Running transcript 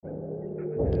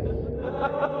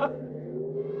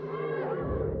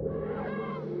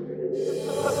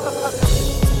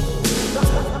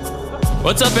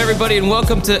What's up, everybody, and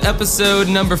welcome to episode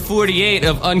number 48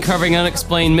 of Uncovering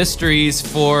Unexplained Mysteries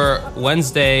for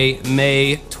Wednesday,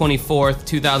 May 24th,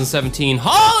 2017.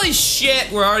 Holy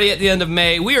shit, we're already at the end of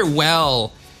May. We are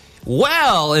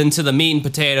well into the meat and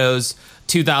potatoes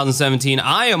 2017.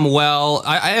 I am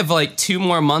I have like 2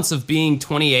 more months of being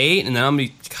 28, and then I'm gonna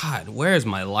be, God, where's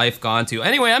my life gone to?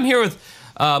 Anyway, I'm here with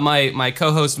my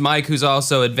co-host Mike, who's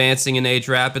also advancing in age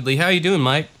rapidly. How you doing,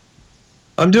 Mike?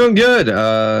 I'm doing good.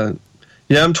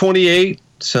 Yeah, I'm 28,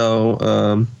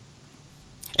 so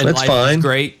that's life fine. Is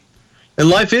great. And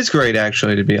life is great,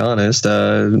 actually, to be honest.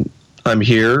 I'm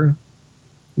here.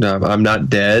 I'm not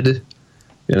dead.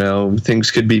 You know,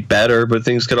 things could be better, but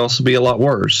things could also be a lot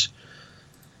worse.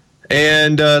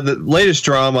 And the latest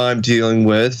drama I'm dealing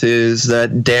with is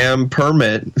that damn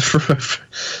permit,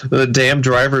 the damn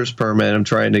driver's permit I'm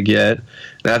trying to get.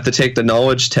 I have to take the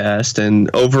knowledge test,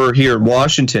 and over here in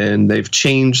Washington, they've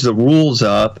changed the rules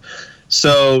up.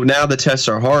 So now the tests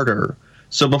are harder.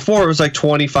 So before it was like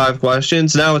 25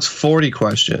 questions. Now it's 40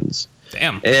 questions.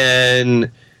 Damn.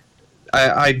 And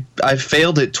I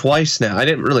failed it twice now. I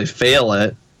didn't really fail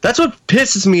it. That's what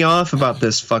pisses me off about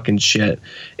this fucking shit.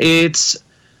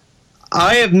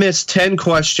 I have missed 10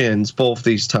 questions both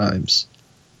these times.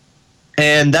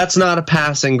 And that's not a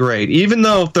passing grade. Even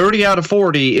though 30 out of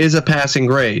 40 is a passing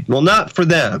grade. Well, not for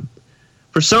them.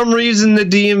 For some reason, the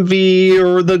DMV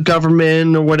or the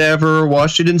government or whatever,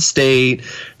 Washington State,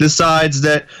 decides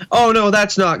that, oh, no,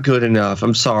 that's not good enough.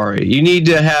 I'm sorry. You need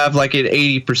to have like an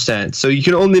 80%. So you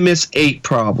can only miss 8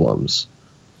 problems.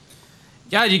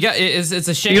 Yeah, it's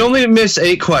a shame. You only miss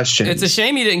 8 questions. It's a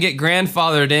shame you didn't get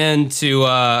grandfathered into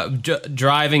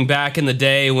driving back in the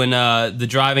day when the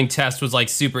driving test was like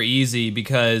super easy,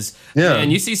 because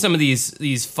man, you see some of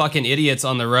these fucking idiots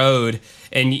on the road,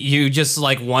 and you just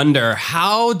like wonder,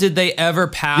 how did they ever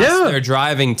pass their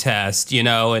driving test, you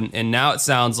know? And now it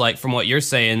sounds like, from what you're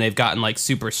saying, they've gotten like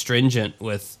super stringent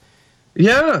with.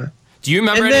 Yeah. Do you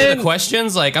remember any of the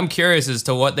questions? Like, I'm curious as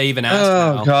to what they even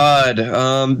asked. Oh, God.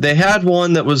 They had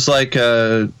one that was like,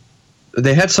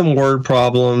 they had some word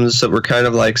problems that were kind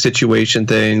of like situation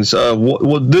things.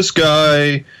 Well, this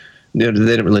guy, you know, they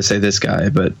didn't really say this guy,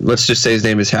 but let's just say his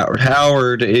name is Howard.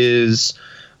 Howard is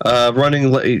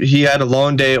running, he had a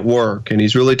long day at work and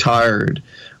he's really tired.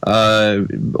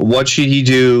 What should he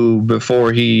do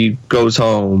before he goes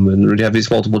home? And we'd have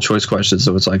these multiple choice questions.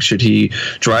 So it's like, should he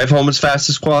drive home as fast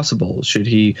as possible? Should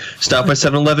he stop by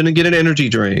 7-Eleven and get an energy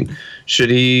drink? Should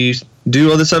he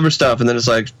do all this other stuff? And then it's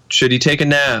like, should he take a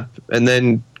nap and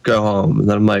then go home? And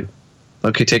then I'm like,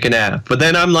 okay, take a nap. But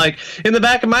then I'm like, in the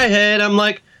back of my head, I'm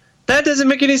like, that doesn't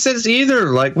make any sense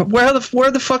either. Like, where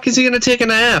the fuck is he going to take a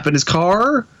nap? In his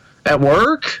car? At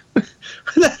work?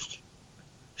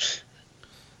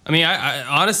 I mean, I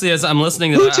honestly, as I'm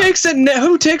listening to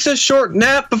who takes a short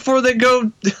nap before they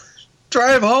go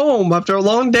drive home after a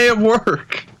long day of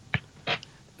work?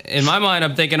 In my mind,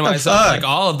 I'm thinking to myself, like,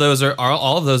 all of those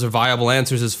are viable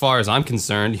answers as far as I'm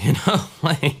concerned, you know?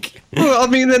 Like, well, I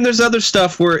mean, then there's other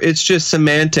stuff where it's just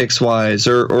semantics wise,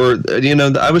 or you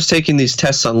know, I was taking these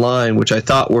tests online, which I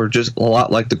thought were just a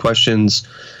lot like the questions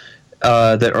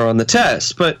that are on the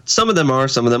test, but some of them are,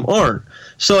 some of them aren't.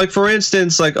 So, like, for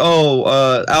instance, like,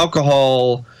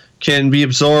 alcohol can be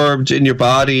absorbed in your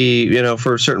body, you know,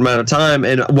 for a certain amount of time.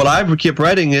 And what I kept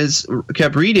reading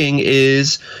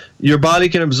is your body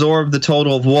can absorb the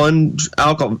total of one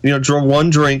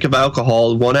drink of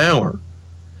alcohol in 1 hour.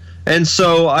 And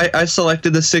so I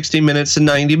selected the 60 minutes and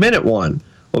 90 minute one.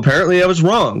 Well, apparently I was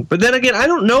wrong. But then again, I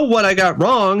don't know what I got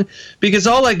wrong, because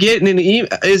all I get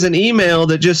is an email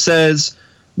that just says,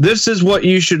 this is what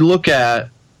you should look at,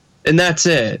 and that's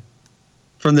it,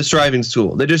 from this driving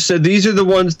school. They just said, these are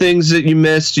the things that you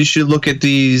missed. You should look at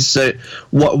these.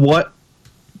 What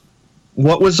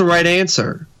was the right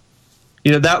answer?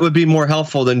 You know, that would be more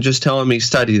helpful than just telling me,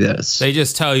 study this. They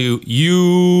just tell you,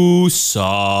 you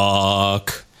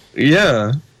suck.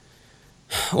 Yeah.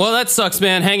 Well, that sucks,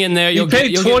 man. Hang in there. You'll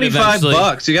pay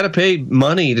 $25. You got to pay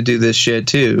money to do this shit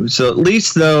too. So at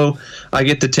least, though, I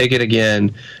get to take it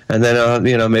again, and then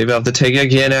you know, maybe I'll have to take it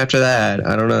again after that.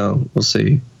 I don't know. We'll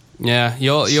see. Yeah,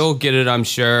 you'll get it, I'm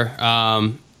sure.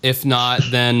 If not,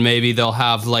 then maybe they'll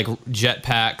have like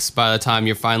jetpacks by the time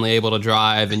you're finally able to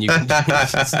drive, and you can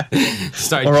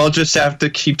start. Or I'll just have to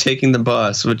keep taking the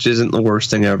bus, which isn't the worst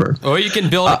thing ever. Or you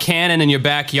can build a cannon in your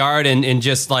backyard and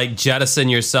just like jettison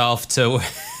yourself to,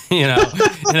 you know,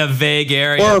 in a vague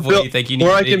area of what you think you need.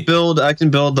 Or I can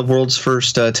build the world's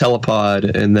first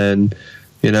telepod, and then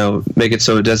make it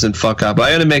so it doesn't fuck up.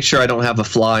 I got to make sure I don't have a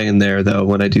fly in there though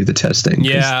when I do the testing.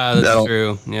 Yeah, that's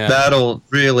true. Yeah, that'll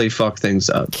really fuck things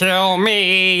up. Kill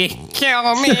me.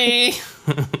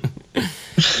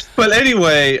 But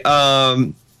anyway,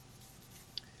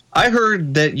 I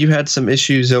heard that you had some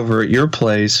issues over at your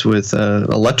place with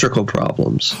electrical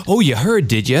problems. Oh, you heard,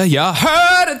 did you? You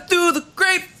heard it through the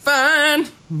grapevine.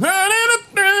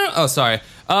 Oh, sorry.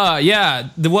 Yeah.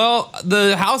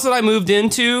 The house that I moved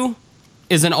into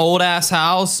is an old ass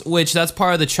house, which that's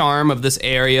part of the charm of this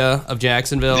area of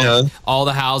Jacksonville. Yeah. All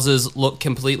the houses look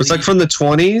completely. It's like from the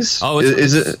 20s. Oh,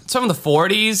 it's from the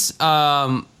 40s.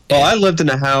 Well, I lived in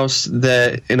a house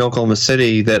in Oklahoma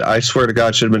City that I swear to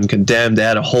God should have been condemned. They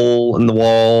had a hole in the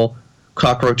wall.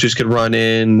 Cockroaches could run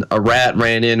in. A rat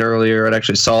ran in earlier. I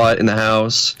actually saw it in the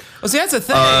house. Well, see, that's the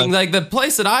thing. Like, the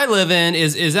place that I live in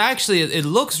is actually, it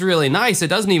looks really nice. It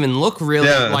doesn't even look really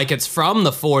like it's from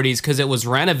the 40s because it was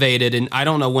renovated, and I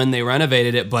don't know when they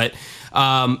renovated it, but...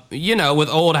 with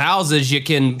old houses, you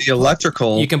can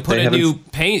put a new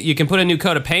paint. You can put a new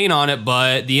coat of paint on it,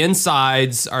 but the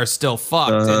insides are still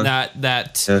fucked, and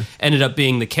that ended up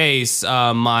being the case.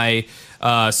 My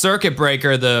circuit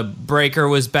breaker, the breaker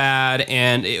was bad,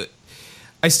 and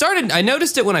I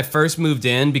noticed it when I first moved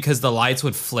in because the lights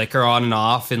would flicker on and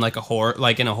off in like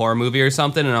in a horror movie or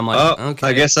something, and I'm like, okay.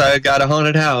 I guess I got a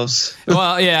haunted house.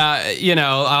 Well, yeah,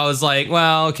 I was like,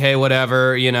 well, okay,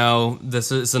 whatever,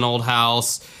 this is an old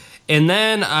house. And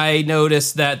then I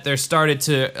noticed that there started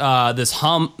to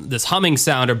this humming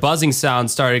sound or buzzing sound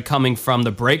started coming from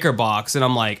the breaker box, and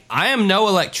I'm like, I am no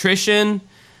electrician.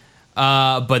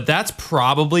 But that's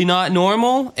probably not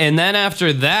normal. And then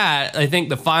after that, I think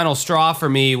the final straw for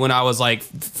me when I was like,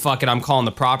 fuck it, I'm calling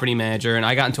the property manager, and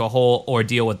I got into a whole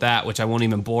ordeal with that, which I won't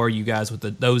even bore you guys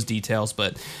with those details.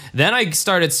 But then I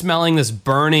started smelling this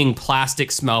burning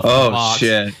plastic smell from the box.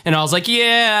 Shit. And I was like,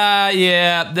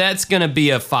 yeah, that's going to be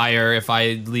a fire if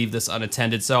I leave this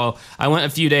unattended. So I went a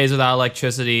few days without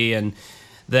electricity, and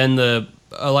then the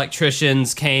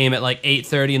electricians came at like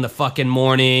 8:30 in the fucking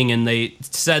morning, and they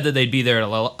said that they'd be there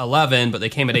at 11, but they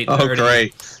came at 8:30. Oh,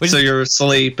 great. So you're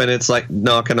asleep, and it's like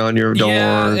knocking on your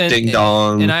door, ding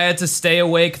dong. And I had to stay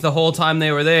awake the whole time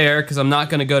they were there because I'm not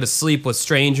going to go to sleep with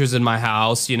strangers in my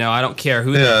house. I don't care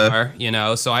who they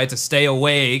are, so I had to stay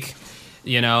awake.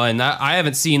 And I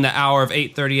haven't seen the hour of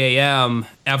 8:30 a.m.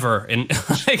 ever in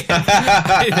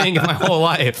I think in my whole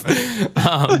life.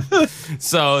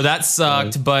 So that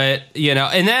sucked, but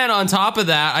and then on top of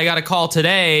that, I got a call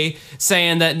today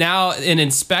saying that now an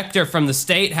inspector from the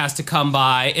state has to come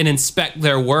by and inspect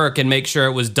their work and make sure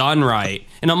it was done right.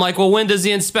 And I'm like, well, when does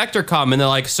the inspector come? And they're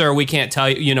like, sir, we can't tell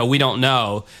you, we don't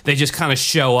know. They just kind of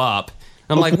show up.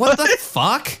 And I'm like, what the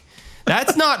fuck?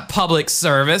 That's not public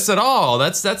service at all.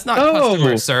 That's not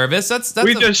customer service. That's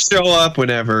we just show up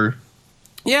whenever.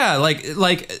 Yeah, like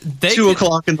they 2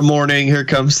 o'clock in the morning. Here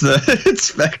comes the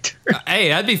inspector. Hey,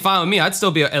 that'd be fine with me.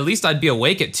 I'd be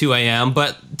awake at 2 a.m.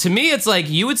 But to me, it's like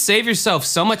you would save yourself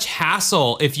so much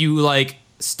hassle if you like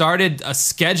started a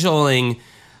scheduling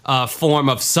form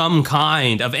of some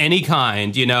kind, of any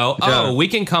kind, Oh, we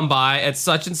can come by at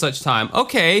such and such time.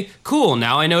 Okay, cool.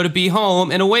 Now I know to be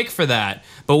home and awake for that.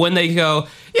 But when they go,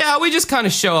 yeah, we just kind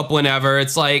of show up whenever,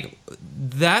 it's like,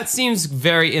 that seems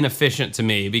very inefficient to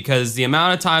me because the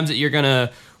amount of times that you're going to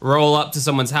roll up to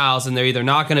someone's house and they're either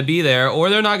not going to be there or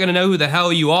they're not going to know who the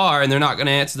hell you are and they're not going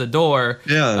to answer the door.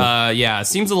 It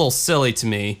seems a little silly to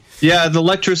me. Yeah, the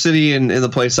electricity in the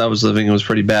place I was living was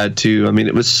pretty bad too. I mean,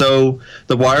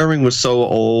 the wiring was so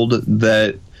old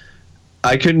that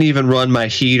I couldn't even run my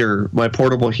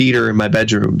portable heater in my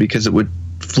bedroom because it would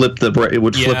flip the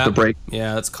break.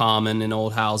 Yeah, that's common in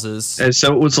old houses. And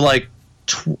so it was like,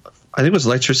 I think it was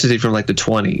electricity from like the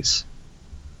 20s.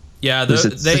 Yeah,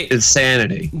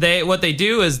 insanity. What they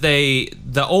do is the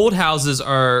old houses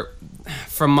are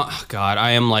from, God,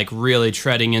 I am like really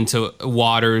treading into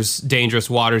dangerous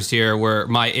waters here where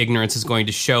my ignorance is going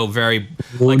to show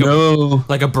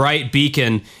like a bright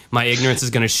beacon. My ignorance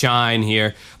is going to shine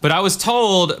here. But I was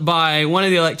told by one of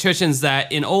the electricians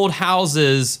that in old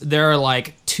houses, there are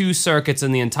like 2 circuits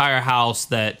in the entire house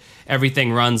that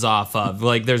everything runs off of.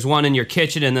 Like there's one in your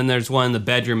kitchen and then there's one in the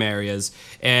bedroom areas.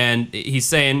 And he's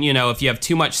saying, if you have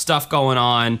too much stuff going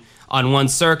on one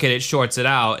circuit, it shorts it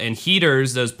out. And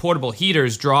heaters, those portable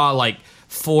heaters, draw like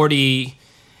 40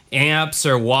 amps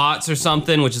or watts or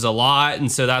something, which is a lot.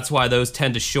 And so that's why those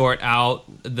tend to short out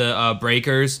the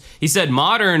breakers. He said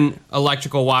modern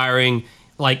electrical wiring,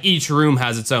 like each room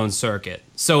has its own circuit.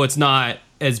 So it's not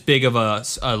as big of a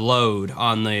load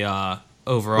on the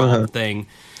overall thing.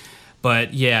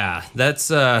 But yeah, that's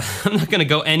I'm not going to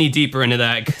go any deeper into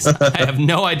that because I have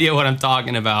no idea what I'm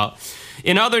talking about.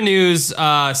 In other news,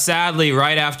 sadly,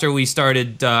 right after we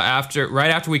started, right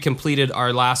after we completed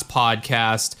our last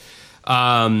podcast,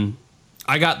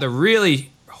 I got the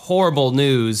really horrible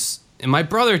news, and my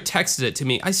brother texted it to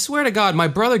me. I swear to God, my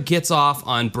brother gets off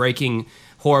on breaking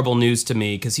horrible news to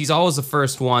me because he's always the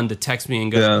first one to text me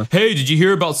and go, "Hey, did you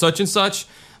hear about such and such?"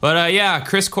 But yeah,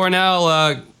 Chris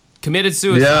Cornell committed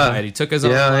suicide. Yeah. He took his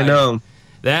own life. Yeah, I know.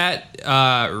 That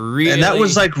really... And that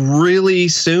was like really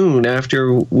soon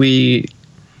after we...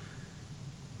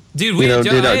 Dude, we did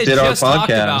our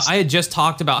podcast. I had just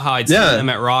talked about how I'd seen them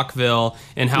at Rockville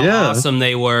and how awesome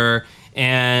they were.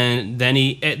 And then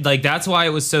that's why it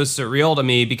was so surreal to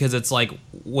me, because it's like,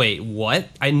 wait, what?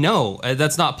 I know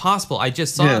that's not possible. I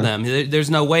just saw them.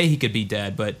 There's no way he could be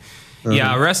dead. But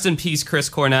yeah, rest in peace, Chris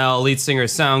Cornell, lead singer of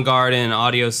Soundgarden,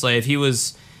 Audioslave. He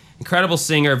was incredible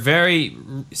singer, very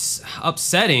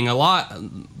upsetting,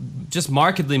 just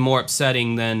markedly more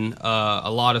upsetting than a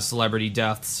lot of celebrity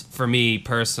deaths for me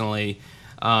personally.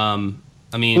 I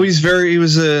mean, he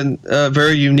was a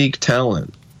very unique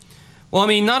talent. Well, I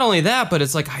mean, not only that, but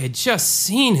it's like I had just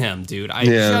seen him, dude. I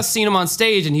had just seen him on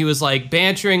stage, and he was like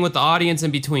bantering with the audience in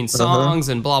between songs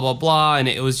and blah blah blah, and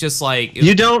it was just like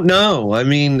you don't know. I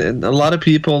mean, a lot of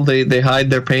people they hide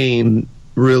their pain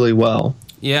really well.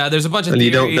 Yeah, there's a bunch of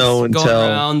theories going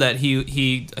around that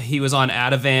he was on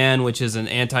Ativan, which is an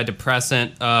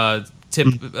antidepressant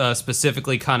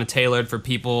specifically kind of tailored for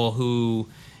people who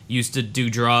used to do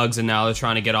drugs and now they're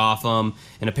trying to get off them.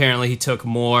 And apparently he took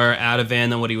more Ativan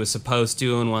than what he was supposed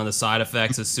to, and one of the side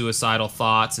effects is suicidal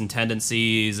thoughts and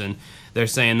tendencies, and they're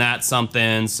saying that's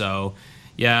something. So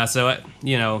yeah, so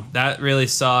that really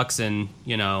sucks. And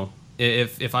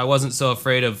if I wasn't so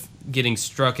afraid of getting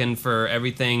struck in for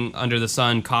everything under the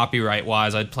sun copyright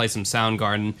wise, I'd play some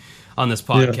Soundgarden on this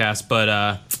podcast,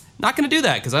 but not gonna do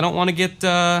that because I don't want to get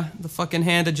the fucking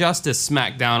hand of justice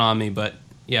smacked down on me. But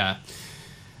yeah,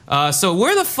 so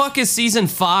where the fuck is season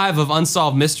 5 of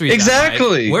Unsolved Mysteries?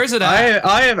 Exactly. At, where's it at?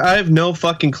 I have no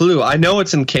fucking clue. I know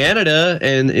it's in Canada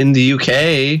and in the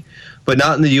UK, but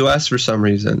not in the US for some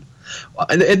reason.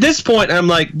 At this point, I'm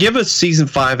like, give us season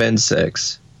 5 and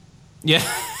 6. Yeah.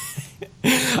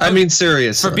 I mean,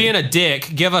 seriously. For being a dick,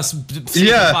 give us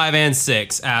season 5 and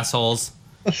 6, assholes.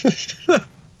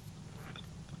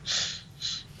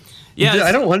 Yeah,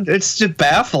 I don't want. It's just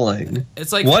baffling.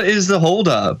 It's like, what is the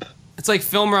holdup? It's like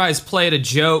FilmRise played a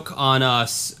joke on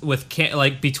us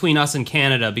between us and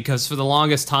Canada, because for the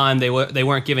longest time they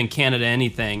weren't giving Canada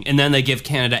anything, and then they give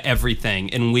Canada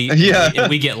everything, and we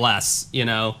get less.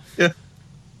 Yeah.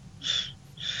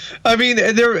 I mean,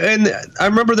 I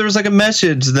remember there was like a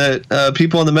message that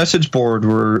people on the message board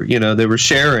were, they were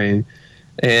sharing,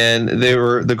 and they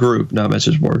were the group, not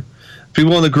message board.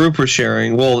 People in the group were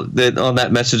sharing. Well, on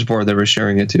that message board, they were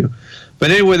sharing it too. But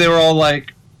anyway, they were all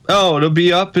like, "Oh, it'll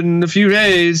be up in a few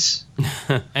days."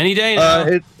 Any day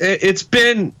now. It's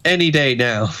been any day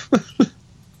now.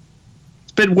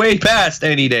 It's been way past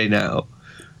any day now.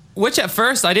 Which at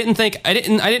first I didn't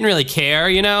really care,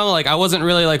 like I wasn't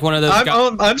really like one of those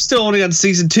guys. I'm still only on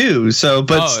season 2, so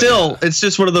it's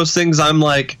just one of those things. I'm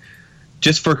like,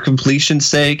 just for completion's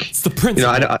sake. It's the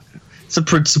principle. It's a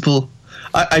principle.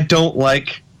 I don't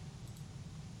like,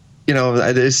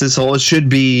 it's this whole, it should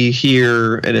be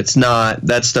here and it's not.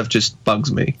 That stuff just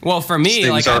bugs me. Well, for me,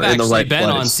 like I've actually been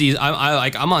on season.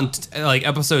 I'm on like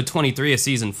episode 23 of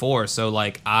season 4. So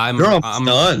like I'm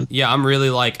done. Yeah, I'm really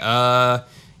like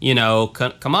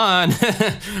come on,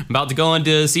 I'm about to go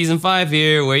into season 5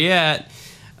 here. Where you at?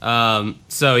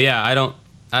 So yeah, I don't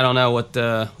know what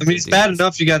the. I mean, it's bad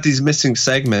enough you got these missing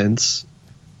segments.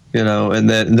 And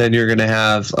then you're gonna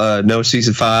have no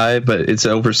season 5, but it's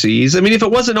overseas. I mean, if it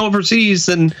wasn't overseas,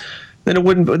 then it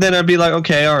wouldn't. Then I'd be like,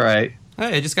 okay, all right.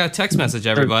 Hey, I just got a text message,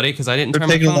 everybody, because I didn't. They're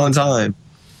taking a long time.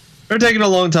 They're taking a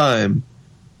long time.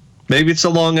 Maybe it's a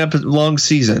long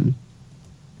season,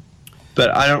 but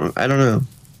I don't know.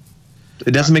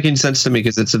 It doesn't make any sense to me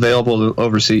because it's available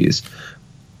overseas.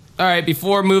 All right,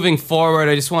 before moving forward,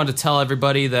 I just wanted to tell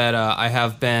everybody that I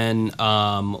have been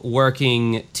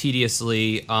working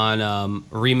tediously on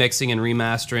remixing and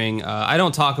remastering. I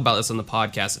don't talk about this on the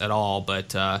podcast at all,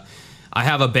 but I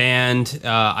have a band.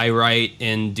 I write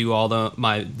and do all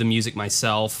the music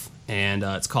myself, and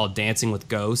it's called Dancing with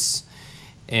Ghosts,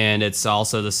 and it's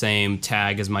also the same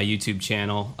tag as my YouTube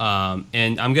channel.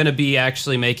 And I'm going to be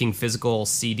actually making physical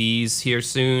CDs here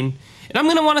soon. And I'm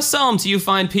going to want to sell them to you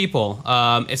fine people.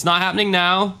 It's not happening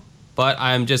now, but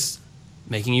I'm just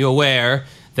making you aware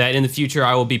that in the future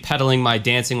I will be peddling my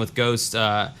Dancing with Ghosts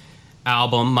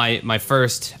album, my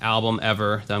first album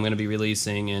ever that I'm going to be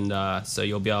releasing, and so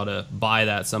you'll be able to buy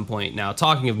that at some point. Now,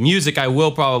 talking of music, I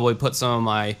will probably put some of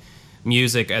my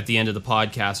music at the end of the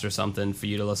podcast or something for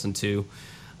you to listen to.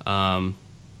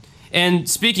 And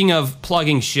speaking of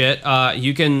plugging shit,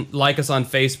 you can like us on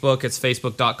Facebook. It's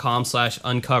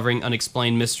facebook.com/uncovering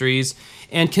unexplained mysteries.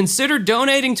 And consider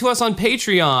donating to us on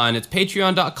Patreon. It's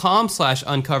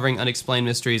patreon.com/uncovering unexplained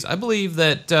mysteries. I believe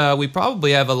that we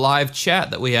probably have a live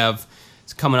chat that we have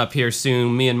coming up here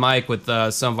soon. Me and Mike with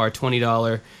some of our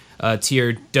 $20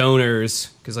 tier donors,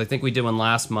 because I think we did one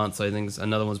last month, so I think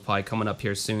another one's probably coming up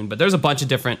here soon. But there's a bunch of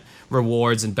different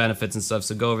rewards and benefits and stuff,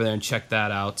 so go over there and check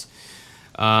that out.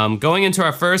 Going into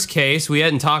our first case, we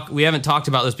haven't talked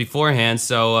about this beforehand,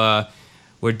 so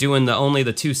we're doing only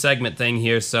the 2-segment thing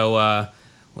here. So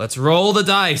let's roll the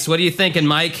dice. What are you thinking,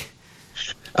 Mike?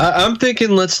 I'm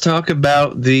thinking let's talk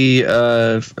about the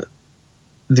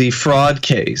fraud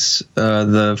case,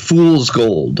 the Fool's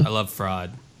Gold. I love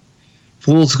fraud.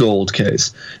 Fool's Gold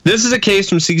case. This is a case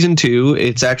from season 2.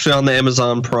 It's actually on the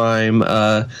Amazon Prime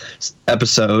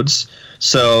episodes.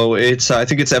 So I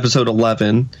think it's episode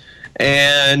 11.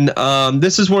 And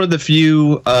this is one of the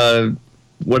few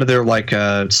what are their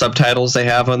subtitles they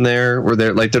have on there, where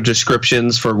they're like their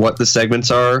descriptions for what the segments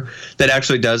are, that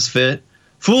actually does fit.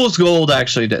 Fool's Gold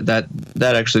actually that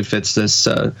actually fits this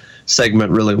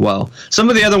segment really well. Some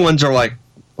of the other ones are like,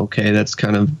 okay, that's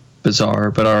kind of bizarre,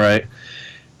 but all right.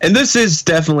 And this is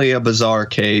definitely a bizarre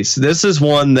case. This is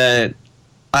one that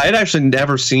I had actually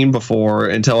never seen before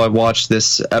until I watched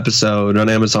this episode on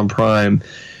Amazon Prime,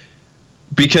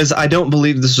 because I don't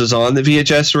believe this was on the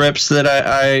VHS rips that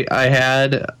I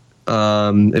had.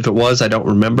 If it was, I don't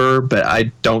remember, but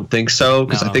I don't think so,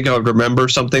 because I think I would remember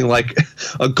something like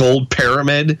a gold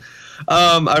pyramid.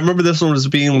 I remember this one was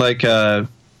being like they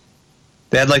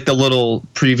had like the little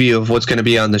preview of what's going to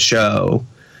be on the show,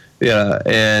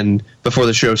 and before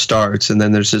the show starts, and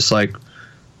then there's this like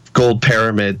gold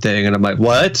pyramid thing, and I'm like,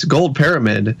 what? Gold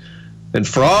pyramid and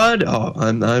fraud? Oh,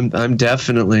 I'm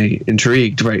definitely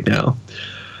intrigued right now.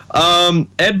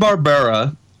 Ed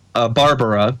Barbera,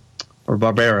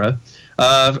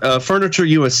 Furniture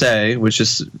USA, which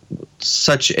is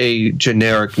such a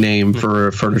generic name for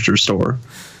a furniture store.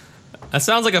 That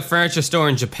sounds like a furniture store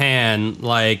in Japan,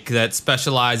 like that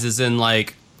specializes in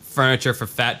like furniture for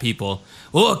fat people.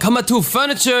 Oh, come to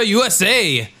Furniture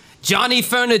USA, Johnny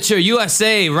Furniture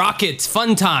USA, Rocket,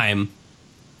 fun time.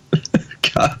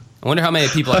 God. I wonder how many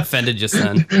people I offended just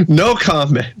then. No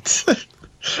comment.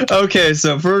 Okay,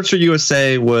 so Furniture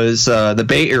USA was the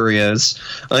Bay Area's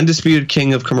undisputed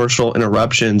king of commercial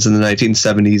interruptions in the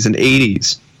 1970s and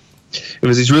 80s. It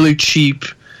was these really cheap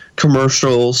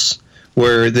commercials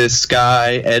where this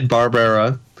guy, Ed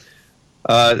Barbera,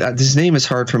 his name is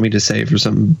hard for me to say for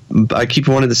some. I keep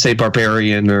wanting to say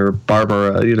Barbarian or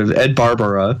Barbara, Ed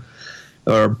Barbera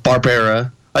or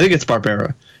Barbera. I think it's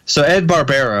Barbera. So Ed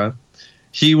Barbera,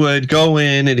 he would go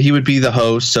in and he would be the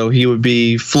host. So he would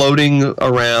be floating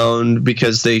around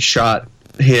because they shot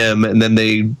him, and then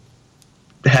they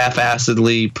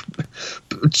half-assedly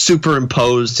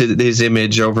superimposed his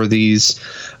image over these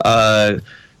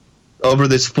over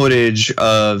this footage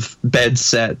of bed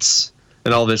sets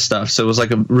and all this stuff. So it was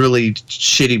like a really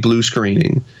shitty blue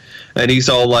screening. And he's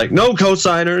all like, no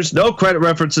cosigners, no credit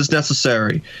references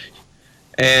necessary.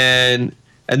 And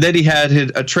then he had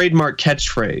a trademark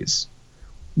catchphrase,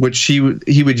 which he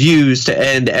would use to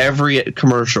end every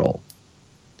commercial.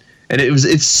 And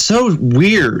it's so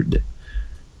weird.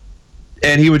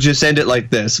 And he would just end it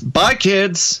like this: bye,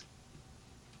 kids.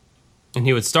 And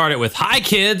he would start it with, hi,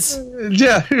 kids.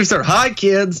 Yeah, he would start, hi,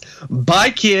 kids.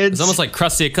 Bye, kids. It's almost like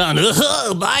Krusty the Clown.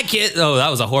 Bye, kids. Oh, that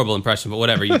was a horrible impression, but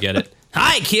whatever, you get it.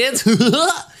 Hi, kids.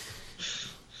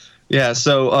 Yeah,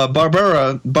 so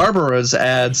Barbara's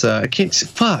ads, I can't,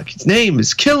 fuck, his name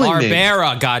is killing me.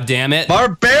 Barbera, goddammit.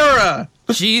 Barbera!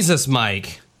 Jesus,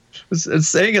 Mike. It's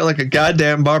saying it like a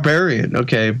goddamn barbarian.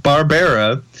 Okay,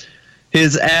 Barbera,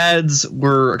 his ads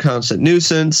were a constant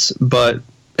nuisance, but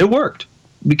it worked.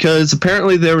 Because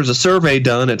apparently there was a survey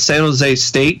done at San Jose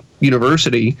State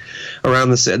University around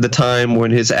the time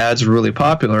when his ads were really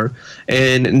popular,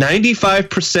 and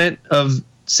 95% of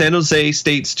San Jose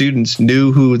State students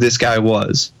knew who this guy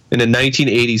was in a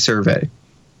 1980 survey.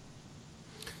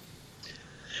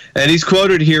 And he's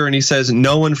quoted here, and he says,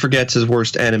 no one forgets his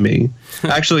worst enemy.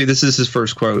 Actually, this is his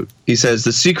first quote. He says,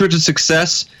 the secret to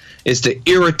success is to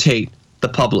irritate the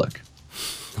public.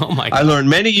 Oh my God. I learned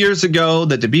many years ago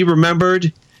that to be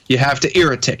remembered, you have to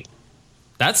irritate.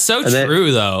 That's so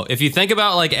true, though. If you think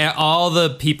about like all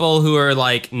the people who are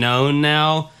like known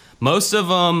now, Most of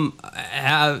them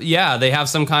they have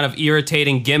some kind of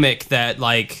irritating gimmick that,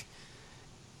 like,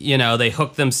 you know, they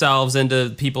hook themselves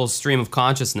into people's stream of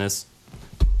consciousness.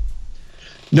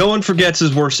 No one forgets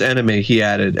his worst enemy, he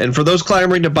added. And for those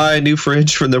clamoring to buy a new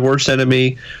fridge from their worst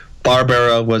enemy,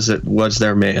 Barbera was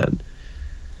their man.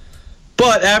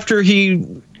 But after he,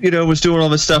 was doing all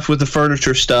this stuff with the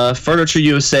furniture stuff, Furniture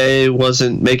USA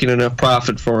wasn't making enough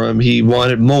profit for him. He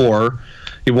wanted more.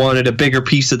 He wanted a bigger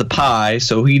piece of the pie,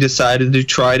 so he decided to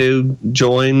try to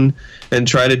join and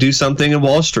try to do something in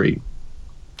Wall Street.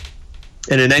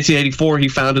 And in 1984, he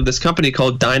founded this company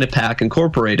called Dynapack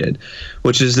Incorporated,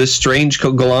 which is this strange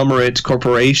conglomerate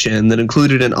corporation that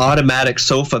included an automatic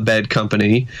sofa bed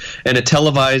company and a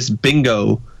televised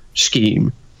bingo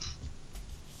scheme.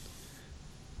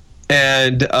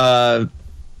 And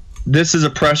this is a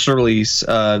press release.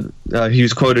 He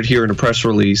was quoted here in a press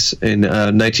release in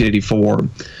 1984.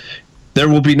 There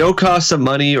will be no cost of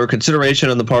money or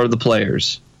consideration on the part of the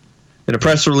players. In a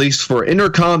press release for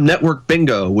Intercom Network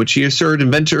Bingo, which he assured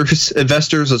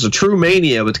investors was a true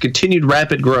mania with continued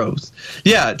rapid growth.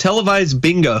 Yeah, televised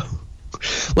bingo.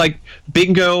 Like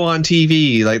bingo on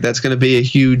TV. Like, that's going to be a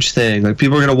huge thing. Like,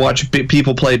 people are going to watch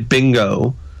people play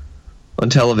bingo on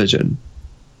television.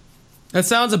 That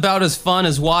sounds about as fun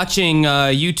as watching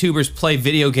YouTubers play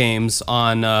video games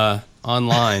on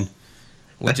online,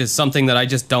 which is something that I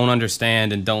just don't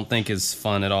understand and don't think is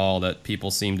fun at all, that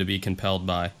people seem to be compelled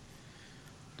by.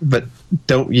 But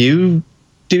don't you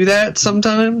do that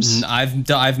sometimes?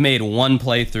 I've made one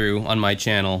playthrough on my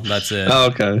channel. That's it.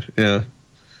 Oh, okay, yeah.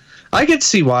 I could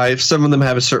see why, if some of them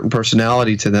have a certain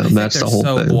personality to them. That's the whole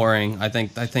thing. They're so boring. I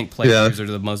think playthroughs are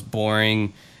the most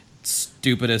boring,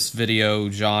 stupidest video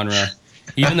genre.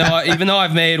 Even though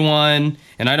I've made one,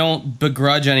 and I don't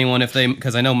begrudge anyone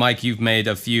because I know, Mike, you've made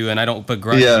a few, and I don't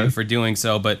begrudge you for doing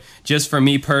so. But just for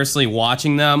me personally,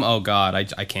 watching them, oh god,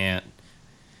 I can't.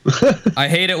 I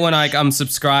hate it when I'm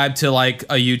subscribed to like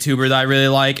a YouTuber that I really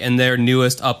like, and their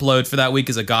newest upload for that week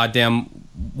is a goddamn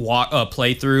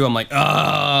playthrough. I'm like,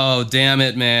 oh damn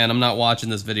it, man! I'm not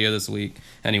watching this video this week.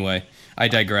 Anyway, I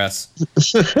digress.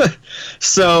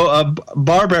 So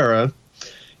Barbera,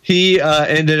 he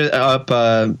ended up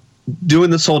doing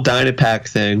this whole Dynapack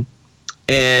thing,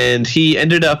 and he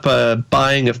ended up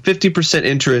buying a 50%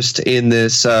 interest in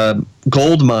this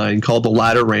gold mine called the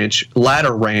Ladder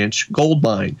Ranch Gold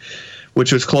Mine,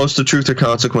 which was close to Truth or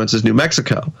Consequences, New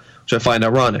Mexico, which I find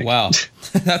ironic. Wow.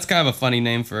 That's kind of a funny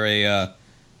name for a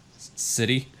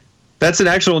city. That's an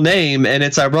actual name, and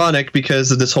it's ironic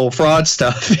because of this whole fraud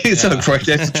stuff. He's right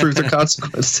next to Truth or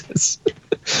Consequences.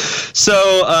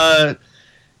 So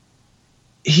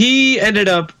he ended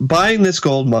up buying this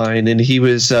gold mine, and he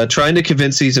was trying to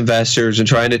convince these investors and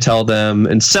trying to tell them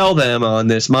and sell them on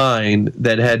this mine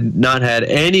that had not had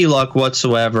any luck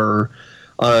whatsoever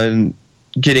on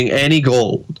getting any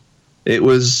gold. It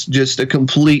was just a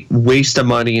complete waste of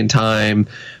money and time.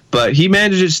 But he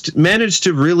managed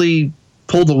to really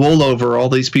pull the wool over all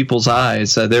these people's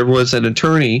eyes. There was an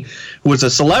attorney who was a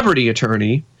celebrity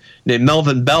attorney named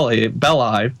Melvin Belli,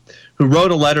 who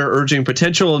wrote a letter urging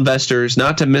potential investors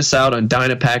not to miss out on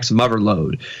Dynapack's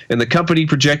motherlode, and the company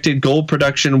projected gold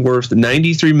production worth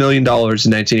 $93 million in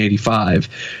 1985.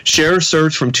 Shares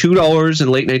surged from $2 in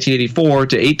late 1984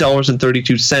 to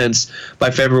 $8.32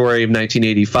 by February of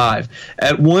 1985.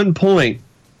 At one point,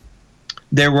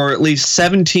 there were at least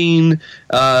 17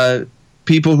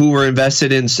 people who were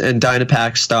invested in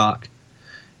Dynapack stock,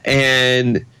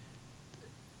 and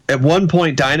at one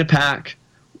point, Dynapack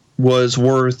was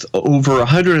worth over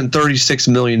 $136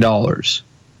 million.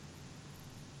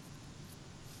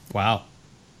 Wow.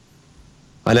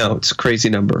 I know, it's a crazy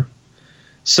number.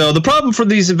 So the problem for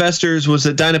these investors was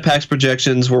that Dynapack's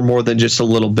projections were more than just a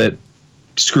little bit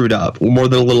screwed up, more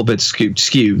than a little bit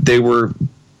skewed. They were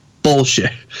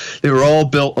bullshit. They were all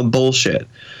built on bullshit.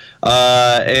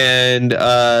 And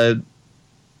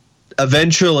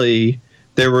eventually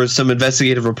there were some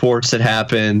investigative reports that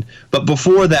happened, but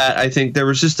before that, I think there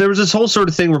was this whole sort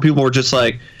of thing where people were just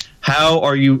like, how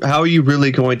are you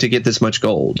really going to get this much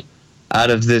gold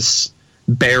out of this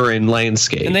barren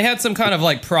landscape? And they had some kind of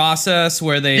like process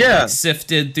where they like,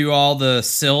 sifted through all the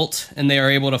silt, and they were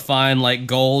able to find like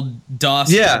gold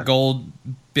dust, or gold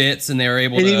bits, and they were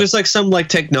able to... And he was like some like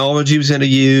technology he was going to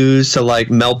use to like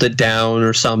melt it down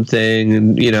or something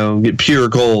and, get pure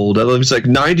gold. It was like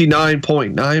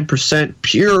 99.9%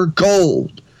 pure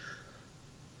gold.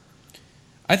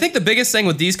 I think the biggest thing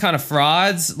with these kind of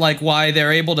frauds, like why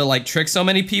they're able to like trick so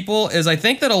many people, is I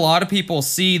think that a lot of people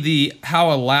see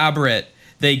how elaborate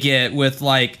they get with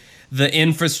like the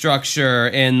infrastructure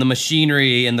and the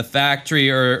machinery and the factory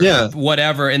or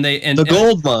whatever, and the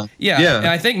gold mine. Yeah, and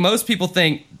I think most people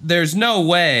think there's no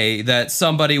way that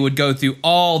somebody would go through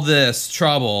all this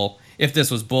trouble if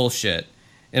this was bullshit.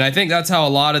 And I think that's how a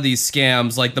lot of these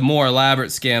scams, like the more elaborate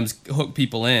scams, hook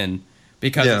people in,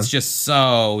 because it's just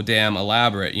so damn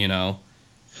elaborate, you know?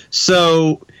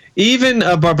 So even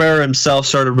Barbera himself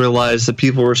started to realize that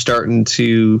people were starting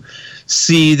to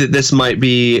see that this might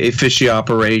be a fishy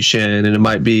operation, and it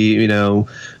might be, you know,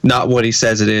 not what he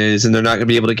says it is, and they're not going to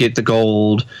be able to get the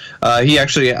gold. He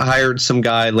actually hired some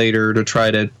guy later to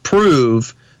try to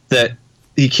prove that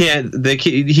he can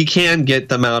get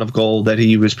the amount of gold that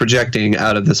he was projecting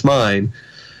out of this mine.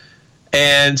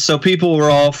 And so people were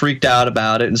all freaked out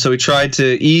about it, and so he tried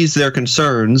to ease their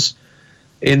concerns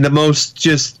in the most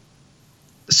just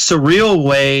surreal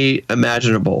way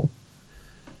imaginable.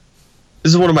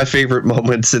 This is one of my favorite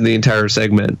moments in the entire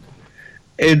segment.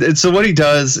 And so what he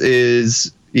does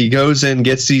is he goes in,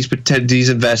 gets these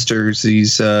investors,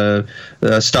 these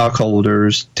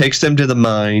stockholders, takes them to the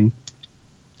mine.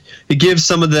 He gives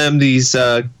some of them these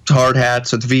hard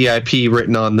hats with VIP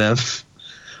written on them,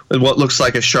 with what looks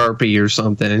like a Sharpie or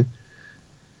something.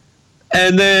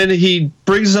 And then he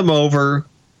brings them over,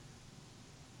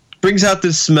 brings out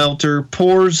this smelter,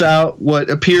 pours out what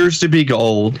appears to be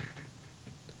gold,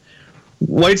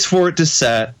 waits for it to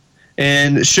set,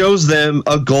 and shows them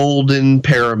a golden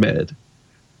pyramid.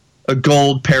 A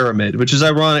gold pyramid, which is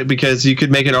ironic because you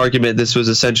could make an argument this was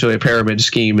essentially a pyramid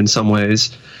scheme in some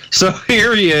ways. So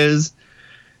here he is.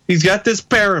 He's got this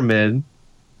pyramid.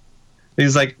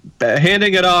 He's like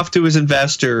handing it off to his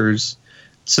investors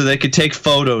so they could take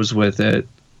photos with it.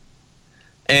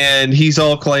 And he's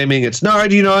all claiming it's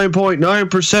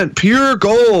 99.9% pure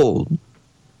gold.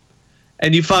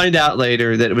 And you find out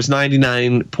later that it was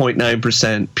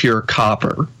 99.9% pure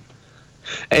copper.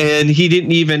 And he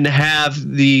didn't even have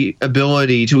the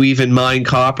ability to even mine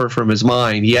copper from his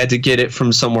mine. He had to get it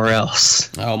from somewhere else.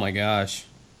 Oh my gosh.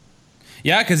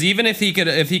 Yeah, because even if he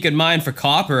could mine for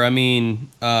copper, I mean,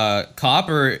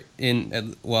 copper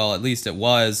at least it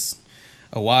was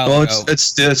a while ago.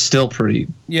 It's still pretty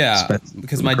expensive.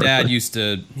 Because my dad used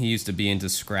to be into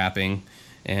scrapping,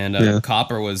 and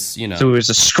copper was, you know. So he was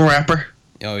a scrapper.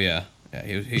 Oh yeah. Yeah,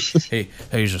 he's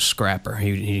a scrapper.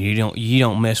 He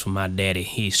don't mess with my daddy.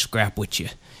 He scrap with you.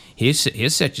 He'll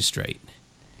set you straight.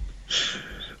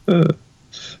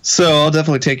 So I'll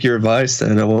definitely take your advice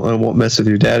then. I won't mess with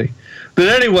your daddy. But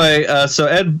anyway, so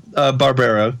Ed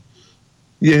Barbera,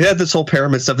 you had this whole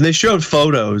pyramid stuff, and they showed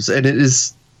photos, and it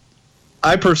is.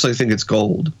 I personally think it's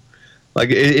gold.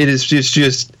 Like it is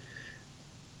just.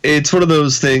 It's one of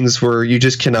those things where you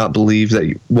just cannot believe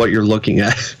that what you're looking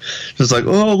at. Just like,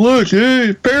 oh look,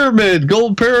 hey, pyramid,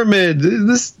 gold pyramid.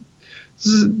 This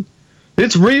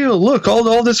it's real. Look,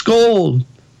 all this gold.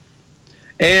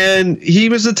 And he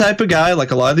was the type of guy,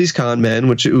 like a lot of these con men,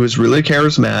 which was really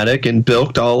charismatic and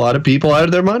bilked a lot of people out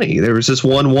of their money. There was this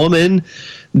one woman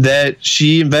that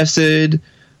she invested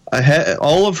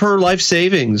all of her life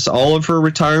savings, all of her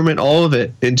retirement, all of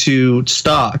it into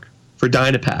stock for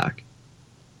Dynapack.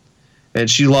 And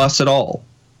she lost it all.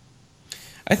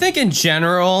 I think in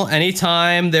general,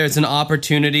 anytime there's an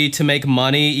opportunity to make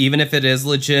money, even if it is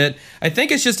legit, I think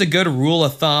it's just a good rule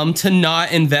of thumb to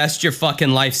not invest your fucking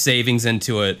life savings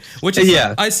into it. Which is,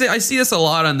 I see this a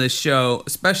lot on this show,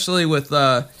 especially with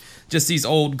just these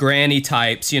old granny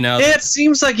types, you know. Yeah, it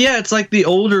seems like, it's like the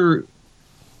older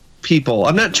people.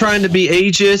 I'm not trying to be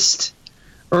ageist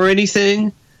or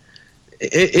anything.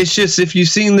 It's just, if you've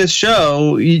seen this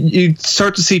show, you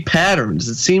start to see patterns.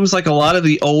 It seems like a lot of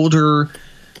the older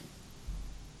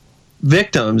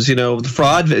victims, you know, the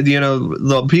fraud, you know,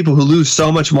 the people who lose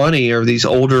so much money are these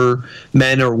older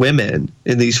men or women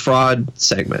in these fraud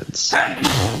segments.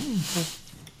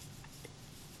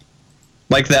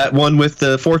 Like that one with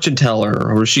the fortune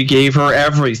teller, where she gave her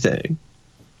everything.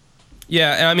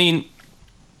 Yeah, and I mean,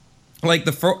 like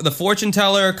the fortune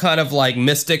teller kind of like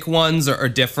mystic ones are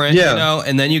different, you know,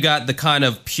 and then you got the kind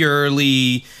of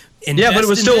purely but it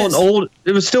was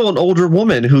still an older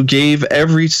woman who gave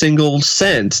every single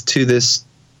cent to this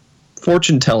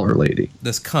fortune teller lady.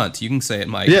 This cunt, you can say it,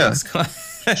 Mike. Yeah. This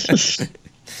cunt.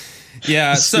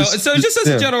 Yeah. So just as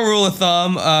a general rule of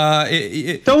thumb,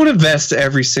 don't invest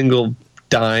every single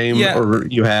dime or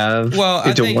you have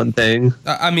into one thing.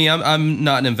 I mean, I'm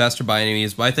not an investor by any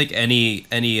means, but I think any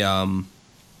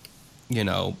you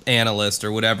know, analyst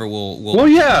or whatever will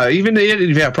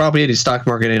probably any stock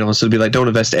market analyst would be like, don't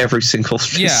invest every single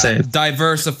cent.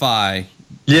 Diversify.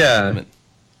 Yeah.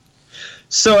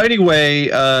 So anyway,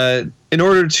 in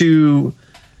order to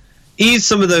eased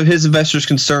some of his investors'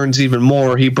 concerns even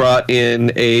more, he brought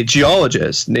in a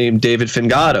geologist named David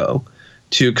Fingato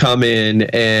to come in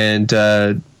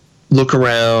and look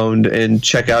around and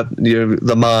check out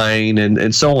the mine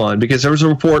and so on. Because there was a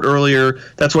report earlier.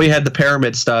 That's why you had the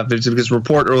pyramid stuff. Because a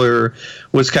report earlier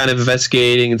was kind of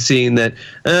investigating and seeing that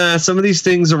some of these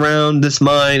things around this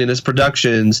mine and its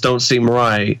productions don't seem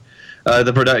right.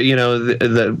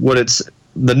 The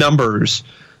numbers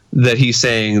that he's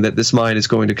saying that this mine is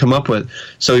going to come up with.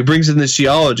 So he brings in this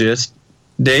geologist,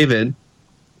 David,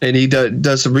 and he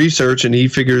does some research, and he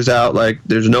figures out, like,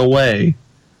 there's no way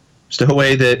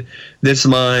that this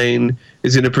mine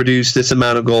is going to produce this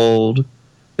amount of gold.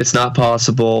 It's not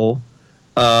possible.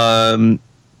 He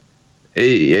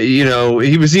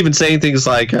was even saying things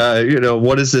like,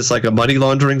 what is this, like a money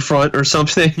laundering front or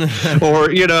something? Or,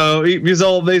 he was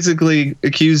all basically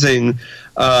accusing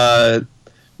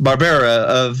Barbera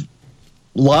of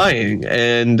lying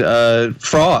and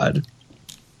fraud.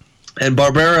 And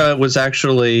Barbera was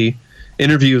actually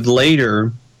interviewed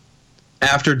later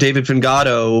after David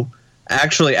Fingato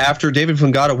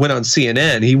went on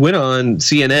CNN. He went on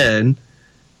CNN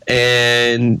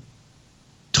and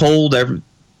told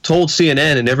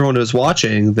CNN and everyone who was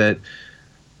watching that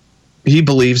he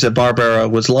believes that Barbera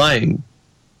was lying.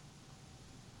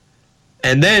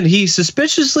 And then he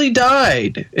suspiciously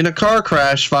died in a car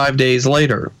crash 5 days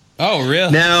later. Oh,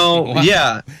 really? Now, wow.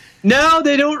 Yeah. Now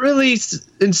they don't really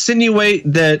insinuate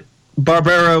that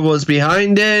Barbera was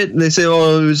behind it. They say, it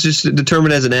was just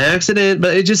determined as an accident,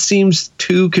 but it just seems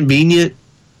too convenient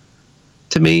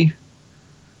to me.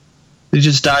 He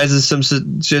just dies of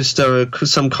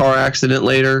some car accident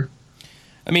later.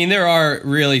 I mean, there are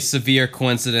really severe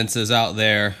coincidences out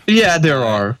there. Yeah, there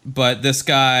are. But this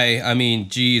guy, I mean,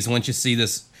 geez, once you see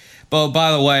this. But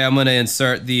by the way, I'm going to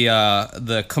insert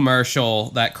the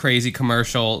commercial, that crazy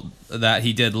commercial that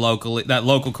he did locally, that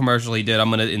local commercial he did. I'm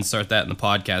going to insert that in the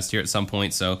podcast here at some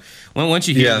point. So once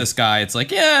you hear this guy, it's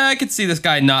like, yeah, I could see this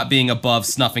guy not being above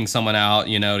snuffing someone out,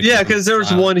 Yeah, because there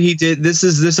was one he did. This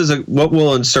is what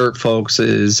we'll insert, folks,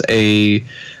 is a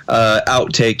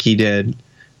outtake he did,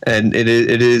 and it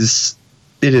is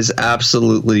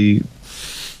absolutely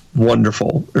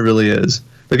wonderful. It really is.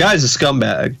 The guy's a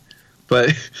scumbag.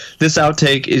 But this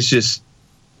outtake is just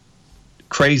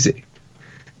crazy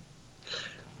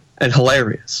and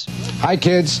hilarious. Hi,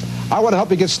 kids. I want to help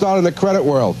you get started in the credit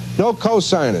world. No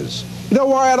co-signers. You know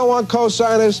why I don't want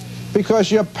co-signers?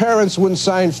 Because your parents wouldn't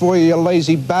sign for you, you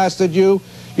lazy bastard, you.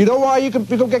 You know why you can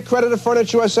get credit at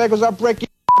Furniture USA? Because I'll break your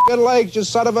fucking legs, you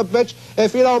son of a bitch,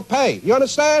 if you don't pay. You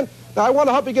understand? Now, I want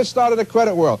to help you get started in the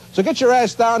credit world. So get your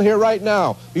ass down here right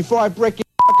now before I break your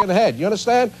head. You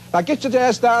understand? Now get your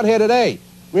ass down here today.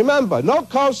 Remember, no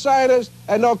co-signers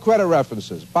and no credit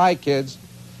references. Bye, kids.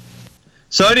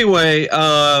 So anyway,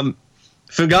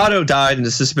 Fingato died in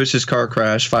a suspicious car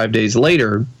crash 5 days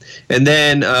later, and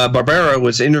then Barbera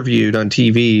was interviewed on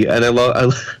TV, and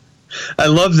I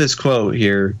love this quote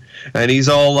here, and he's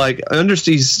all like,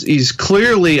 he's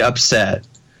clearly upset,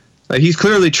 like he's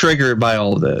clearly triggered by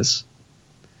all of this,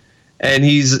 and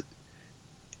he's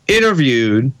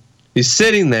interviewed. He's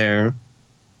sitting there,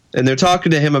 and they're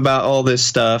talking to him about all this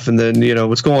stuff, and then,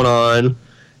 what's going on.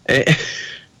 And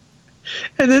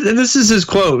this is his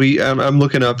quote. I'm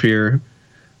looking up here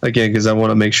again because I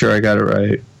want to make sure I got it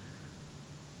right.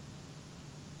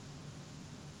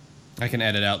 I can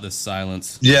edit out this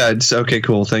silence. Yeah, it's okay,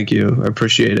 cool. Thank you. I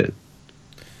appreciate it.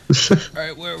 All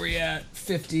right, where are we at?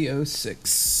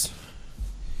 50:06.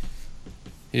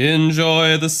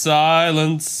 Enjoy the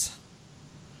silence.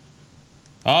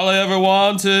 All I ever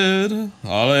wanted,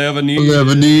 all I ever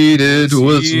needed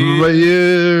was right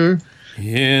here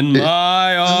in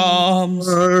my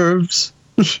arms.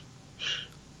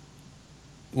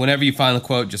 Whenever you find the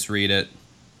quote, just read it.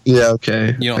 Yeah,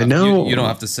 okay. You don't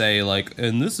have to say, like,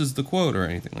 and this is the quote or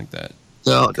anything like that.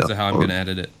 No, because of how I'm going to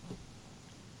edit it.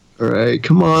 All right,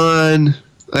 come on.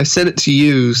 I sent it to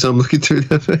you, so I'm looking through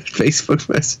the Facebook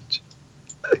message.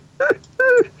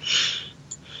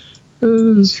 This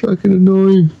is fucking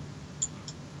annoying.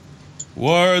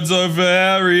 Words are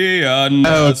very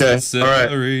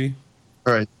unnecessary.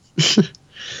 All right.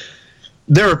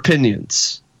 Their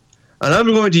opinions. And I'm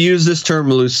going to use this term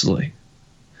loosely.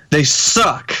 They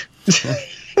suck.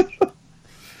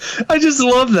 I just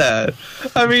love that.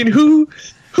 I mean, who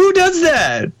does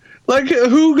that? Like,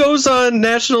 who goes on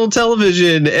national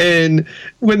television and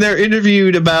when they're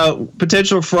interviewed about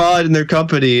potential fraud in their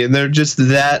company and they're just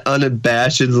that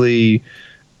unabashedly...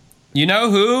 You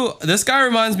know who? This guy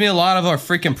reminds me a lot of our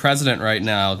freaking president right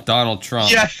now, Donald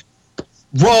Trump. Yeah.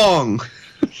 Wrong.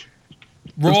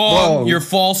 Wrong. You're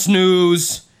false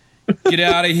news. Get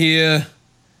out of here.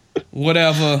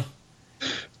 Whatever.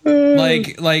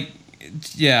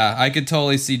 Yeah, I could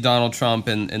totally see Donald Trump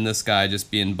and this guy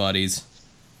just being buddies.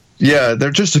 Yeah,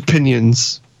 they're just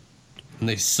opinions. And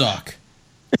they suck.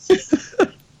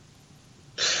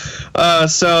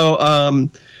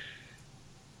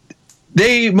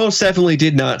 They most definitely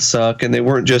did not suck, and they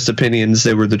weren't just opinions,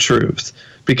 they were the truth.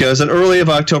 Because in early of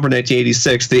October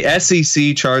 1986, the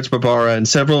SEC charged Barbera and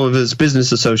several of his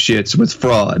business associates with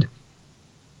fraud.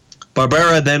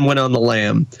 Barbera then went on the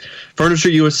lam. Furniture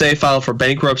USA filed for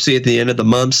bankruptcy at the end of the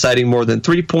month, citing more than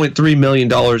 $3.3 million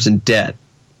in debt.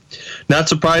 Not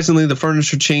surprisingly, the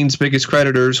furniture chain's biggest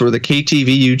creditors were the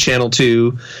KTVU Channel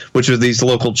 2, which are these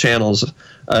local channels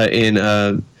in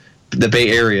the Bay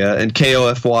Area, and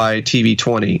KOFY TV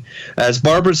 20. As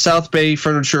Barbera's South Bay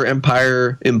furniture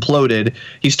empire imploded,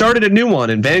 he started a new one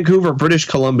in Vancouver, British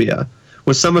Columbia.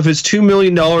 With some of his $2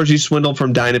 million he swindled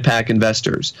from Dynapack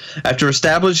investors. After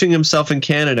establishing himself in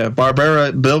Canada,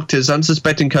 Barbera bilked his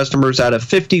unsuspecting customers out of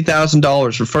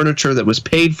 $50,000 for furniture that was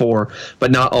paid for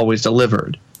but not always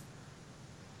delivered.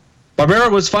 Barbera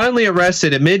was finally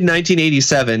arrested in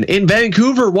mid-1987 in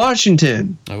Vancouver,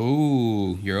 Washington.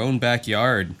 Oh, your own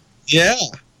backyard. Yeah,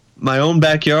 my own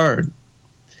backyard.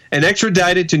 And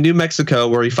extradited to New Mexico,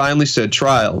 where he finally stood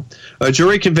trial. A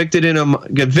jury convicted him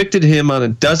on a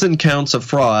dozen counts of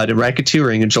fraud and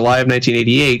racketeering in July of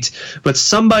 1988, but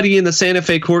somebody in the Santa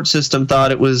Fe court system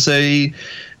thought it was a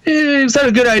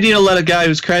good idea to let a guy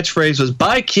whose catchphrase was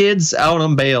 "buy kids" out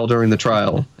on bail during the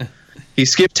trial. He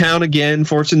skipped town again,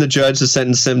 forcing the judge to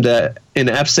sentence him in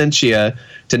absentia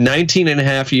to 19 and a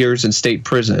half years in state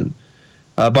prison.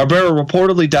 Barbera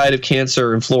reportedly died of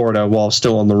cancer in Florida while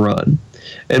still on the run.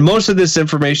 And most of this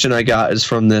information I got is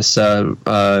from this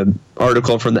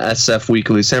article from the SF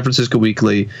Weekly, San Francisco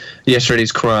Weekly,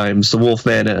 Yesterday's Crimes, The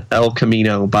Wolfman at El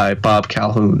Camino by Bob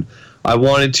Calhoun. I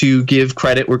wanted to give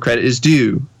credit where credit is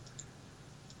due.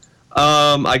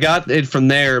 I got it from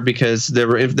there because there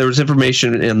was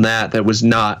information in that was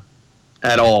not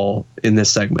at all in this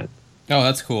segment. Oh,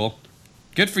 that's cool.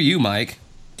 Good for you, Mike,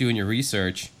 doing your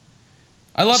research.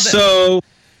 I love that. So,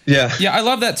 yeah. Yeah, I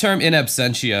love that term in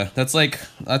absentia. That's like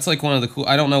one of the cool.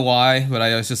 I don't know why, but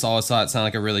I just always thought it sounded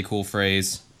like a really cool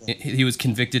phrase. He was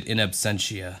convicted in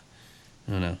absentia.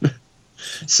 I don't know.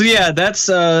 So yeah, that's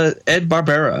Ed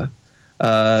Barbera,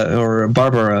 or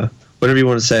Barbara, whatever you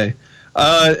want to say.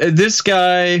 This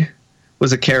guy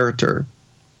was a character,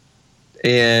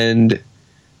 and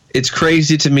it's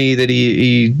crazy to me that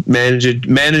he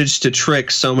managed to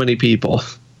trick so many people.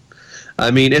 I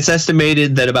mean, it's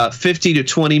estimated that about $50 to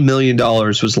 $20 million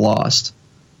was lost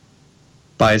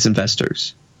by his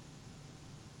investors.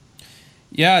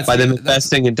 Yeah, by them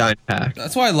investing in Dynapack.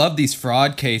 That's why I love these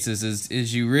fraud cases.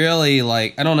 Is you really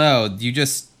like? I don't know. You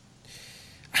just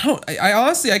I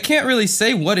honestly I can't really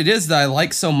say what it is that I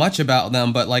like so much about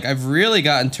them. But like I've really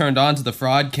gotten turned on to the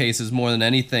fraud cases more than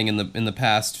anything in the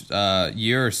past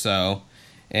year or so,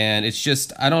 and it's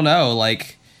just I don't know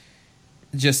like.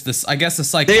 Just this, I guess the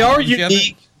psychology. They are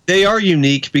unique. They are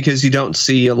unique because you don't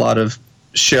see a lot of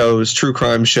shows, true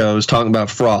crime shows, talking about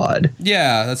fraud.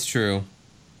 Yeah, that's true.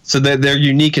 So they're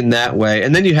unique in that way.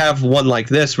 And then you have one like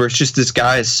this where it's just this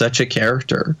guy is such a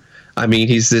character. I mean,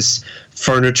 he's this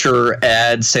furniture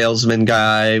ad salesman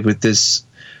guy with this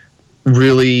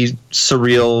really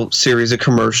surreal series of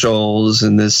commercials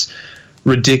and this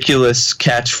ridiculous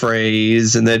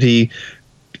catchphrase, and that he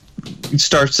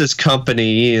starts this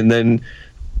company and then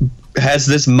has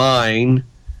this mine,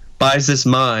 buys this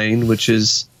mine, which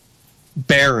is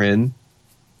barren,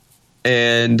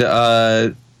 and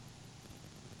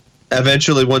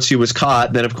eventually once he was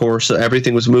caught, then of course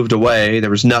everything was moved away. There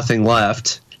was nothing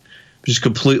left, just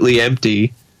completely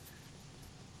empty,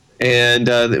 and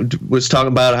was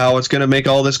talking about how it's going to make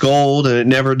all this gold, and it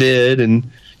never did. And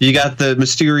you got the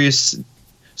mysterious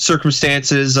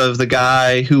circumstances of the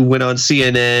guy who went on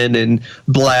CNN and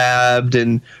blabbed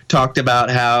and talked about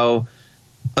how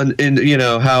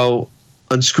how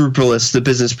unscrupulous the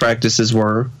business practices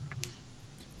were.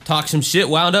 Talk some shit,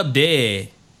 wound up dead.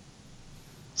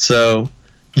 So,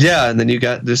 yeah, and then you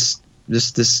got this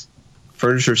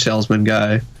furniture salesman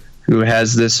guy who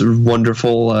has this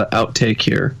wonderful outtake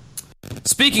here.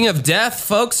 Speaking of death,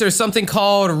 folks, there's something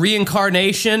called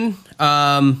reincarnation.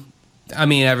 I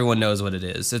mean, everyone knows what it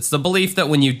is. It's the belief that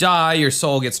when you die, your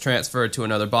soul gets transferred to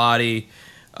another body.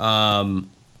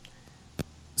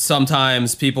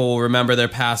 Sometimes people will remember their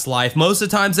past life. Most of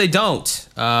the times they don't.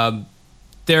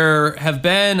 There have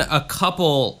been a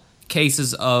couple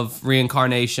cases of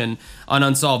reincarnation on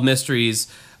Unsolved Mysteries.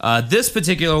 This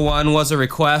particular one was a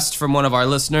request from one of our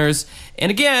listeners. And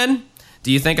again,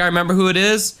 do you think I remember who it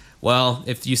is? Well,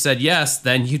 if you said yes,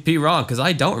 then you'd be wrong, because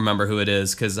I don't remember who it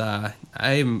is, because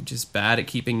I'm just bad at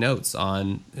keeping notes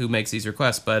on who makes these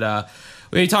requests. But we're going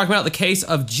to be talking about the case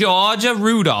of Georgia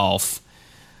Rudolph.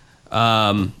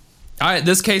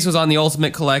 This case was on the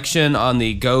Ultimate Collection on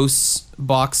the Ghosts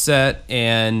box set,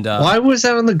 and why was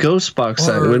that on the Ghost box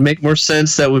set? It would make more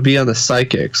sense that would be on the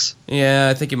Psychics. Yeah,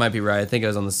 I think you might be right. I think it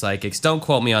was on the Psychics. Don't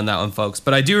quote me on that one, folks.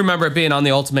 But I do remember it being on the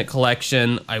Ultimate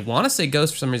Collection. I want to say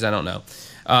Ghost for some reason. I don't know.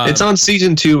 It's on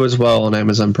season 2 as well on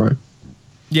Amazon Prime.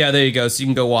 Yeah, there you go. So you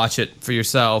can go watch it for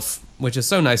yourself, which is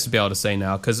so nice to be able to say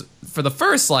now. Because for the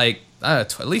first,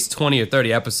 at least 20 or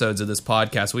 30 episodes of this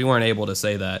podcast, we weren't able to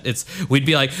say that. We'd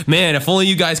be like, man, if only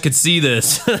you guys could see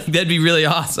this. That'd be really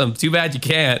awesome. Too bad you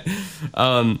can't.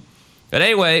 But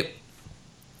anyway,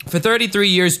 for 33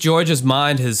 years, Georgia's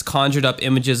mind has conjured up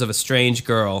images of a strange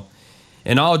girl.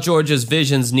 In all Georgia's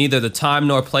visions, neither the time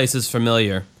nor place is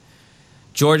familiar.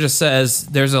 Georgia says,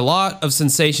 there's a lot of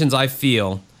sensations I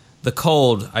feel. The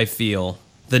cold I feel.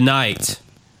 The night.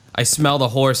 I smell the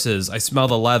horses. I smell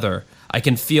the leather. I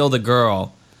can feel the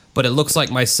girl. But it looks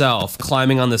like myself,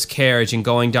 climbing on this carriage and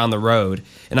going down the road,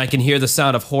 and I can hear the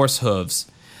sound of horse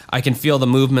hooves. I can feel the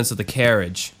movements of the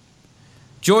carriage.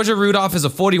 Georgia Rudolph is a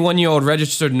 41-year-old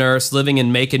registered nurse living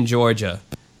in Macon, Georgia.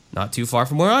 Not too far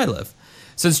from where I live.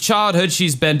 Since childhood,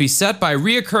 she's been beset by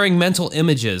reoccurring mental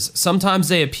images. Sometimes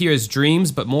they appear as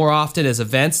dreams, but more often as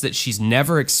events that she's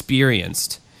never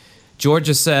experienced.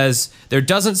 Georgia says, there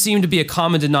doesn't seem to be a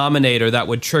common denominator that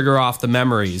would trigger off the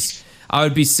memories. I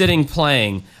would be sitting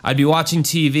playing, I'd be watching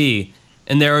TV,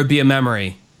 and there would be a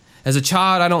memory. As a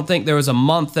child, I don't think there was a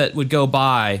month that would go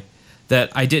by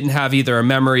that I didn't have either a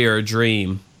memory or a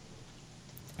dream.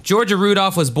 Georgia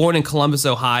Rudolph was born in Columbus,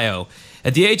 Ohio.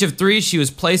 At the age of 3, she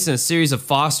was placed in a series of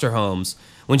foster homes.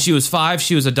 When she was 5,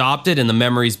 she was adopted, and the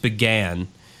memories began.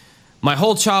 My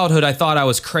whole childhood, I thought I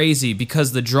was crazy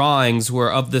because the drawings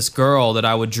were of this girl that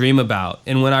I would dream about.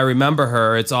 And when I remember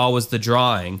her, it's always the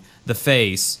drawing, the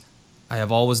face. I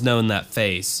have always known that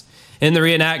face. In the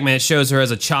reenactment, it shows her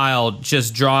as a child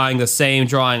just drawing the same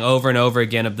drawing over and over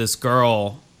again of this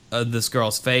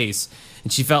girl's face.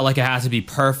 And she felt like it had to be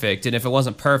perfect. And if it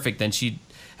wasn't perfect, then she'd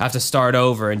have to start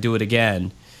over and do it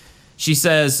again. She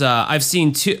says, I've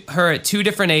seen her at 2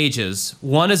 different ages.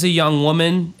 One is a young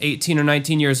woman, 18 or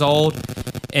 19 years old,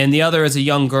 and the other is a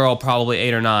young girl, probably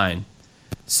 8 or 9.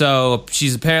 So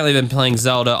she's apparently been playing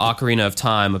Zelda Ocarina of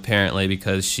Time, apparently,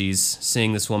 because she's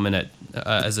seeing this woman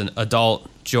as an adult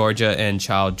Georgia and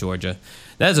child Georgia.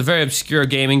 That is a very obscure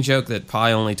gaming joke that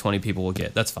probably only 20 people will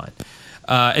get. That's fine.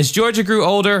 As Georgia grew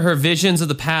older, her visions of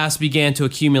the past began to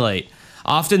accumulate.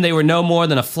 Often they were no more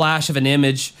than a flash of an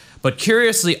image, but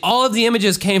curiously, all of the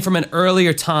images came from an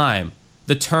earlier time,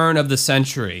 the turn of the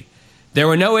century. There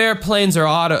were no airplanes or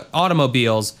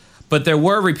automobiles, but there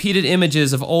were repeated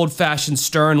images of old-fashioned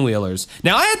sternwheelers.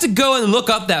 Now, I had to go and look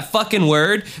up that fucking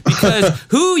word, because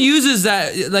who uses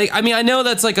that? I know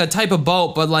that's like a type of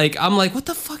boat, but I'm like, what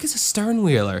the fuck is a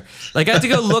sternwheeler? I had to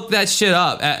go look that shit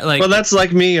up. Well, that's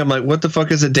like me. I'm like, what the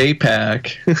fuck is a day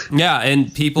pack? Yeah,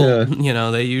 and people,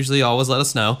 they usually always let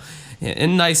us know.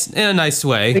 In a nice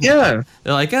way. Yeah.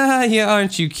 They're like, yeah,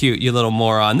 aren't you cute, you little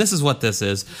moron? This is what this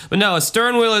is. But no, a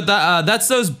sternwheeler, that's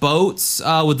those boats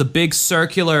with the big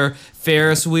circular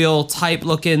Ferris wheel type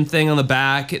looking thing on the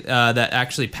back that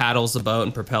actually paddles the boat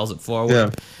and propels it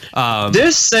forward. Yeah.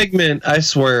 This segment, I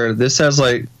swear, this has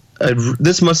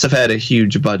this must have had a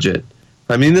huge budget.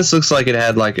 I mean, this looks like it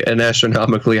had an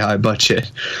astronomically high budget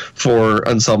for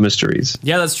Unsolved Mysteries.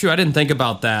 Yeah, that's true. I didn't think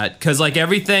about that. Because,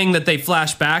 everything that they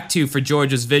flash back to for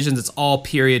George's visions, it's all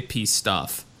period piece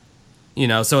stuff.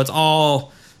 So it's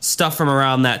all stuff from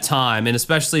around that time. And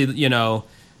especially, the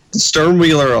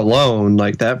Sternwheeler alone,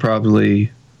 that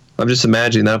probably... I'm just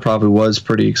imagining that probably was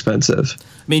pretty expensive.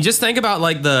 I mean, just think about,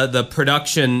 the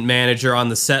production manager on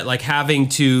the set, having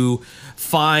to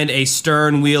find a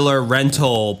sternwheeler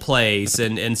rental place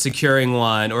and securing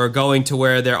one, or going to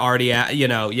where they're already at,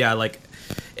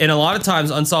 and a lot of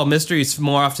times Unsolved Mysteries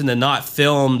more often than not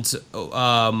filmed,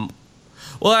 well,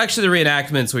 actually the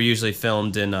reenactments were usually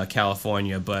filmed in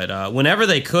California, but whenever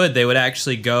they could, they would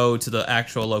actually go to the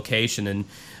actual location, and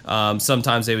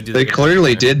sometimes they would do that. They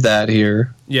clearly did that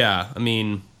here. Yeah, I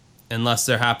mean, unless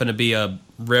there happened to be a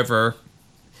river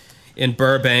in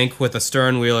Burbank with a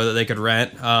sternwheeler that they could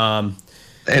rent.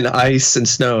 And ice and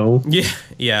snow.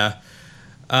 Yeah.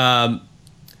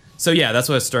 So yeah, that's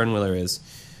what a sternwheeler is.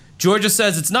 Georgia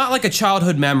says, it's not like a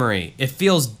childhood memory. It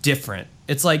feels different.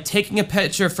 It's like taking a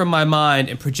picture from my mind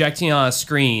and projecting it on a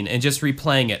screen and just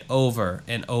replaying it over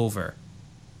and over.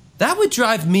 That would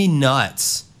drive me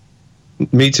nuts.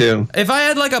 Me too. If I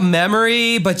had like a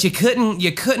memory, but you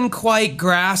couldn't quite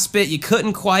grasp it, you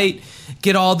couldn't quite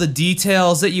get all the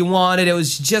details that you wanted. It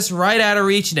was just right out of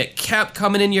reach, and it kept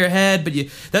coming in your head. But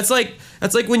that's like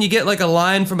when you get like a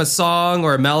line from a song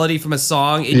or a melody from a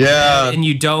song, and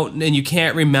you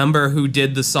can't remember who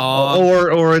did the song.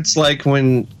 Or it's like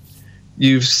when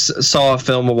you saw a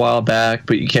film a while back,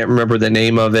 but you can't remember the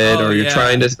name of it, or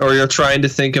you're trying to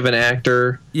think of an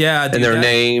actor, and their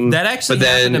name. That actually, but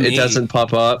then it doesn't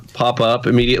pop up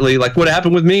immediately. Like what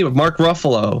happened with me with Mark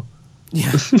Ruffalo.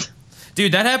 Yeah,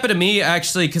 dude, that happened to me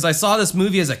actually because I saw this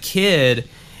movie as a kid,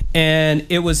 and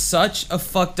it was such a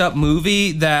fucked up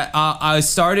movie that I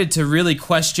started to really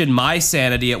question my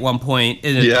sanity at one point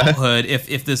in adulthood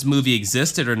if this movie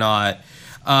existed or not.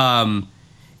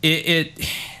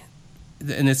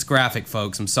 And it's graphic,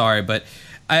 folks. I'm sorry, but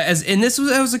I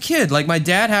was a kid. Like my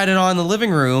dad had it on in the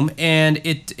living room, and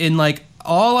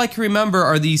all I can remember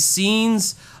are these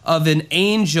scenes of an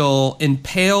angel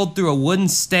impaled through a wooden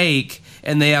stake,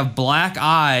 and they have black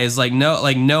eyes, like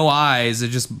no eyes, they're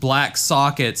just black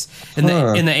sockets, and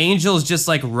the angel's just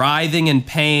like writhing in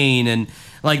pain, and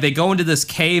like they go into this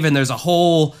cave, and there's a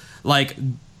whole like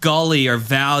gully or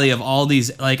valley of all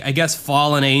these like I guess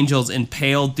fallen angels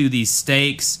impaled through these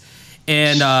stakes.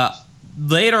 And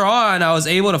later on, I was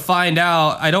able to find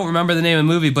out. I don't remember the name of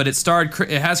the movie, but it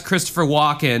has Christopher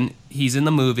Walken. He's in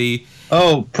the movie.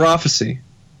 Oh, Prophecy.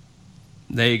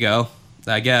 There you go.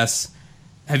 I guess.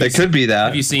 It could be that.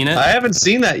 Have you seen it? I haven't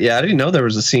seen that yet. I didn't know there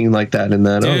was a scene like that in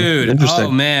that. Dude, interesting.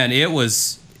 Oh man, it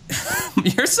was.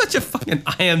 You're such a fucking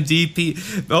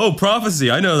IMDb. Oh,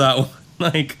 Prophecy. I know that one.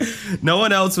 Like, no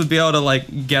one else would be able to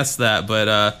like guess that,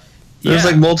 but. There's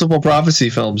like multiple Prophecy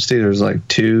films too. There's like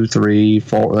 2, 3,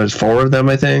 4. There's 4 of them,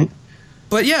 I think.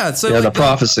 But yeah, so like the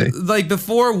Prophecy. Like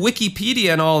before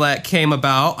Wikipedia and all that came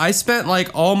about, I spent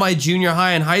like all my junior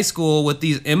high and high school with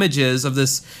these images of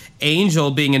this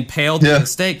angel being impaled to a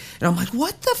stake, and I'm like,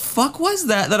 what the fuck was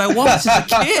that I watched as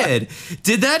a kid?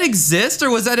 Did that exist,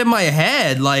 or was that in my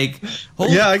head? Like,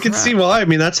 holy crap. I can see why. I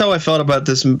mean, that's how I felt about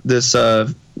this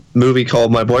movie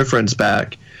called My Boyfriend's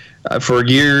Back. For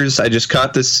years, I just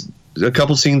caught a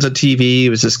couple scenes on TV. It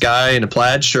was this guy in a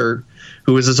plaid shirt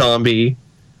who was a zombie,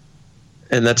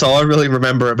 and that's all I really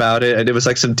remember about it. And it was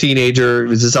like some teenager. It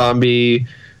was a zombie.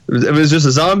 It was just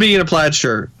a zombie in a plaid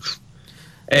shirt,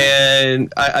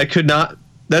 and I could not.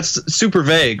 That's super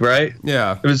vague, right?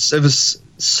 Yeah. It was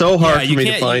so hard for me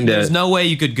to find it. There's no way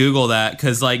you could Google that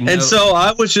because like. And so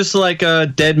I was just like,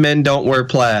 "Dead men don't wear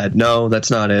plaid." No,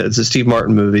 that's not it. It's a Steve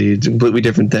Martin movie. It's a completely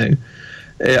different thing.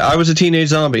 I was a teenage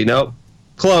zombie. Nope.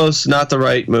 Close, not the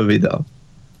right movie though.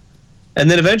 And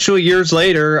then eventually, years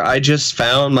later, I just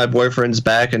found My Boyfriend's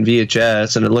Back on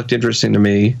VHS, and it looked interesting to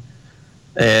me.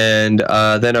 And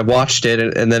then I watched it,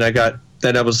 and then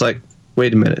I was like,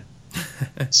 wait a minute,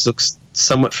 this looks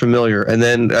somewhat familiar. And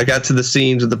then I got to the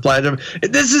scenes with the platinum.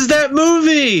 This is that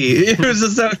movie. It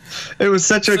was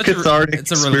such a cathartic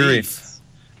experience. Relief.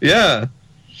 Yeah.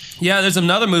 Yeah, there's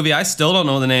another movie, I still don't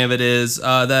know what the name of it is,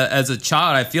 that as a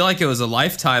child, I feel like it was a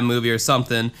Lifetime movie or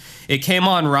something. It came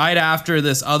on right after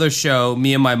this other show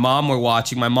me and my mom were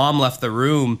watching. My mom left the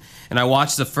room, and I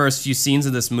watched the first few scenes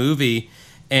of this movie,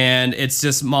 and it's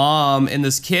just mom and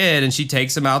this kid, and she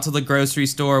takes him out to the grocery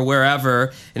store or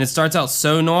wherever, and it starts out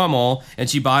so normal, and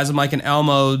she buys him like an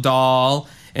Elmo doll,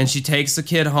 and she takes the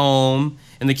kid home,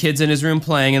 and the kid's in his room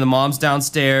playing, and the mom's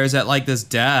downstairs at like this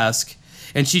desk.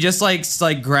 And she just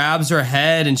like grabs her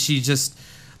head, and she just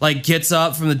like gets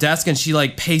up from the desk, and she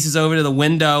like paces over to the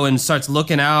window and starts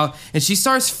looking out, and she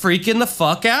starts freaking the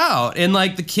fuck out. And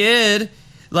like the kid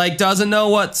like doesn't know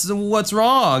what's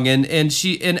wrong,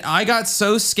 and I got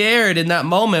so scared in that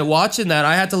moment watching that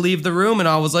I had to leave the room, and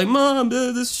I was like, Mom,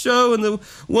 this show, and the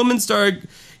woman started,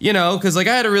 because like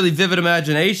I had a really vivid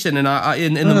imagination, and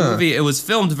in the movie it was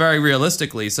filmed very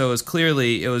realistically, so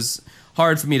it was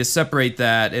hard for me to separate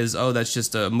that as that's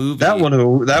just a movie. That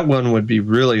one would be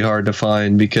really hard to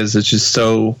find because it's just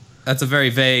so. That's a very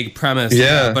vague premise.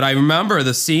 Yeah. But I remember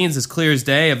the scenes as clear as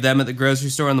day of them at the grocery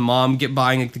store and the mom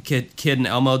buying like, the kid an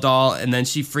Elmo doll, and then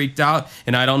she freaked out,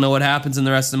 and I don't know what happens in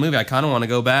the rest of the movie. I kind of want to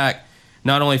go back,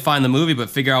 not only find the movie, but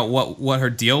figure out what her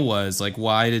deal was. Like,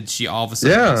 why did she all of a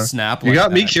sudden snap like that? You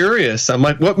got me curious. I'm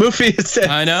like, what movie is that?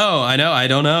 I know. I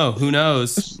don't know. Who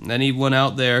knows? Anyone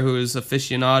out there who is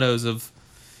aficionados of...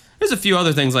 There's a few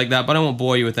other things like that, but I won't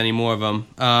bore you with any more of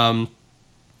them.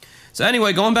 So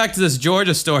anyway, going back to this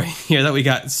Georgia story here that we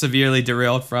got severely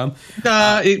derailed from.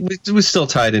 It was still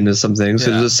tied into some things.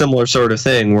 Yeah. It was a similar sort of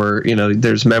thing where,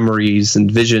 there's memories and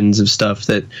visions of stuff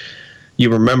that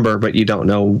you remember, but you don't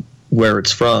know where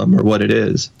it's from or what it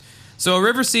is. So a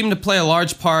river seemed to play a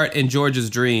large part in George's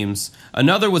dreams.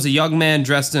 Another was a young man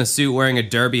dressed in a suit wearing a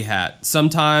derby hat.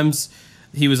 Sometimes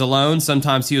he was alone,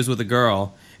 sometimes he was with a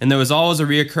girl. And there was always a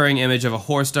reoccurring image of a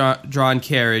horse-drawn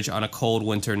carriage on a cold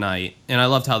winter night. And I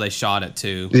loved how they shot it,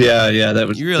 too. Yeah, that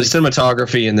was the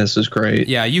cinematography in this was great.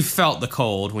 Yeah, you felt the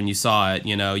cold when you saw it.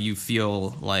 You know, you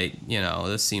feel like,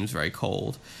 this seems very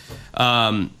cold.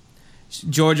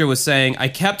 Georgia was saying, I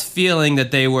kept feeling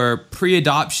that they were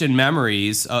pre-adoption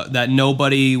memories that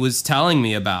nobody was telling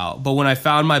me about. But when I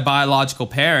found my biological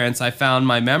parents, I found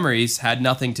my memories had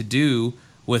nothing to do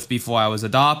with before I was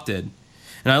adopted.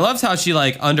 And I loved how she,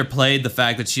 underplayed the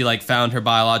fact that she, found her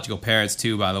biological parents,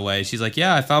 too, by the way. She's like,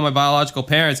 yeah, I found my biological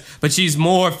parents. But she's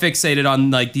more fixated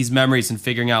on, these memories and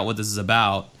figuring out what this is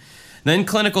about. Then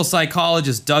clinical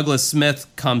psychologist Douglas Smith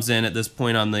comes in at this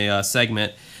point on the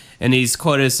segment. And he's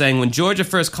quoted as saying, when Georgia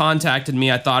first contacted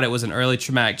me, I thought it was an early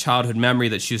traumatic childhood memory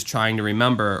that she was trying to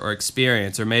remember or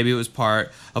experience. Or maybe it was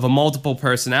part of a multiple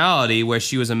personality where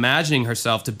she was imagining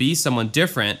herself to be someone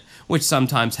different, which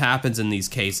sometimes happens in these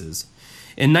cases.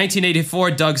 In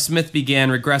 1984, Doug Smith began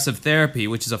regressive therapy,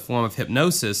 which is a form of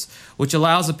hypnosis, which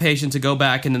allows a patient to go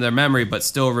back into their memory but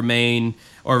still remain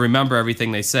or remember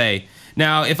everything they say.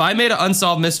 Now, if I made an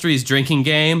Unsolved Mysteries drinking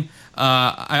game,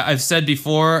 I've said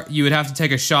before, you would have to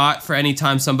take a shot for any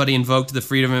time somebody invoked the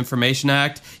Freedom of Information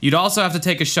Act. You'd also have to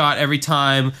take a shot every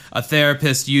time a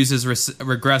therapist uses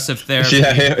regressive therapy.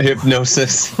 Yeah,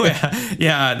 hypnosis.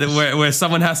 where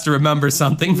someone has to remember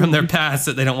something from their past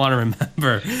that they don't want to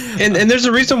remember. And there's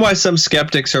a reason why some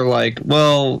skeptics are like,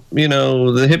 well,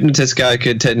 the hypnotist guy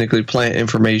could technically plant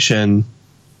information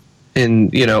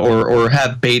in, or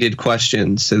have baited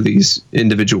questions to these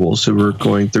individuals who were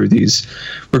going through these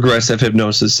regressive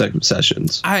hypnosis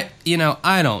sessions. I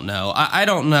don't know. I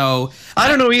don't know. I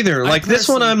don't know either. This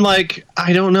one, I'm like,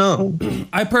 I don't know.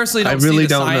 I personally don't see the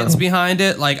science behind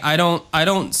it.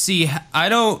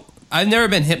 I've never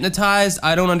been hypnotized.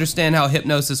 I don't understand how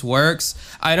hypnosis works.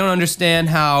 I don't understand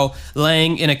how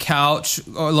laying on a couch,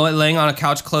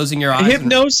 closing your eyes.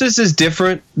 Hypnosis is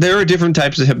different. There are different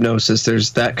types of hypnosis.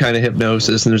 There's that kind of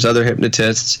hypnosis, and there's other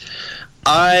hypnotists.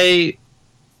 There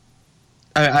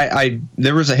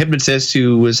was a hypnotist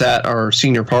who was at our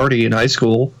senior party in high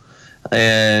school,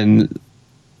 and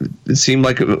it seemed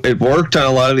like it worked on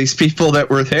a lot of these people that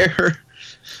were there.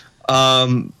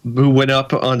 Who went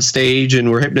up on stage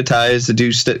and were hypnotized to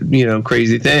do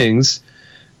crazy things.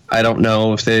 I don't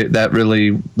know if that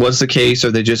really was the case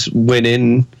or they just went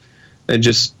in and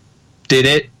just did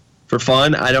it for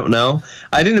fun. I don't know.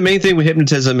 I think the main thing with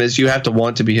hypnotism is you have to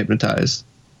want to be hypnotized.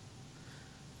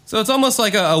 So it's almost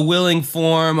like a willing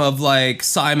form of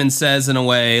Simon Says in a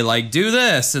way, do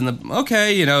this and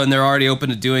and they're already open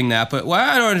to doing that. But what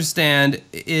I don't understand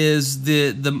is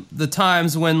the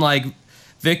times when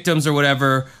victims or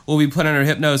whatever will be put under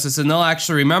hypnosis and they'll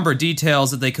actually remember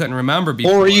details that they couldn't remember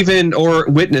before. Or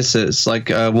witnesses,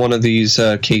 one of these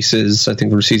cases, I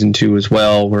think from season 2 as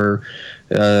well, where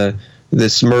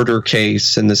this murder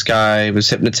case and this guy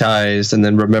was hypnotized and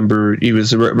then remembered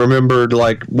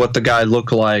what the guy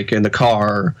looked like in the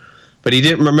car, but he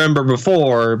didn't remember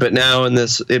before, but now in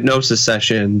this hypnosis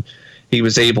session he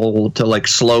was able to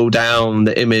slow down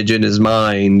the image in his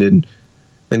mind and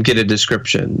get a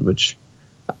description, which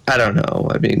I don't know.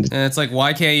 I mean, and it's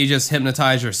why can't you just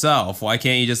hypnotize yourself? Why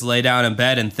can't you just lay down in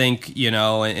bed and think, in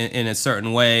a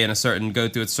certain way, go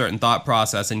through a certain thought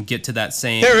process and get to that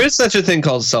same... There is such a thing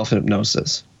called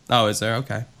self-hypnosis. Oh, is there?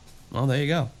 Okay. Well, there you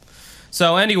go.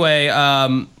 So anyway,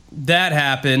 that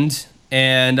happened,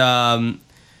 and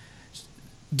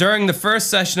during the first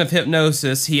session of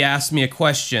hypnosis, he asked me a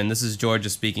question. This is Georgia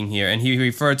speaking here, and he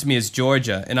referred to me as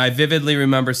Georgia, and I vividly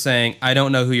remember saying, I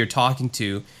don't know who you're talking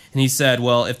to. And he said,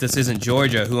 well, if this isn't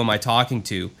Georgia, who am I talking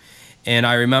to? And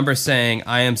I remember saying,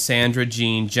 I am Sandra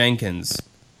Jean Jenkins.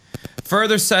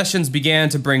 Further sessions began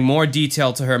to bring more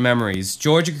detail to her memories.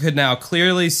 Georgia could now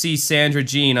clearly see Sandra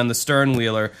Jean on the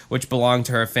sternwheeler, which belonged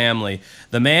to her family.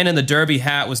 The man in the derby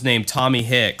hat was named Tommy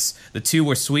Hicks. The two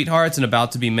were sweethearts and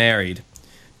about to be married.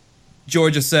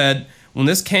 Georgia said, when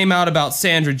this came out about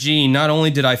Sandra Jean, not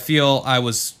only did I feel I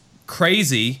was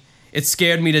crazy, it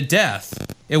scared me to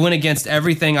death. It went against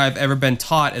everything I've ever been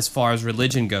taught as far as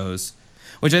religion goes.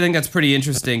 Which I think that's pretty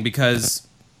interesting because,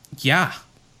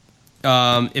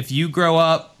 if you grow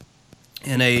up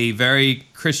in a very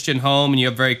Christian home and you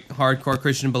have very hardcore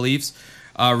Christian beliefs,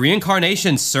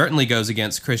 reincarnation certainly goes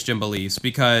against Christian beliefs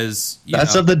because...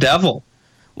 That's of the devil.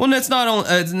 Well, it's not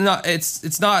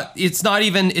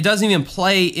even... It doesn't even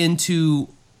play into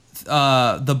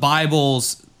the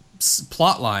Bible's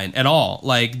plot line at all.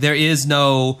 There is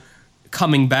no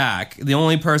coming back. The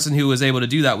only person who was able to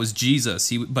do that was Jesus.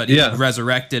 He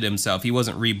resurrected himself. He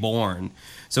wasn't reborn.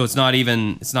 So it's not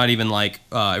even like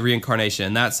reincarnation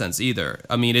in that sense either.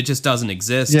 I mean, it just doesn't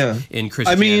exist in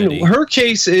Christianity. I mean, her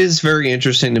case is very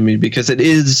interesting to me because it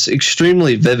is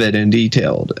extremely vivid and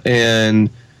detailed. And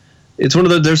it's one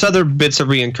of the, there's other bits of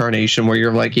reincarnation where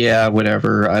you're like, yeah,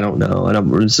 whatever, I don't know, I don't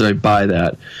really buy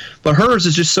that. But hers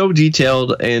is just so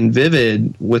detailed and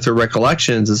vivid with her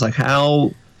recollections. It's like,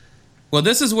 how... Well,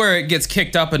 this is where it gets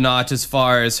kicked up a notch as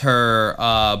far as her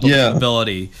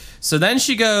believability. So then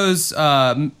she goes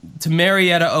to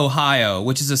Marietta, Ohio,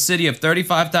 which is a city of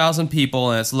 35,000 people,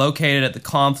 and it's located at the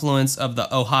confluence of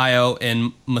the Ohio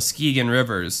and Muskegon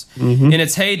rivers. Mm-hmm. In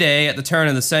its heyday, at the turn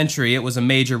of the century, it was a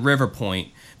major river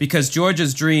point. Because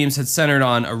Georgia's dreams had centered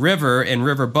on a river and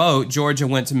riverboat, Georgia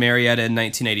went to Marietta in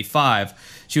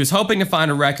 1985. She was hoping to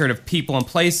find a record of people and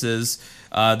places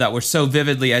that were so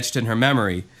vividly etched in her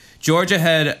memory. Georgia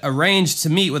had arranged to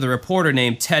meet with a reporter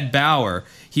named Ted Bauer.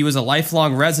 He was a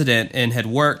lifelong resident and had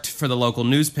worked for the local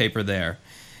newspaper there.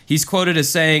 He's quoted as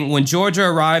saying, "When Georgia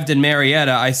arrived in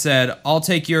Marietta, I said, 'I'll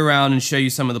take you around and show you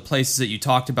some of the places that you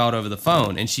talked about over the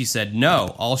phone.' And she said,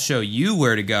 'No, I'll show you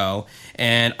where to go.'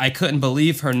 And I couldn't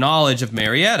believe her knowledge of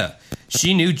Marietta.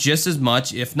 She knew just as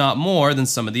much, if not more, than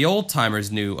some of the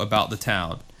old-timers knew about the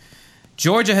town."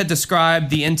 Georgia had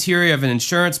described the interior of an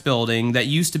insurance building that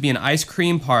used to be an ice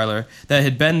cream parlor that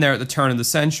had been there at the turn of the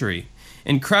century.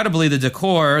 Incredibly, the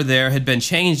decor there had been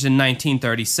changed in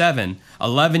 1937,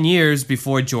 11 years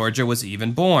before Georgia was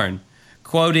even born.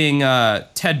 Quoting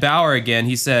Ted Bauer again,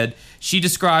 he said, "She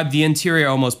described the interior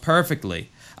almost perfectly.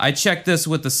 I checked this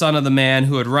with the son of the man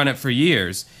who had run it for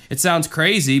years. It sounds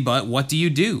crazy, but what do you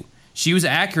do? She was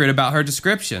accurate about her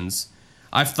descriptions.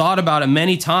 I've thought about it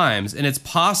many times, and it's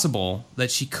possible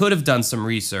that she could have done some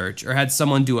research or had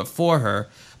someone do it for her,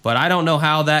 but I don't know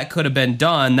how that could have been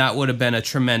done. That would have been a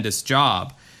tremendous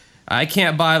job. I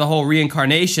can't buy the whole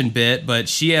reincarnation bit, but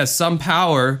she has some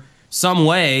power, some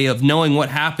way of knowing what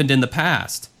happened in the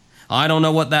past. I don't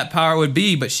know what that power would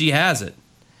be, but she has it."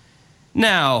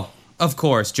 Now, of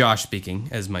course, Josh speaking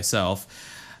as myself,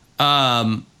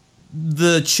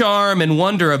 the charm and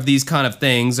wonder of these kind of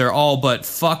things are all but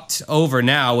fucked over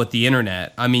now with the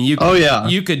internet. I mean, you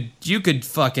could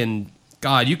fucking,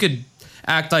 God, you could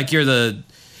act like you're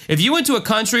if you went to a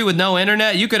country with no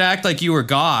internet, you could act like you were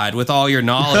God with all your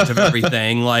knowledge of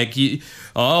everything. Like,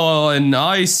 and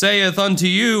I saith unto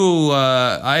you,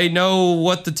 I know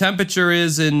what the temperature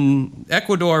is in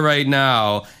Ecuador right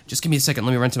now. Just give me a second.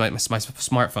 Let me run to my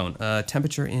smartphone.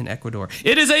 Temperature in Ecuador.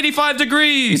 It is 85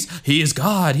 degrees. He is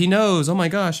God. He knows. Oh my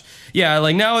gosh. Yeah,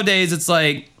 like nowadays it's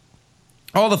like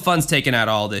all the fun's taken out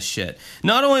of all this shit.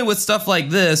 Not only with stuff like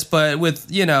this, but with,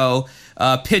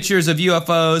 pictures of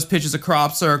UFOs, pictures of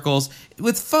crop circles,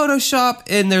 with Photoshop,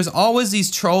 and there's always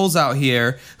these trolls out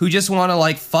here who just want to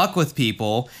like fuck with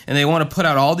people, and they want to put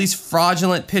out all these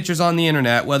fraudulent pictures on the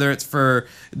internet, whether it's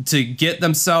to get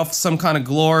themselves some kind of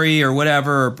glory or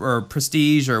whatever, or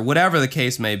prestige or whatever the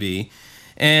case may be.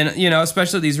 And,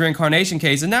 especially these reincarnation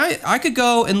cases. And now I could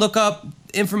go and look up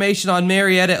information on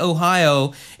Marietta,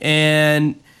 Ohio,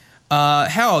 and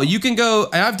hell, you can go,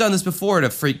 and I've done this before to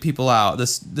freak people out.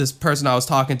 This person I was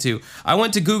talking to, I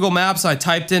went to Google Maps, I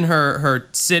typed in her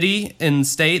city and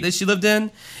state that she lived in,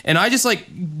 and I just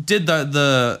like did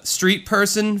the street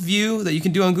person view that you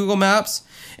can do on Google Maps,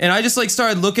 and I just like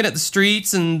started looking at the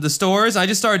streets and the stores. I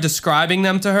just started describing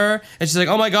them to her, and she's like,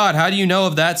 "Oh my God, how do you know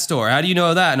of that store? How do you know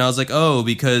of that?" And I was like, "Oh,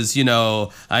 because,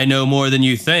 I know more than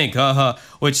you think,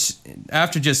 which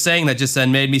after just saying that just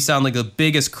then made me sound like the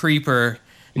biggest creeper.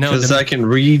 Because I can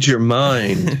read your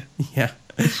mind. Yeah.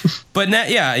 But now,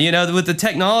 with the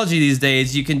technology these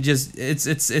days, you can just,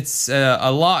 it's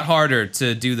a lot harder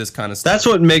to do this kind of stuff. That's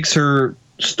what makes her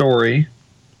story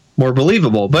more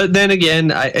believable. But then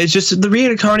again, it's just the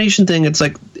reincarnation thing. It's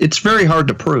like, it's very hard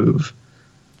to prove.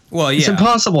 Well, yeah. It's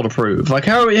impossible to prove. Like,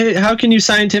 how can you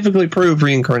scientifically prove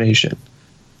reincarnation?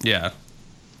 Yeah.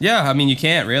 Yeah, I mean, you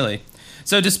can't really.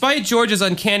 So despite Georgia's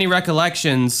uncanny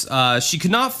recollections, she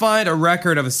could not find a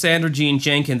record of a Sandra Jean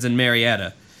Jenkins in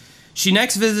Marietta. She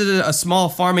next visited a small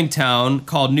farming town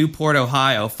called Newport,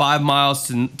 Ohio, 5 miles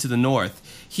to the north.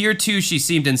 Here, too, she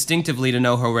seemed instinctively to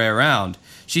know her way around.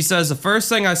 She says, "The first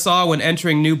thing I saw when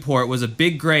entering Newport was a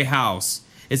big gray house.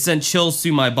 It sent chills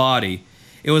through my body.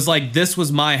 It was like this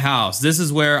was my house. This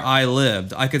is where I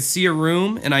lived. I could see a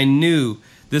room, and I knew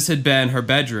this had been her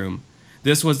bedroom.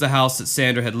 This was the house that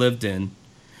Sandra had lived in."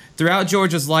 Throughout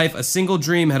Georgia's life, a single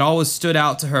dream had always stood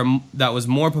out to her that was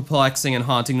more perplexing and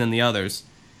haunting than the others.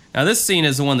 Now, this scene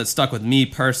is the one that stuck with me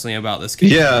personally about this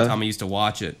case. Yeah. The time I used to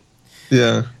watch it.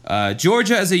 Yeah.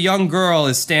 Georgia, as a young girl,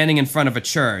 is standing in front of a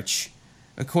church.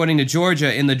 According to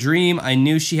Georgia, in the dream, I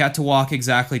knew she had to walk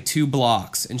exactly 2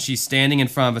 blocks, and she's standing in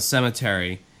front of a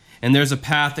cemetery. And there's a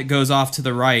path that goes off to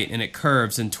the right, and it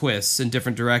curves and twists in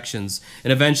different directions,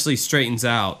 and eventually straightens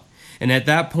out. And at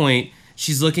that point,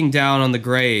 she's looking down on the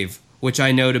grave, which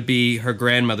I know to be her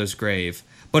grandmother's grave.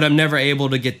 But I'm never able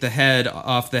to get the head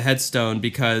off the headstone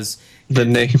because... The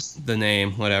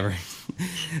name, whatever.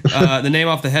 The name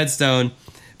off the headstone,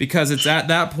 because it's at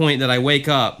that point that I wake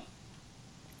up.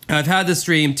 I've had this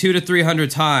dream 200 to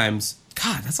 300 times.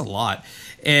 God, that's a lot.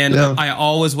 And I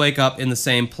always wake up in the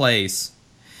same place.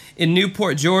 In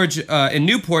Newport, Georgia,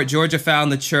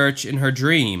 found the church in her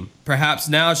dream. Perhaps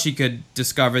now she could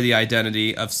discover the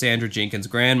identity of Sandra Jenkins'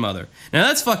 grandmother. Now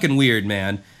that's fucking weird,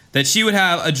 man. That she would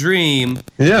have a dream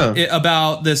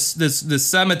about this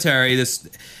cemetery.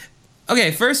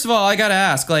 Okay, first of all, I gotta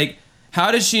ask, like,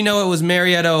 how did she know it was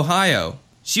Marietta, Ohio?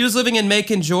 She was living in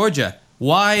Macon, Georgia.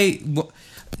 Why?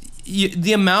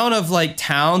 The amount of like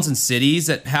towns and cities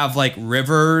that have like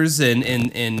rivers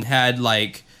and had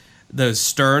like those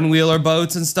stern wheeler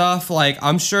boats and stuff, like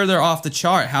I'm sure they're off the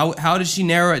chart. How did she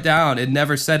narrow it down? It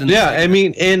never said in the I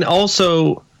mean, and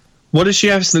also, what does she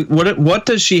have? What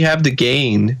does she have to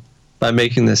gain by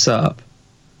making this up?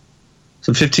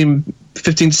 Some 15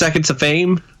 seconds of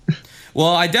fame.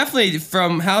 Well, I definitely,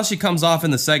 from how she comes off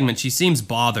in the segment, she seems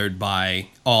bothered by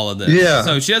all of this. Yeah.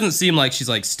 So she doesn't seem like she's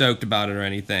like stoked about it or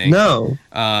anything. No.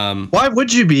 Why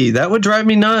would you be? That would drive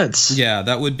me nuts. Yeah,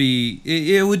 that would be,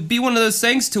 it would be one of those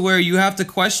things to where you have to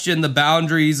question the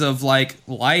boundaries of like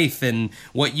life and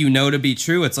what you know to be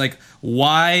true. It's like,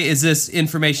 why is this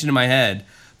information in my head?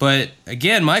 But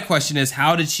again, my question is,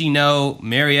 how did she know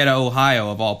Marietta,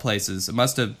 Ohio, of all places? It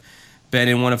must have been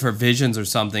in one of her visions or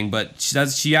something, but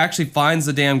she actually finds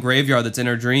the damn graveyard that's in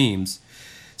her dreams.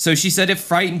 So she said, it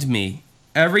frightened me.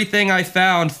 Everything I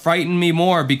found frightened me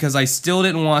more because I still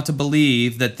didn't want to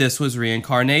believe that this was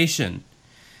reincarnation.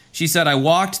 She said, I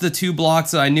walked the 2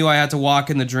 blocks that I knew I had to walk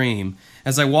in the dream.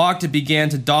 As I walked, it began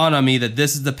to dawn on me that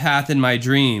this is the path in my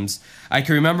dreams. I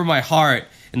can remember my heart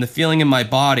and the feeling in my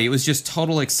body. It was just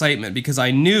total excitement because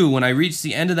I knew when I reached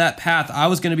the end of that path, I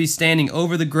was going to be standing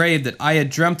over the grave that I had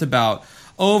dreamt about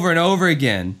over and over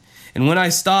again. And when I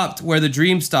stopped where the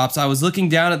dream stops, I was looking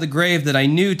down at the grave that I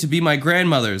knew to be my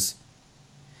grandmother's.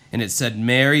 And it said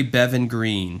Mary Bevan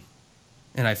Green.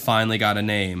 And I finally got a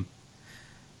name.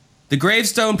 The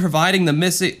gravestone provided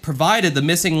the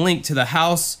missing link to the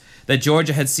house that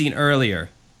Georgia had seen earlier.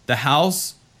 The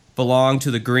house belonged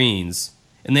to the Greens,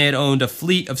 and they had owned a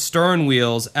fleet of stern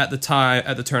wheels at the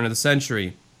turn of the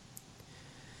century.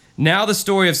 Now the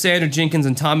story of Sandra Jenkins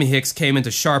and Tommy Hicks came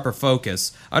into sharper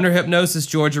focus. Under hypnosis,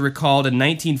 Georgia recalled in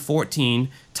 1914,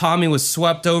 Tommy was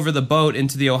swept over the boat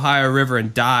into the Ohio River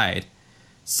and died.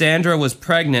 Sandra was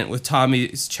pregnant with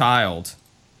Tommy's child.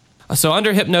 So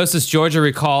under hypnosis, Georgia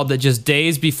recalled that just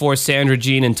days before Sandra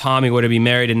Jean and Tommy were to be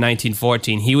married in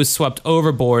 1914, he was swept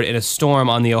overboard in a storm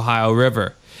on the Ohio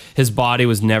River. His body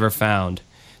was never found.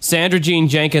 Sandra Jean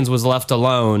Jenkins was left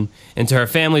alone, and to her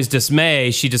family's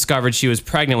dismay, she discovered she was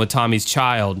pregnant with Tommy's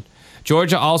child.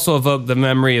 Georgia also evoked the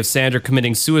memory of Sandra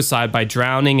committing suicide by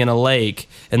drowning in a lake,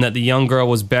 and that the young girl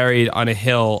was buried on a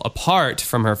hill apart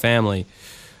from her family.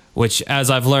 Which, as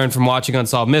I've learned from watching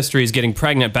Unsolved Mysteries, getting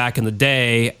pregnant back in the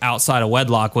day outside of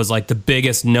wedlock was like the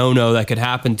biggest no-no that could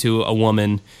happen to a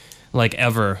woman, like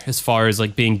ever, as far as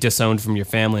like being disowned from your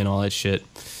family and all that shit.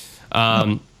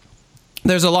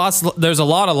 There's a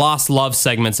lot of lost love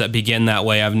segments that begin that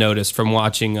way, I've noticed from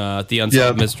watching the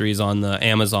Unsolved Mysteries on the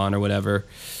Amazon or whatever.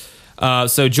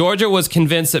 So Georgia was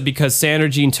convinced that because Sandra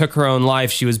Jean took her own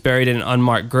life, she was buried in an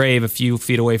unmarked grave a few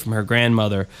feet away from her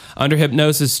grandmother. Under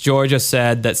hypnosis, Georgia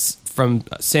said that from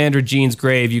Sandra Jean's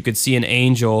grave, you could see an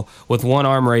angel with one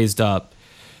arm raised up.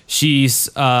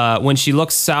 When she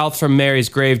looked south from Mary's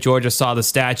grave, Georgia saw the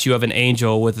statue of an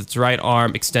angel with its right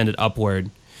arm extended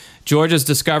upward. Georgia's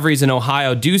discoveries in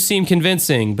Ohio do seem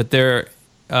convincing, but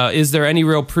is there any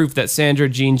real proof that Sandra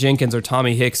Jean Jenkins or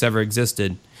Tommy Hicks ever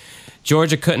existed?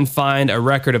 Georgia couldn't find a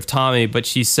record of Tommy, but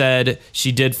she said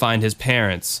she did find his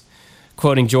parents.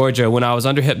 Quoting Georgia, when I was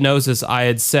under hypnosis, I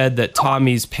had said that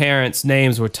Tommy's parents'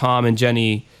 names were Tom and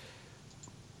Jenny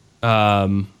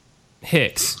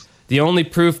Hicks. The only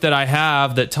proof that I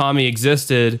have that Tommy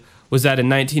existed was that in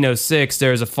 1906,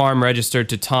 there was a farm registered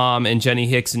to Tom and Jenny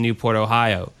Hicks in Newport,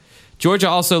 Ohio. Georgia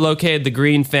also located the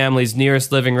Green family's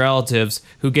nearest living relatives,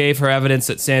 who gave her evidence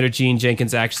that Sandra Jean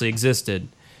Jenkins actually existed.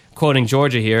 Quoting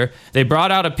Georgia here, they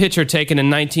brought out a picture taken in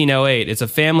 1908. It's a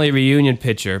family reunion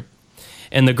picture.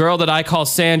 And the girl that I call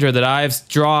Sandra that I've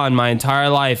drawn my entire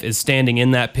life is standing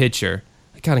in that picture.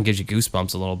 I it kind of gives you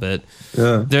goosebumps a little bit.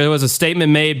 Yeah. There was a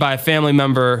statement made by a family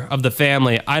member of the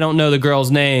family. I don't know the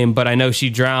girl's name, but I know she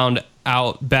drowned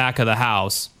out back of the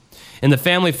house. In the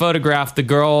family photograph, the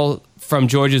girl from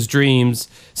George's dreams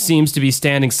seems to be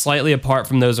standing slightly apart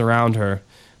from those around her.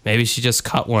 Maybe she just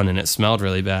cut one and it smelled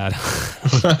really bad.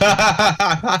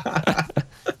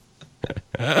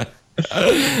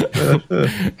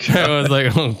 I was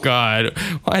like, oh God,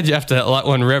 why'd you have to let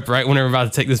one rip right when we're about to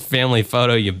take this family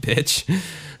photo, you bitch?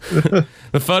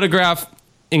 The photograph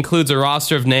includes a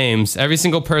roster of names. Every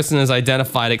single person is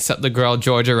identified except the girl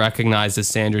Georgia recognized as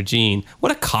Sandra Jean.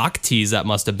 What a cock tease that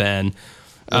must have been.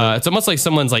 It's almost like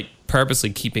someone's like purposely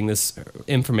keeping this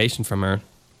information from her.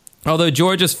 Although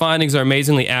Georgia's findings are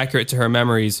amazingly accurate to her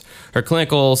memories, her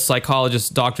clinical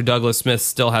psychologist, Dr. Douglas Smith,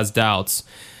 still has doubts.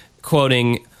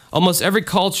 Quoting, almost every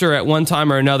culture at one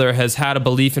time or another has had a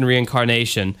belief in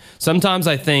reincarnation. Sometimes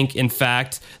I think, in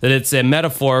fact, that it's a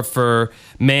metaphor for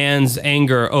man's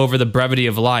anger over the brevity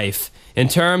of life. In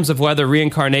terms of whether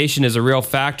reincarnation is a real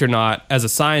fact or not, as a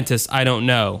scientist, I don't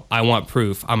know. I want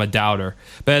proof. I'm a doubter.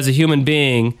 But as a human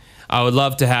being, I would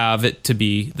love to have it to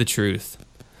be the truth.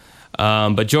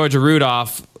 But Georgia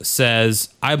Rudolph says,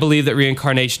 I believe that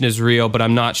reincarnation is real, but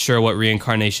I'm not sure what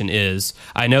reincarnation is.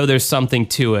 I know there's something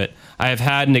to it. I have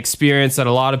had an experience that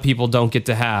a lot of people don't get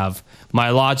to have. My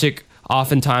logic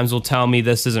oftentimes will tell me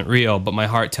this isn't real, but my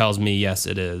heart tells me yes,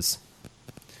 it is.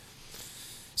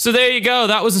 So there you go.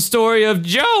 That was the story of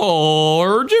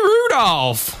Georgia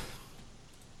Rudolph.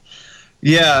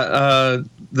 Yeah,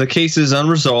 the case is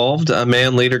unresolved. A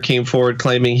man later came forward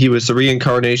claiming he was the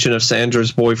reincarnation of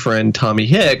Sandra's boyfriend, Tommy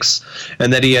Hicks,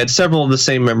 and that he had several of the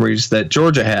same memories that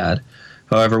Georgia had.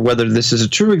 However, whether this is a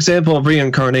true example of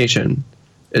reincarnation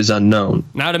is unknown.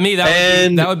 Now, to me,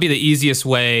 that would be the easiest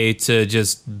way to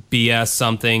just BS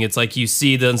something. It's like you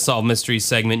see the Unsolved Mysteries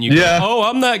segment, and you go, oh,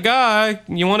 I'm that guy.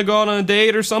 You want to go on a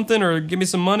date or something, or give me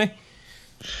some money?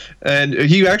 And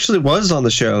he actually was on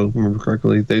the show, if I remember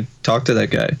correctly. They talked to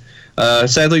that guy.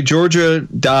 Sadly, Georgia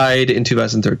died in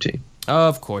 2013.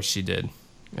 Of course she did.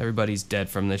 Everybody's dead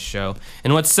from this show.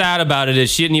 And what's sad about it is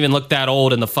she didn't even look that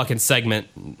old in the fucking segment.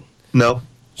 No.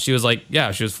 She was like,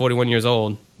 she was 41 years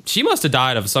old. She must have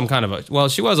died of some kind of well,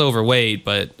 she was overweight,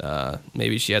 but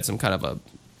maybe she had some kind of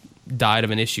died of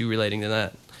an issue relating to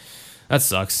that. That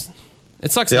sucks.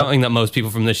 It sucks knowing that most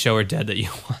people from this show are dead that you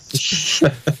watch.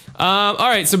 All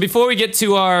right, so before we get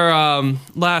to our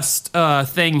last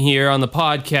thing here on the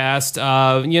podcast,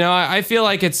 I feel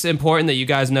like it's important that you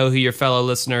guys know who your fellow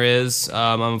listener is.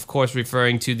 I'm, of course,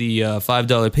 referring to the $5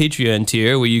 Patreon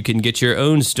tier, where you can get your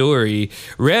own story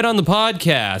read on the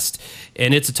podcast.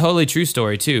 And it's a totally true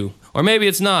story, too. Or maybe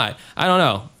it's not. I don't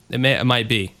know. It might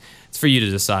be. It's for you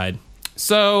to decide.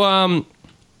 So,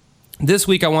 this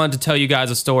week, I wanted to tell you guys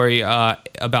a story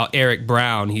about Eric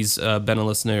Brown. He's been a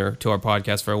listener to our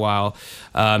podcast for a while.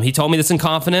 He told me this in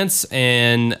confidence,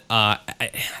 and I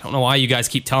don't know why you guys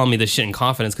keep telling me this shit in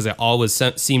confidence, because I always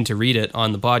seem to read it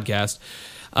on the podcast.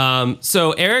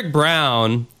 So Eric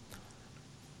Brown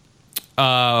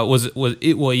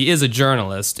he is a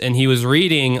journalist, and he was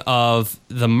reading of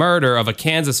the murder of a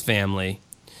Kansas family.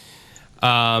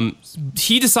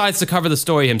 He decides to cover the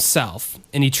story himself,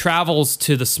 and he travels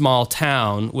to the small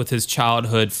town with his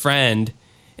childhood friend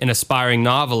and aspiring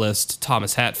novelist,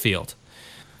 Thomas Hatfield.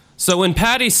 So when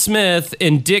Patty Smith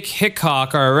and Dick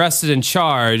Hickok are arrested and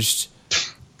charged,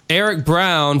 Eric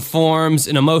Brown forms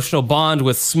an emotional bond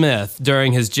with Smith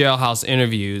during his jailhouse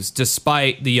interviews,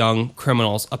 despite the young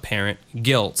criminal's apparent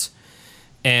guilt.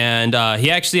 And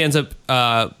he actually ends up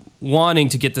wanting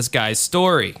to get this guy's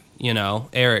story.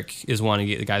 Eric is wanting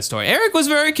to get the guy's story. Eric was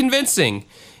very convincing.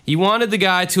 He wanted the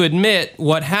guy to admit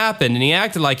what happened, and he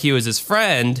acted like he was his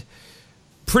friend,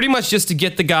 pretty much just to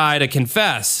get the guy to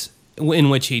confess, in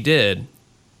which he did.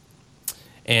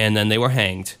 And then they were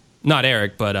hanged. Not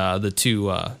Eric, but the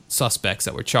two suspects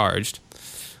that were charged.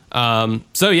 That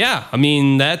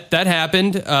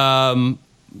happened.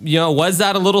 Was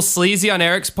that a little sleazy on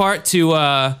Eric's part to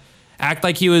act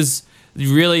like he was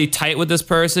really tight with this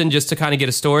person just to kind of get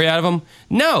a story out of him?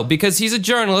 No, because he's a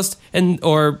journalist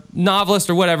or novelist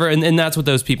or whatever, and that's what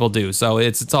those people do. So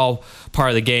it's all part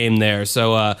of the game there.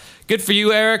 So good for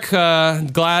you, Eric.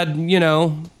 Glad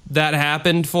that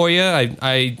happened for you.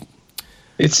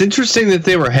 It's interesting that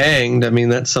they were hanged. I mean,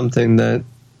 that's something that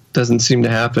doesn't seem to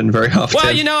happen very often. Well,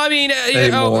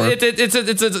 it's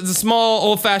a small,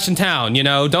 old-fashioned town.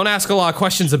 Don't ask a lot of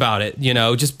questions about it.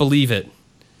 Just believe it.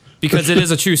 Because it is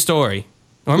a true story.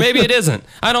 Or maybe it isn't.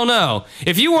 I don't know.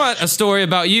 If you want a story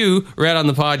about you read on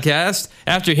the podcast,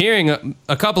 after hearing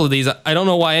a couple of these, I don't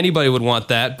know why anybody would want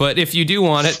that. But if you do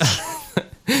want it,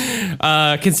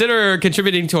 Consider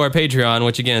contributing to our Patreon,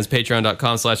 which again is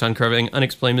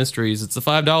patreon.com/uncoveringunexplainedmysteries. It's the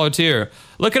 $5 tier.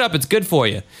 Look it up. It's good for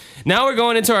you. Now we're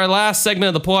going into our last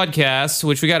segment of the podcast,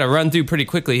 which we got to run through pretty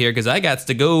quickly here because I got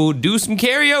to go do some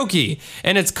karaoke.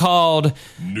 And it's called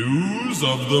News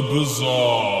of the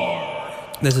Bizarre.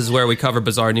 This is where we cover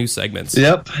bizarre news segments.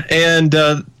 Yep. And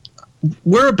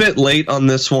we're a bit late on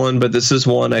this one, but this is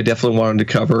one I definitely wanted to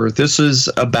cover. This is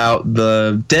about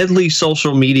the deadly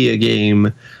social media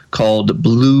game called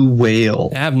Blue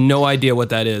Whale. I have no idea what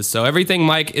that is. So everything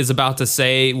Mike is about to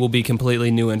say will be completely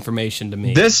new information to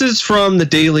me. This is from the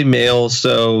Daily Mail,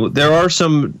 so there are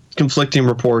some conflicting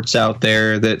reports out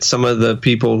there that some of the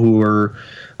people who are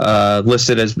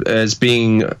listed as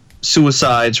being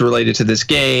suicides related to this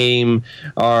game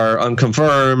are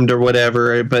unconfirmed or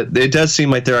whatever, but it does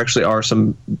seem like there actually are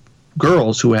some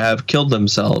girls who have killed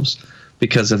themselves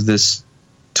because of this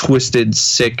twisted,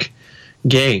 sick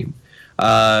game.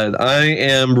 I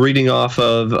am reading off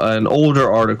of an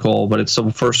older article, but it's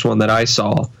the first one that I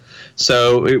saw.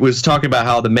 So it was talking about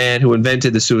how the man who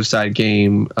invented the suicide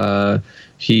game,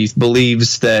 he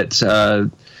believes that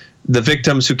the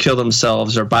victims who kill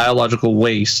themselves are biological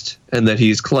waste and that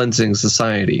he's cleansing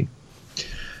society.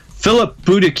 Philip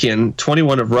Budykhin,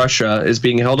 21 of Russia, is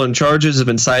being held on charges of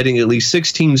inciting at least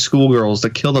 16 schoolgirls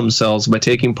to kill themselves by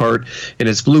taking part in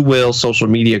his Blue Whale social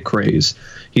media craze.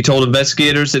 He told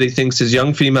investigators that he thinks his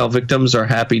young female victims are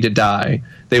happy to die.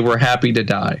 They were happy to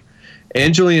die.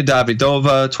 Angelina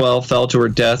Davidova, 12, fell to her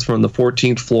death from the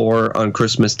 14th floor on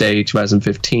Christmas Day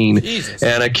 2015. Jesus.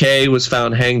 Anna Kay was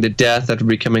found hanged to death after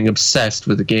becoming obsessed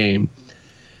with the game.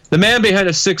 The man behind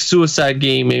a sick suicide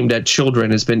game aimed at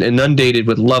children has been inundated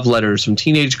with love letters from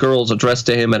teenage girls addressed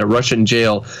to him at a Russian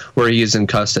jail where he is in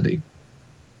custody.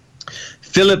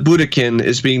 Philip Budykhin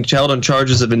is being held on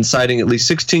charges of inciting at least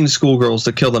 16 schoolgirls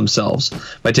to kill themselves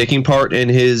by taking part in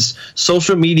his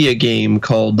social media game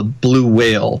called the Blue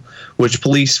Whale, which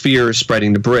police fear is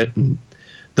spreading to Britain.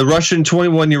 The Russian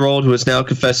 21-year-old who has now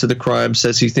confessed to the crime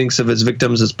says he thinks of his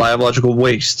victims as biological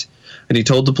waste, and he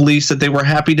told the police that they were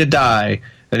happy to die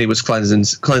and he was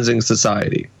cleansing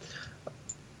society.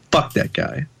 Fuck that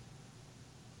guy.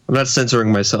 I'm not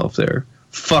censoring myself there.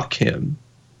 Fuck him.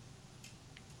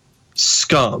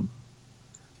 Scum.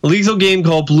 A lethal game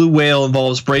called Blue Whale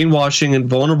involves brainwashing and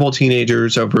vulnerable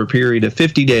teenagers over a period of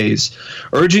 50 days,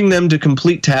 urging them to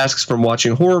complete tasks from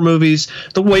watching horror movies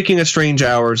to waking at strange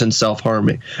hours and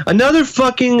self-harming. Another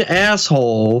fucking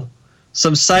asshole,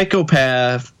 some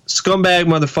psychopath, scumbag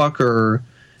motherfucker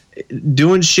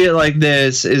doing shit like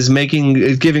this is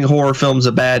giving horror films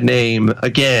a bad name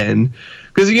again.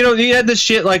 Because, you know, you had this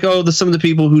shit like, some of the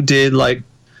people who did, like,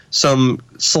 some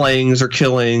slayings or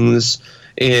killings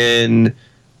in,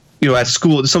 at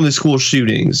school, some of the school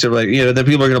shootings. They're like, then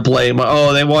people are going to blame,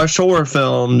 they watched horror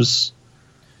films.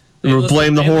 They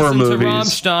blame the horror movies. To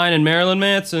Rammstein and Marilyn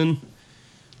Manson.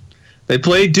 They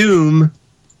play Doom.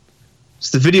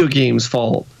 It's the video game's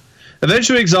fault.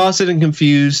 Eventually exhausted and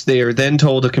confused, they are then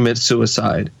told to commit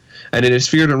suicide. And it is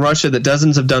feared in Russia that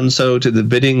dozens have done so to the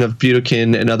bidding of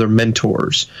Budykhin and other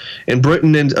mentors. In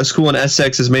Britain, a school in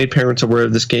Essex has made parents aware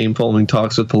of this game following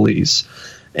talks with police.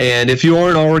 And if you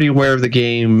aren't already aware of the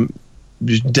game,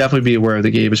 you should definitely be aware of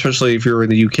the game, especially if you're in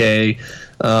the UK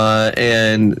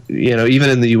and, even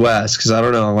in the US, because I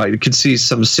don't know, you could see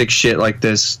some sick shit like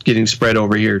this getting spread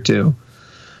over here too.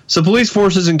 So police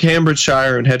forces in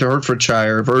Cambridgeshire and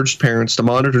Hertfordshire have urged parents to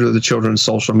monitor the children's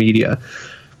social media,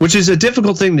 which is a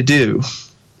difficult thing to do,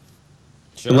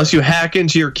 unless you hack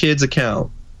into your kid's account.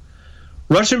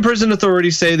 Russian prison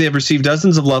authorities say they have received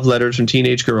dozens of love letters from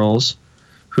teenage girls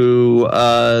who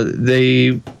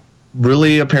they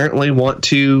really apparently want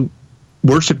to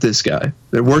worship this guy.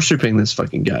 They're worshiping this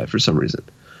fucking guy for some reason.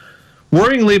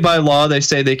 Worryingly, by law, they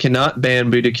say they cannot ban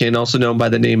Budykhin, also known by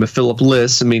the name of Philip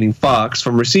Liss, meaning Fox,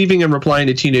 from receiving and replying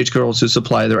to teenage girls who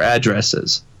supply their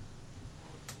addresses.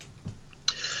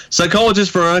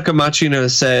 Psychologist Veronica Machina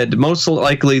said, most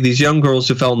likely these young girls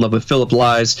who fell in love with Philip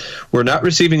Lies were not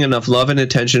receiving enough love and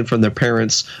attention from their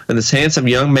parents, and this handsome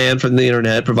young man from the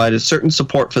internet provided certain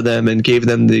support for them and gave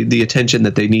them the attention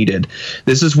that they needed.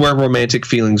 This is where romantic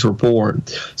feelings were born.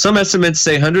 Some estimates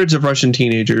say hundreds of Russian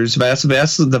teenagers,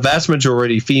 the vast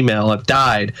majority female, have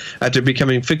died after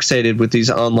becoming fixated with these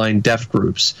online death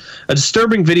groups. A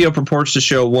disturbing video purports to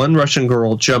show one Russian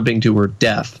girl jumping to her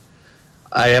death.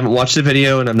 I haven't watched the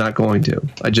video, and I'm not going to.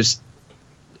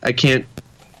 I can't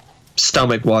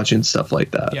stomach watching stuff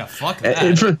like that. Yeah, fuck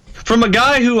that. From a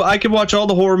guy who I could watch all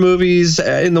the horror movies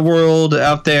in the world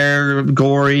out there,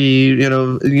 gory,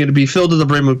 be filled to the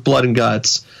brim with blood and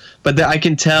guts. but I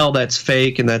can tell that's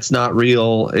fake and that's not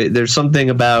real. There's something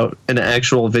about an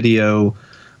actual video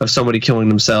of somebody killing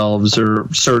themselves, or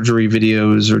surgery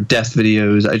videos, or death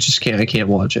videos. I can't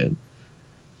watch it.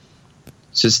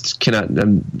 Just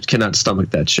cannot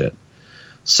stomach that shit.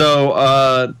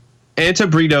 So Anta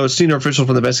Brito, a senior official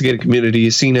from the investigative community,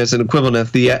 is seen as an equivalent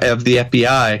of the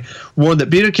FBI, warned that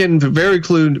Budokan very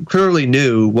clearly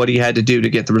knew what he had to do to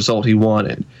get the result he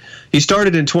wanted. He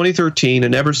started in 2013,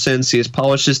 and ever since he has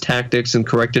polished his tactics and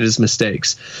corrected his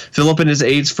mistakes. Philip and his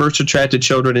aides first attracted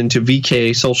children into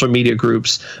VK social media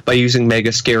groups by using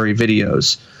mega scary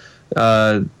videos.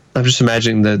 I'm just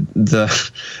imagining the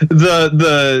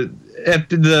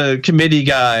committee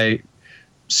guy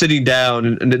sitting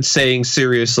down and saying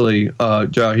seriously,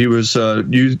 he was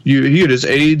he and his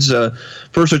aides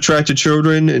first attracted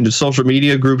children into social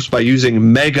media groups by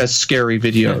using mega scary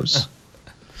videos.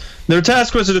 Their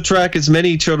task was to track as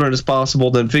many children as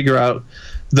possible, then figure out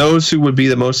those who would be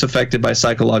the most affected by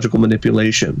psychological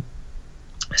manipulation.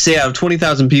 Say out of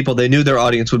 20,000 people, they knew their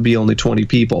audience would be only 20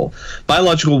 people.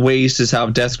 Biological waste is how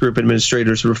death group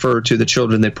administrators refer to the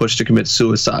children they pushed to commit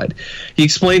suicide. He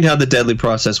explained how the deadly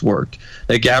process worked.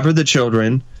 They gathered the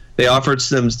children, they offered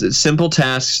them simple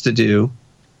tasks to do,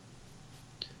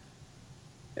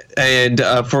 and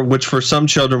for some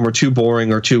children were too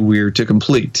boring or too weird to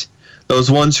complete. Those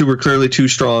ones who were clearly too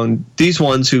strong, these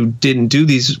ones who didn't do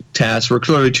these tasks were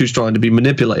clearly too strong to be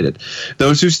manipulated.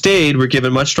 Those who stayed were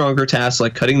given much stronger tasks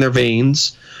like cutting their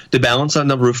veins, to balance on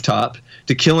the rooftop,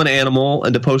 to kill an animal,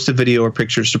 and to post a video or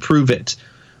pictures to prove it.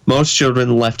 Most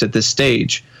children left at this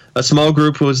stage. A small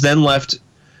group was then left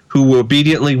who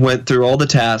obediently went through all the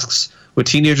tasks, with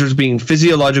teenagers being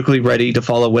physiologically ready to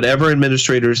follow whatever the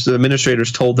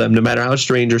administrators told them, no matter how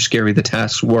strange or scary the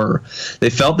tasks were. They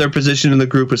felt their position in the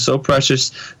group was so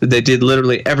precious that they did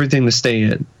literally everything to stay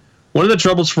in. One of the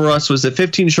troubles for us was that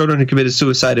 15 children who committed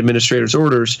suicide administrators'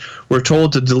 orders were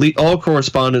told to delete all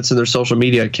correspondence in their social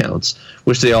media accounts,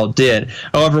 which they all did.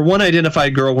 However, one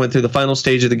identified girl went through the final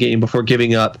stage of the game before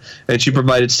giving up, and she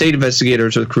provided state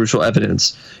investigators with crucial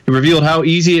evidence. He revealed how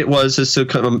easy it was to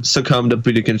succumb to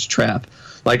Budokan's trap.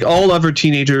 Like all other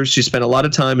teenagers, she spent a lot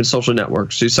of time in social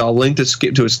networks. She saw a link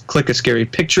to click a scary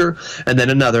picture, and then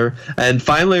another, and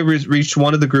finally reached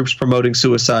one of the groups promoting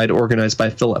suicide organized by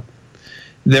Philip.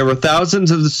 There were thousands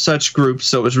of such groups,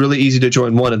 so it was really easy to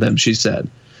join one of them, she said.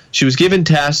 She was given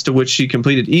tasks to which she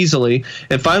completed easily,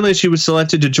 and finally she was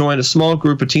selected to join a small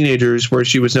group of teenagers where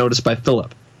she was noticed by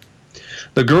Philip.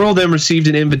 The girl then received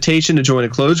an invitation to join a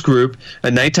closed group, a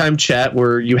nighttime chat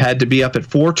where you had to be up at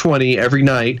 4:20 every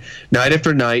night, night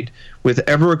after night, with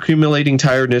ever-accumulating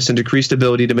tiredness and decreased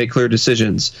ability to make clear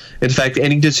decisions. In fact,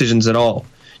 any decisions at all.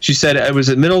 She said, "I was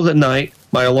in the middle of the night,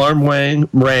 my alarm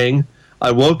rang, I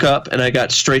woke up and I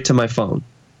got straight to my phone.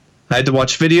 I had to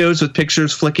watch videos with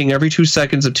pictures flicking every 2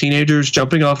 seconds of teenagers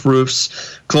jumping off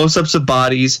roofs, close-ups of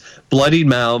bodies, bloodied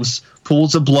mouths,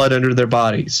 pools of blood under their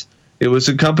bodies. It was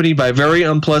accompanied by very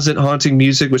unpleasant, haunting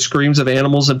music with screams of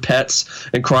animals and pets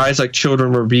and cries like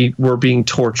children were being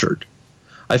tortured.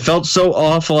 I felt so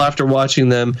awful after watching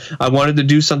them. I wanted to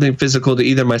do something physical to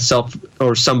either myself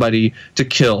or somebody, to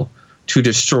kill, to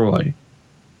destroy."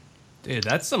 Dude,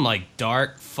 that's some like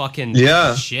dark fucking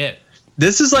shit.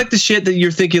 This is like the shit that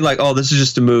you're thinking like, oh, this is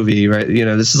just a movie, right? You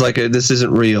know, this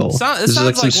isn't real. This is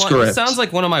like some script. It sounds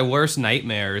like one of my worst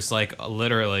nightmares, like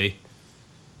literally.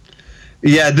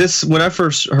 Yeah, when I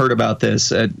first heard about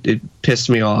this, it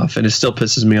pissed me off, and it still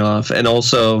pisses me off, and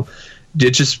also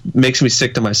it just makes me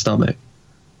sick to my stomach.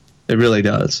 It really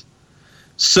does.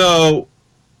 So,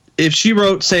 if she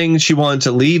wrote saying she wanted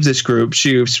to leave this group,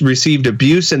 she received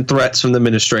abuse and threats from the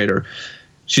administrator.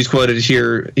 She's quoted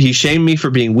here, "He shamed me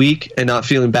for being weak and not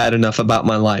feeling bad enough about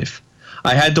my life.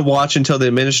 I had to watch until the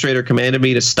administrator commanded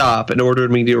me to stop and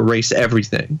ordered me to erase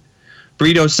everything."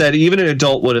 Brito said even an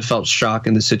adult would have felt shock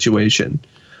in the situation.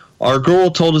 Our girl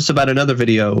told us about another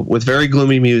video with very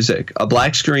gloomy music, a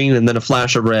black screen and then a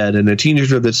flash of red, and a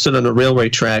teenager that stood on a railway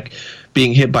track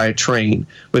being hit by a train,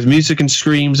 with music and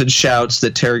screams and shouts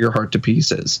that tear your heart to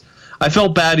pieces. I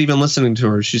felt bad even listening to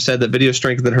her. She said that video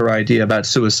strengthened her idea about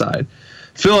suicide.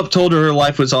 Philip told her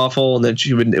life was awful and that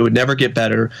it would never get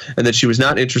better, and that she was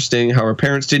not interesting, how her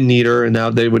parents didn't need her, and how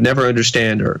they would never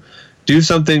understand her. Do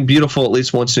something beautiful at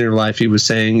least once in your life, he was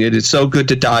saying. It is so good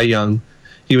to die young.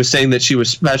 He was saying that she was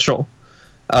special,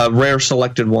 a rare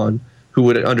selected one who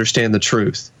would understand the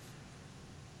truth.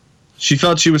 She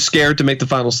felt she was scared to make the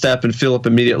final step, and Philip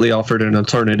immediately offered an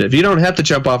alternative. "You don't have to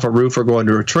jump off a roof or go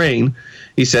under a train,"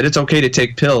 he said. "It's okay to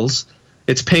take pills.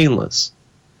 It's painless."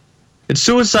 And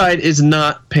suicide is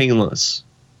not painless.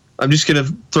 I'm just going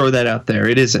to throw that out there.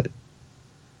 It isn't.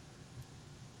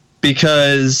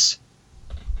 because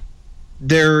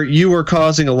you are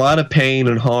causing a lot of pain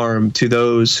and harm to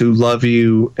those who love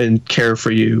you and care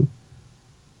for you,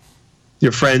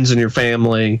 your friends and your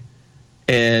family,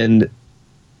 and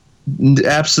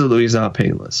absolutely is not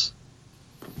painless,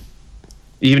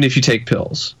 even if you take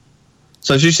pills.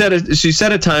 So she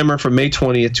set a timer for May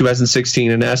 20th,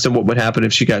 2016, and asked him what would happen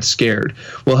if she got scared.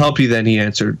 "We'll help you then," he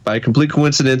answered. By complete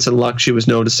coincidence and luck, she was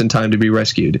noticed in time to be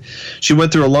rescued. She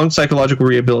went through a long psychological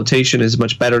rehabilitation and is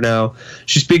much better now.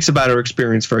 She speaks about her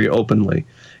experience very openly.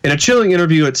 In a chilling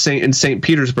interview in St.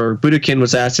 Petersburg, Budokin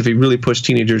was asked if he really pushed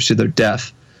teenagers to their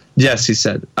death. "Yes," he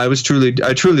said. I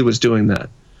truly was doing that.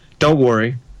 Don't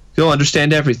worry. You'll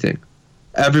understand everything.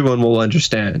 Everyone will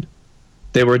understand.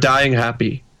 They were dying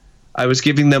happy. I was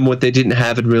giving them what they didn't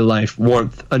have in real life: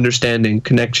 warmth, understanding,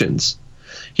 connections.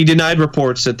 He denied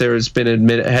reports that there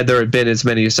had been as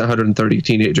many as 130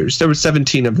 teenagers. There were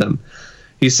 17 of them,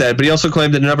 he said, but he also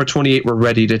claimed that another 28 were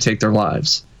ready to take their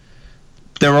lives.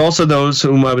 There were also those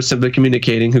whom I was simply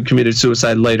communicating who committed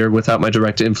suicide later without my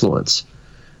direct influence.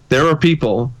 There are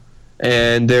people,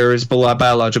 and there is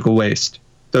biological waste.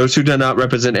 Those who do not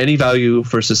represent any value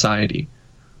for society,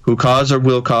 who cause or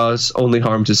will cause only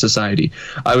harm to society.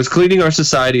 I was cleaning our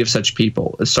society of such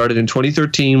people. It started in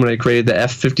 2013 when I created the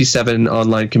F57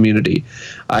 online community.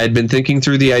 I had been thinking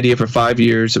through the idea for 5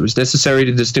 years. It was necessary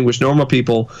to distinguish normal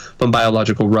people from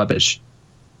biological rubbish.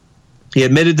 He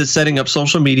admitted that setting up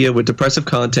social media with depressive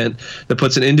content that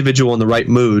puts an individual in the right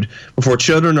mood before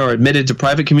children are admitted to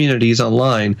private communities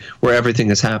online where everything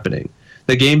is happening.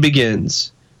 The game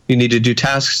begins. You need to do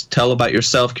tasks, tell about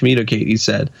yourself, communicate, he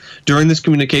said. During this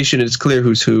communication, it is clear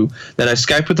who's who. Then I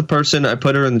Skype with the person, I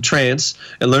put her in the trance,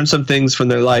 and learn some things from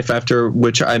their life, after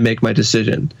which I make my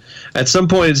decision. At some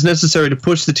point, it's necessary to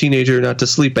push the teenager not to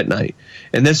sleep at night.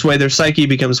 In this way, their psyche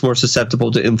becomes more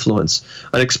susceptible to influence.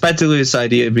 Unexpectedly, this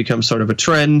idea becomes sort of a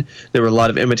trend. There were a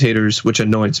lot of imitators, which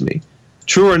annoys me.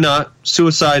 True or not,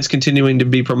 suicide's continuing to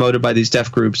be promoted by these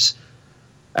deaf groups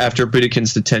after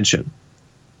Budokin's detention.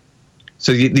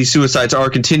 So these suicides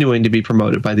are continuing to be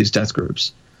promoted by these death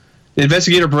groups.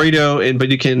 Investigator Brito and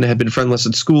Budokin had been friendless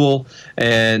at school,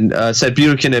 and said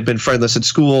Budokin had been friendless at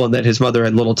school and that his mother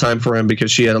had little time for him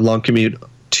because she had a long commute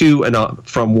to and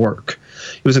from work.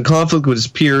 He was in conflict with his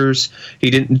peers. He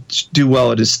didn't do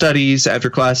well at his studies. After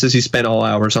classes, he spent all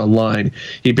hours online.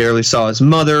 He barely saw his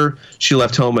mother. She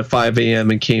left home at 5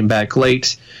 a.m. and came back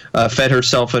late, fed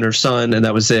herself and her son, and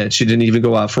that was it. She didn't even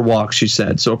go out for walks, she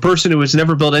said. So a person who has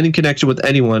never built any connection with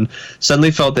anyone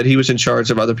suddenly felt that he was in charge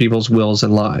of other people's wills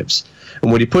and lives.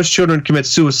 And when he pushed children to commit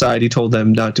suicide, he told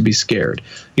them not to be scared.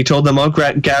 He told them, "I'll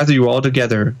gather you all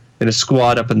together in a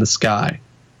squad up in the sky."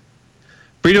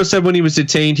 Brito said when he was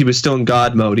detained, he was still in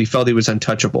God mode. He felt he was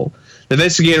untouchable. The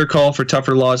investigator called for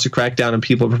tougher laws to crack down on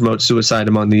people who promote suicide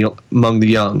among the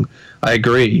young. I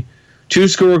agree. 2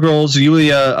 schoolgirls,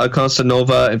 Yulia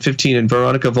Konstantinova, 15, and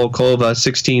Veronika Volkova,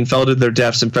 16, fell to their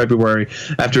deaths in February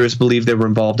after it was believed they were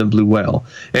involved in Blue Whale.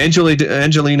 Angelina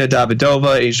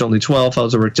Davidova, aged only 12,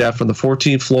 fell to her death on the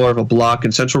 14th floor of a block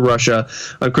in central Russia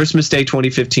on Christmas Day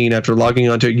 2015 after logging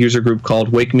onto a user group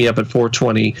called Wake Me Up at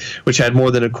 420, which had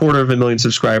more than 250,000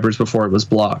 subscribers before it was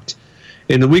blocked.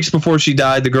 In the weeks before she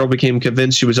died, the girl became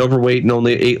convinced she was overweight and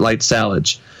only ate light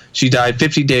salads. She died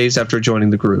 50 days after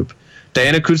joining the group.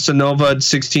 Diana Kustanova,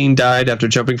 16, died after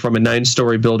jumping from a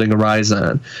 9-story building in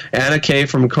Ryazan. Anna K.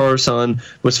 from Khorasan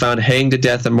was found hanged to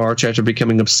death in March after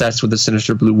becoming obsessed with the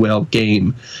sinister Blue Whale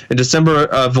game. In December,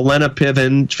 Valena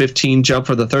Pivin, 15, jumped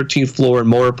from the 13th floor in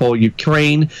Mariupol,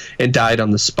 Ukraine, and died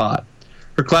on the spot.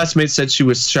 Her classmates said she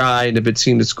was shy and had been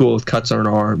seen at school with cuts on her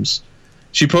arms.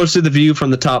 She posted the view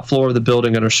from the top floor of the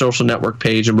building on her social network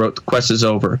page and wrote, "The quest is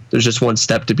over. There's just one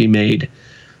step to be made."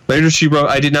 Later she wrote,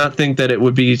 "I did not think that it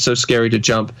would be so scary to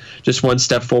jump. Just one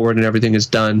step forward and everything is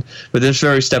done. But this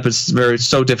very step is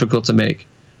so difficult to make."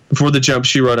 Before the jump,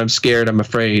 she wrote, "I'm scared, I'm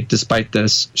afraid." Despite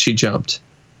this, she jumped.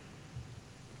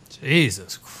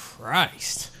 Jesus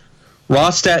Christ.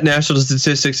 Rosstat National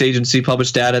Statistics Agency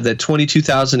published data that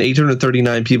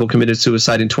 22,839 people committed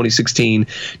suicide in 2016,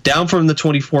 down from the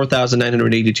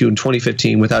 24,982 in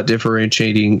 2015 without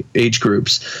differentiating age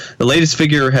groups. The latest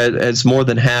figure has more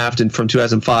than halved from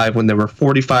 2005 when there were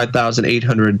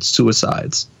 45,800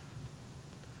 suicides.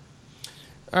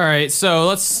 All right, so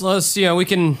let's we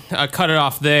can cut it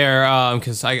off there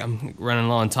because I'm running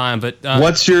low on time. But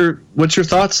what's your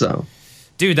thoughts though?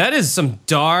 Dude, that is some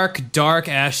dark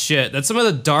ass shit. That's some of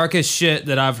the darkest shit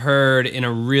that I've heard in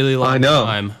a really long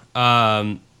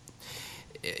time.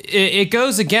 It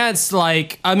goes against,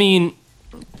 like, I mean,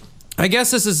 I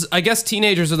guess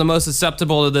teenagers are the most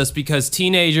susceptible to this because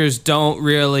teenagers don't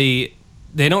really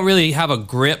they don't really have a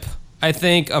grip, I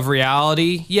think, of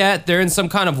reality yet. They're in some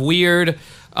kind of weird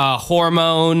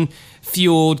hormone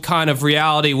fueled kind of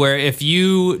reality where if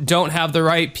you don't have the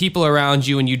right people around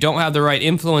you and you don't have the right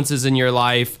influences in your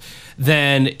life,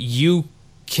 then you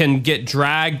can get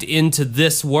dragged into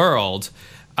this world.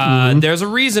 There's a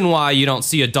reason why you don't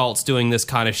see adults doing this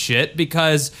kind of shit,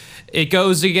 because it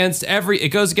goes against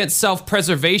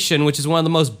self-preservation, which is one of the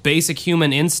most basic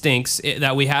human instincts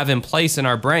that we have in place in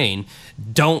our brain.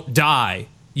 Don't die,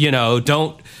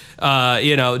 don't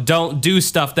do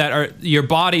stuff that your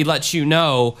body lets you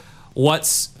know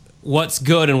what's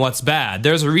good and what's bad.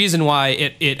 There's a reason why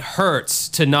it hurts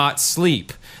to not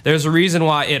sleep. There's a reason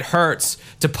why it hurts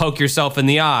to poke yourself in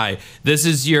the eye. This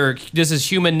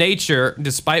is human nature,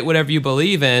 despite whatever you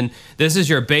believe in. This is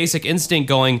your basic instinct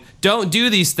going, don't do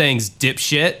these things,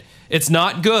 dipshit. It's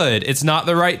not good. It's not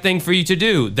the right thing for you to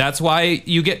do. That's why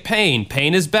you get pain.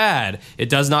 Pain is bad. It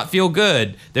does not feel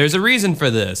good. There's a reason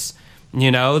for this.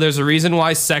 There's a reason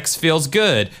why sex feels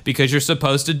good, because you're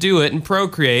supposed to do it and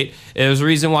procreate. There's a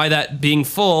reason why that being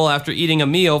full after eating a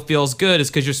meal feels good, is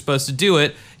because you're supposed to do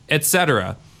it,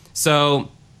 etc. So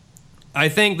I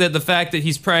think that the fact that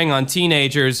he's preying on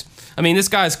teenagers, I mean, this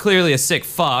guy's clearly a sick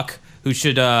fuck who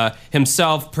should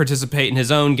himself participate in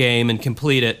his own game and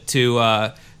complete it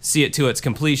to see it to its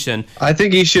completion. I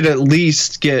think he should at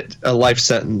least get a life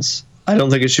sentence. I don't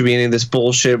think it should be any of this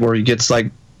bullshit where he gets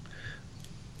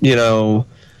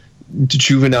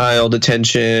juvenile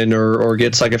detention or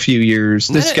gets a few years.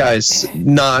 This guy's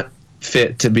not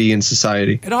fit to be in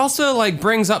society. It also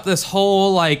brings up this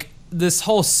whole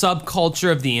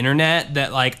subculture of the internet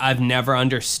that I've never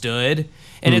understood,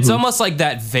 and it's almost like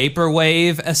that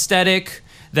vaporwave aesthetic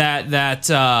that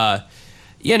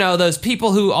those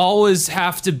people who always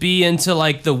have to be into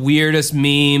the weirdest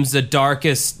memes, the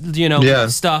darkest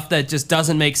stuff that just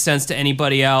doesn't make sense to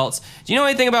anybody else. Do you know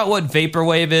anything about what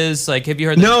vaporwave is? Have you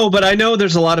heard that? No, but I know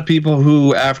there's a lot of people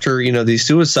who, after these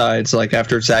suicides,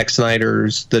 after Zack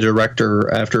Snyder's, the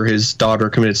director, after his daughter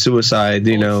committed suicide,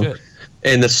 shit.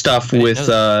 And the stuff with,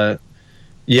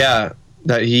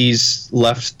 that he's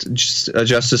left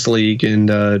Justice League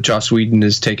and Joss Whedon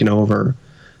is taken over.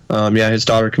 His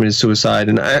daughter committed suicide,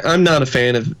 and I'm not a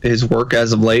fan of his work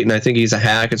as of late, and I think he's a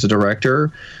hack as a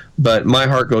director. But my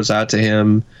heart goes out to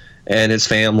him and his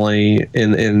family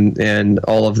and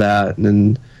all of that,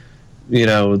 and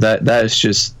that is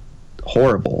just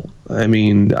horrible. I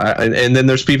mean, and then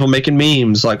there's people making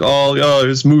memes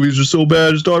his movies are so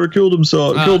bad, his daughter killed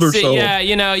herself. Yeah,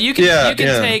 you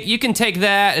can take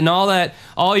that and all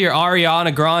your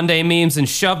Ariana Grande memes and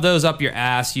shove those up your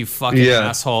ass, you fucking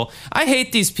asshole. I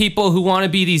hate these people who want to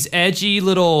be these edgy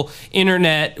little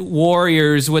internet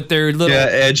warriors with their little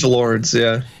edgelords.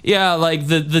 Yeah,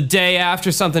 the day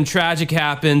after something tragic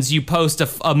happens, you post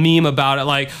a meme about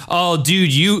it, oh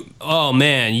dude, you are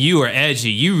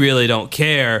edgy. You really don't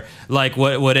care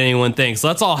what anyone thinks.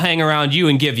 Let's all hang around you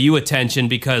and give you attention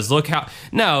because look how...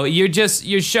 No,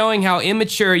 you're showing how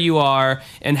immature you are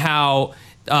and how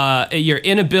your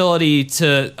inability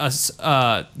to,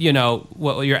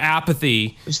 your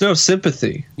apathy. There's no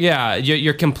sympathy. Yeah,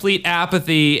 your complete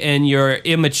apathy and your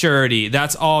immaturity.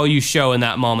 That's all you show in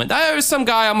that moment. There was some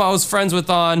guy I was friends with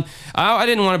on... I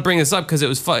didn't want to bring this up because it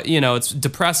was, it's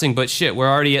depressing, but shit, we're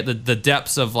already at the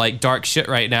depths of dark shit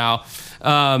right now.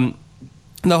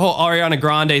 The whole Ariana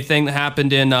Grande thing that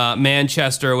happened in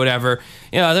Manchester or whatever.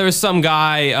 There was some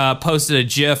guy posted a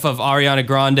GIF of Ariana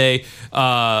Grande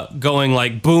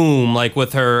going boom,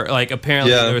 with her,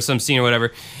 apparently there was some scene or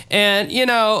whatever. And,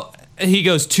 he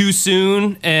goes too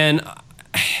soon. And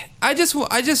I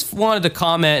just wanted to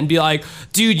comment and be like,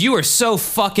 dude, you are so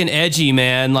fucking edgy,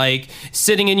 man.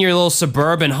 Sitting in your little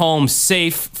suburban home,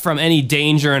 safe from any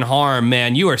danger and harm,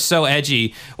 man. You are so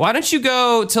edgy. Why don't you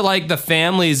go to the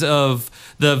families of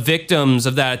the victims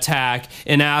of that attack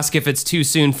and ask if it's too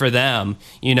soon for them?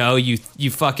 You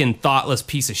fucking thoughtless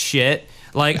piece of shit.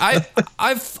 I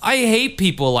hate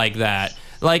people like that.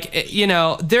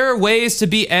 There are ways to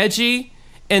be edgy,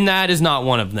 and that is not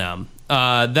one of them.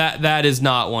 That is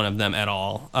not one of them at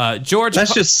all.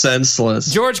 That's just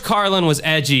senseless. George Carlin was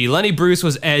edgy. Lenny Bruce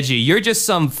was edgy. You're just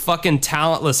some fucking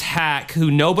talentless hack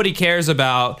who nobody cares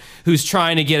about, who's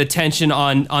trying to get attention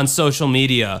on social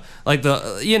media.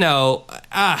 God,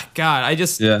 I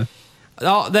just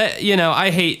all that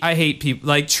I hate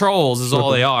people. Trolls is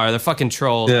all they are. They're fucking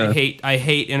trolls. Yeah. I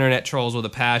hate internet trolls with a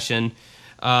passion.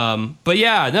 But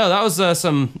yeah, no, that was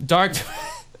some dark.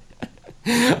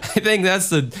 I think that's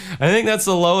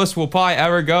the lowest we'll probably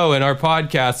ever go in our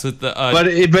podcast with the.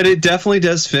 But it definitely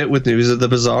does fit with News of the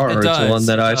Bizarre. It's one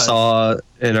that I saw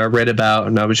and I read about,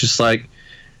 and I was just like,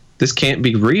 this can't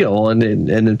be real,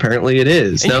 and apparently it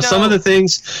is. And now, some of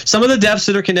the deaths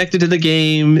that are connected to the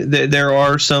game, there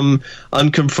are some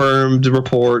unconfirmed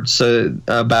reports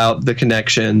about the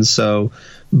connections. So,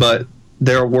 but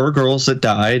there were girls that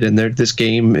died, and this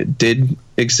game did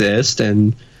exist,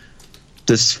 and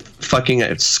this fucking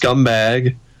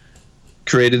scumbag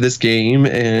created this game,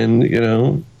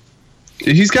 and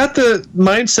he's got the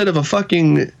mindset of a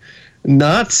fucking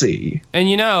Nazi. And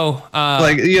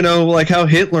like how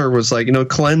Hitler was like,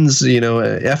 cleanse,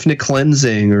 ethnic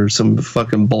cleansing or some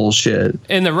fucking bullshit.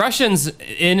 And the Russians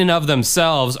in and of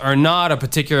themselves are not a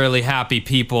particularly happy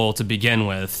people to begin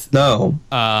with. No.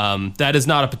 That is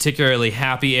not a particularly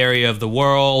happy area of the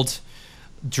world.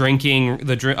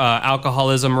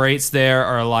 Alcoholism rates there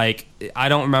are like, I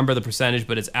don't remember the percentage,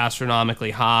 but it's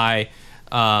astronomically high.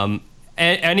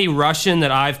 Any Russian that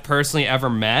I've personally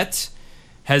ever met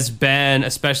has been,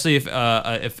 especially if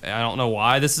I don't know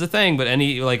why this is a thing, but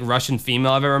any like Russian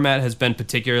female I've ever met has been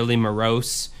particularly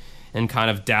morose and kind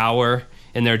of dour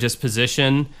in their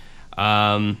disposition.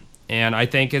 And I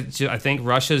think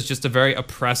Russia is just a very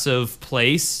oppressive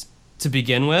place to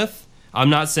begin with. I'm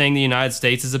not saying the United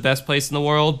States is the best place in the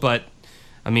world, but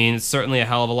I mean it's certainly a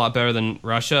hell of a lot better than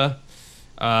Russia.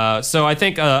 So I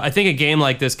think a game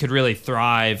like this could really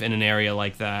thrive in an area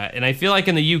like that. And I feel like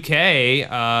in the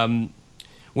UK,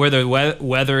 where the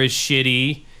weather is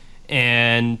shitty,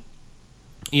 and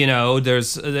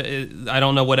there's I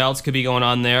don't know what else could be going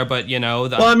on there, but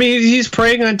well, I mean, he's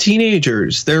preying on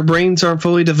teenagers. Their brains aren't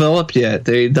fully developed yet.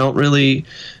 They don't really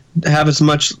have as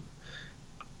much.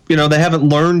 They haven't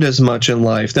learned as much in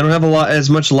life. They don't have as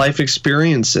much life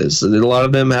experiences. A lot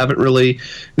of them haven't really,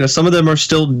 some of them are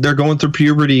they're going through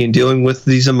puberty and dealing with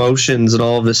these emotions and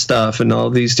all of this stuff and all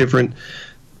these different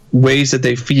ways that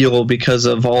they feel because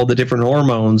of all the different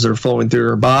hormones that are flowing through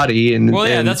their body.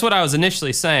 That's what I was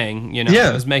initially saying.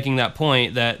 I was making that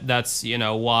point that's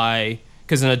why,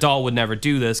 because an adult would never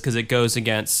do this because it goes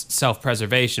against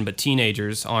self-preservation, but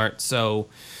teenagers aren't, so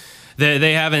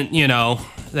they haven't,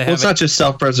 it's not just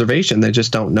self-preservation, they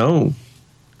just don't know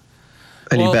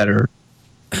any better.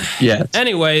 Yeah.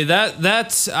 Anyway,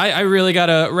 that's I really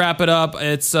gotta wrap it up.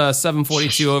 It's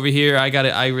 7:42 over here.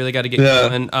 I really gotta get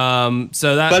going.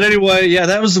 But anyway,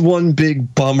 that was one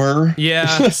big bummer.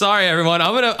 Yeah. Sorry everyone.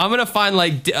 I'm gonna find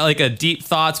like a deep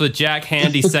thoughts with Jack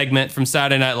Handy segment from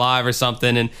Saturday Night Live or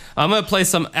something, and I'm gonna play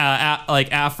some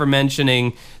like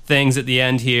aforementioning things at the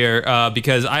end here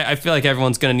because I feel like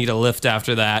everyone's gonna need a lift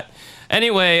after that.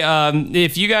 Anyway,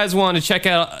 if you guys want to check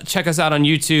us out on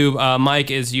YouTube, Mike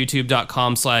is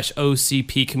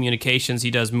youtube.com/OCP Communications.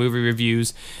 He does movie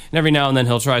reviews, and every now and then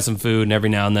he'll try some food, and every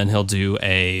now and then he'll do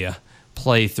a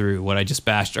playthrough, what I just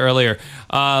bashed earlier.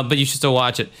 But you should still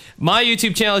watch it. My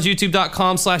YouTube channel is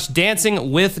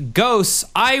youtube.com/dancingwithghosts.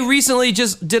 I recently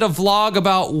just did a vlog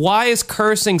about why is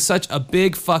cursing such a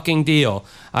big fucking deal.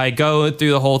 I go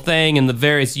through the whole thing and the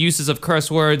various uses of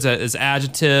curse words as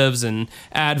adjectives and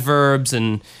adverbs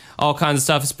and all kinds of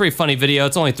stuff. It's a pretty funny video.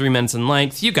 It's only 3 minutes in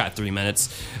length. You got 3 minutes,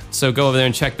 so go over there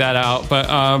and check that out.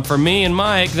 But for me and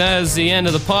Mike, that is the end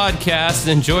of the podcast.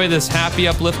 Enjoy this happy,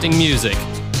 uplifting music.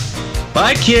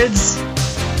 Bye, kids.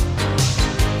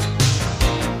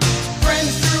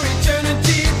 Friends through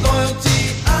eternity,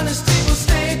 loyalty, honesty will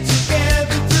stay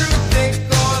together through thick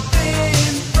or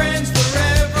thin. Friends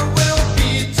forever will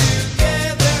be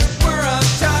together. We're on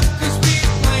top 'cause we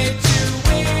play to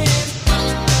win.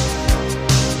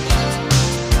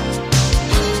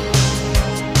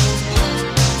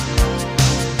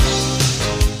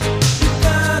 You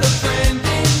got a friend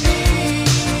in me.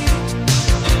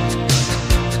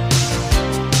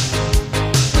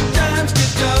 Times get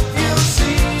tough, you'll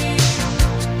see.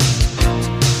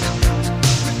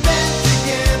 We've been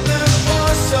together for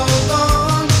so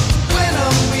long. When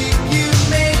I'm weak, you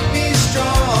make me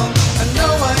strong. I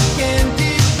know I can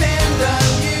depend on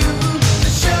you to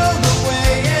show the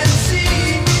way and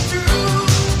see me through.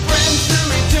 Friends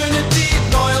through eternity,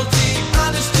 loyalty,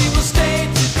 honesty will stay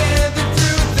together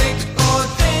through thick or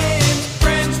thin.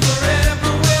 Friends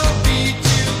forever will be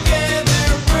together.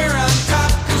 We're on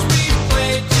top 'cause we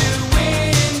play to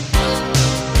win.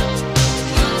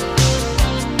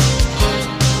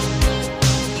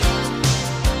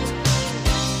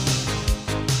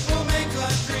 We'll make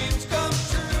our dreams come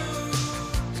true.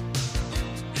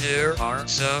 Here are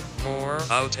some more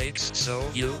outtakes so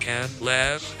you can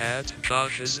laugh at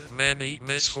Josh's many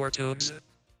misfortunes.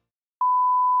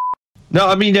 No,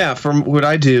 I mean, from what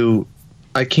I do,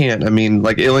 I can't. I mean,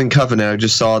 like Alien Covenant, I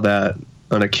just saw that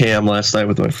on a cam last night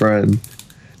with my friend.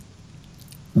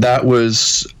 That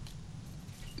was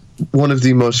one of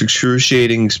the most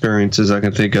excruciating experiences I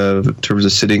can think of in terms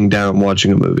of sitting down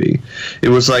watching a movie. It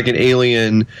was like an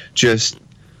alien just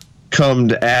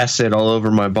cummed acid all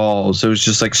over my balls. It was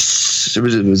just like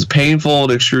it was painful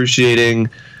and excruciating.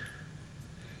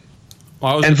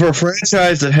 And for a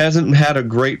franchise that hasn't had a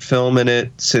great film in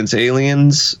it since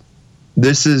Aliens,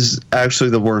 this is actually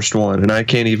the worst one, and I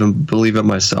can't even believe it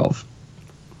myself.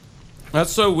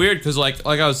 That's so weird because, like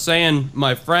I was saying,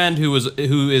 my friend who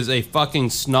is a fucking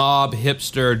snob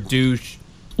hipster douche,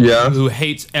 who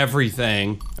hates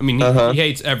everything. I mean, he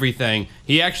hates everything.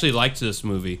 He actually liked this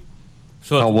movie.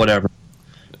 So whatever.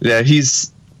 Yeah,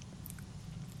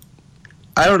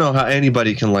 I don't know how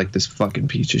anybody can like this fucking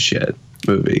piece of shit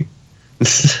movie.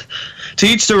 To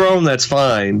each their own, that's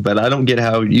fine, but I don't get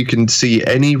how you can see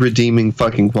any redeeming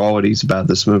fucking qualities about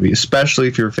this movie, especially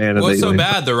if you're a fan of what's the so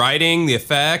bad? The writing, the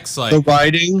effects, like the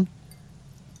writing.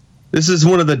 This is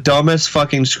one of the dumbest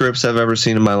fucking scripts I've ever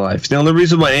seen in my life. The only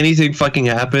reason why anything fucking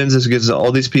happens is because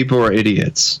all these people are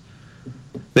idiots.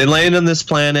 They land on this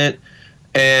planet,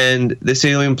 and this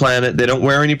alien planet, they don't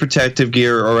wear any protective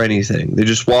gear or anything. They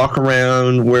just walk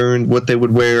around wearing what they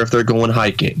would wear if they're going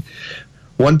hiking.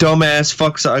 One dumbass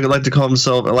fucks. I like to call him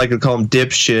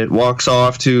dipshit. Walks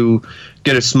off to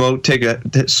get a smoke, take a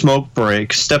smoke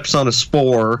break. Steps on a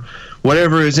spore.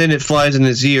 Whatever is in it flies in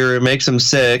his ear. It makes him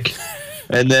sick,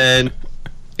 and then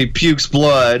he pukes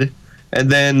blood. And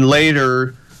then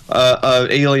later, an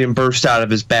alien bursts out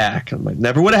of his back. I'm like,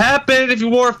 never would have happened if you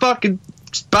wore a fucking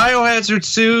biohazard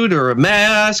suit or a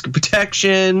mask, or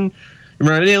protection.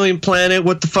 We're on an alien planet.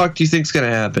 What the fuck do you think's gonna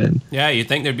happen? Yeah, you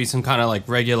think there'd be some kind of like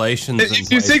regulations.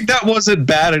 If you think that wasn't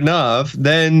bad enough,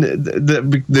 then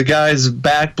the guy's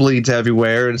back bleeds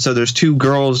everywhere, and so there's two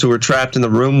girls who are trapped in the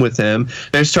room with him.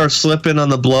 They start slipping on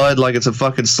the blood like it's a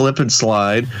fucking slip and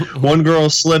slide. One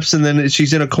girl slips, and then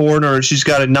she's in a corner, and she's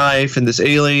got a knife, and this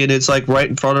alien is like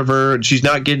right in front of her, and she's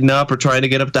not getting up or trying to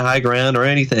get up to high ground or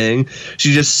anything.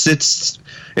 She just sits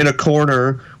in a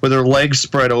corner with her legs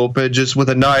spread open, just with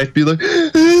a knife, be like,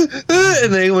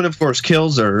 and the alien, of course,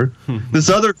 kills her. This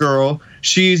other girl,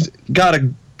 she's got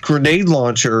a grenade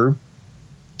launcher,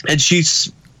 and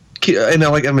she's in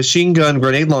like a machine gun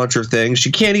grenade launcher thing.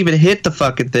 She can't even hit the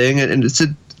fucking thing, and it's a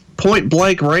point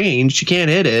blank range. She can't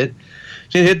hit it.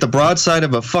 She can hit the broadside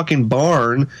of a fucking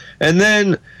barn, and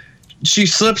then she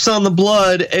slips on the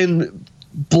blood and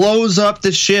blows up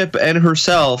the ship and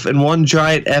herself in one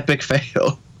giant epic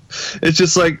fail. It's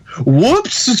just like,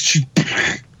 whoops!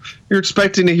 You're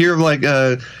expecting to hear like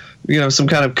some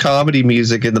kind of comedy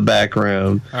music in the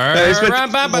background. Or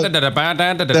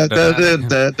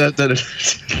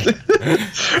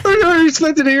you're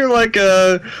expecting to hear like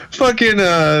fucking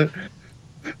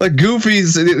like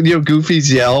Goofy's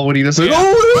Goofy's yell when he just like,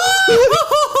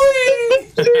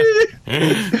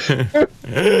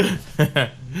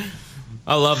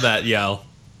 I love that yell.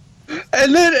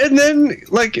 And then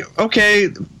like, okay,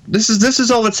 this is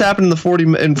all that's happened in the 40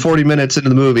 minutes into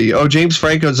the movie. Oh, James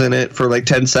Franco's in it for like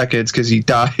 10 seconds because he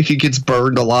gets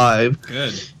burned alive.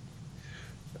 Good.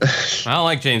 I don't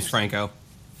like James Franco.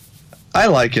 I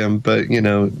like him, but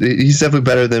he's definitely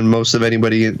better than most of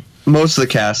the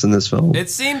cast in this film. It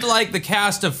seemed like the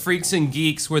cast of Freaks and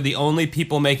Geeks were the only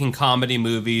people making comedy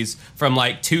movies from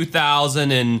like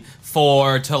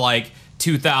 2004 to like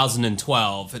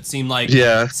 2012. It seemed like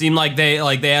they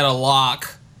had a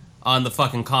lock on the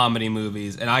fucking comedy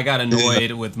movies, and I got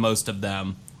annoyed with most of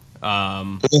them.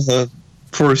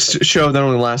 For a show that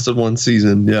only lasted one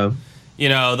season, yeah.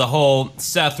 The whole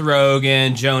Seth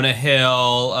Rogen, Jonah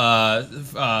Hill.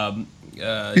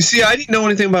 You see, I didn't know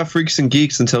anything about Freaks and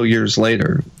Geeks until years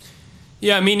later.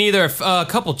 Yeah, me neither. A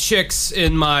couple chicks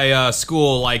in my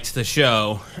school liked the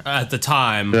show at the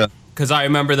time. Yeah. Because I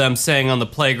remember them saying on the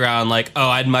playground, like, oh,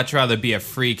 I'd much rather be a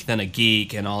freak than a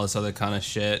geek and all this other kind of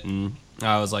shit. And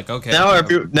I was like, okay.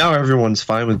 Now everyone's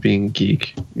fine with being a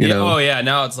geek. You know? Oh, yeah.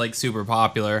 Now it's, like, super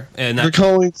popular. And you're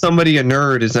calling somebody a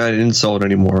nerd is not an insult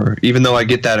anymore. Even though I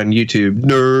get that on YouTube.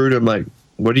 Nerd. I'm like,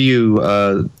 what are you,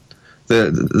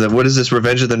 what is this,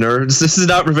 Revenge of the Nerds? This is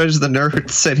not Revenge of the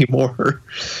Nerds anymore.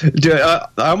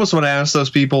 I almost want to ask those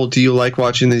people, do you like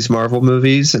watching these Marvel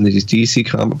movies and these DC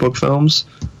comic book films?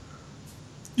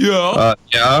 Yeah.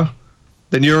 Yeah?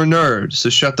 Then you're a nerd, so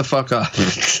shut the fuck up.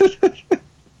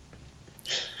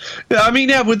 Yeah, I mean,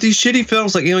 yeah, with these shitty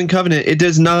films like Alien Covenant, it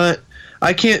does not...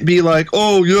 I can't be like,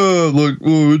 oh, yeah, like,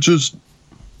 oh, it just...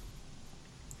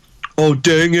 Oh,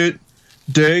 dang it.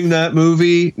 Dang that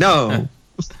movie. No.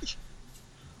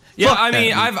 Yeah, fuck, I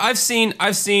mean, I've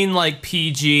seen like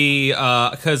PG,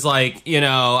 because like,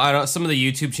 I don't, some of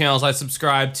the YouTube channels I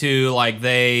subscribe to, like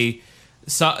they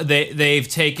so they've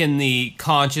taken the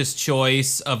conscious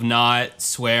choice of not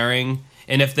swearing,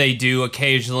 and if they do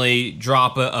occasionally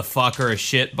drop a fuck or a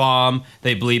shit bomb,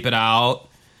 they bleep it out.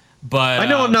 But I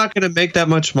know I'm not going to make that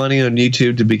much money on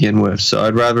YouTube to begin with, so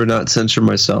I'd rather not censor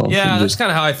myself. Yeah, and that's just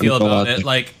kind of how I feel go about out it. there.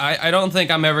 Like, I don't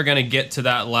think I'm ever gonna get to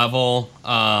that level.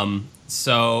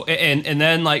 So and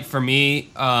then like for me,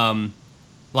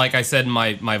 like I said in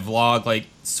my vlog, like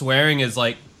swearing is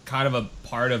like kind of a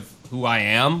part of who I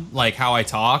am, like how I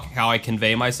talk, how I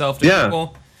convey myself to Yeah,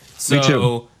 people. So, me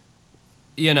too.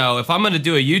 you know, if I'm gonna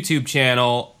do a YouTube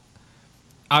channel,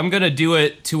 I'm gonna do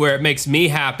it to where it makes me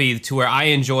happy, to where I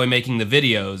enjoy making the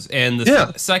videos. And the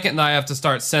Yeah. second that I have to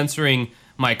start censoring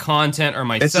my content or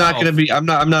myself, It's not going to be. I'm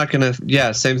not going to.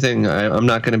 Yeah, same thing. I'm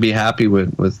not going to be happy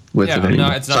with Yeah, it anymore.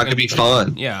 it's It's not going to be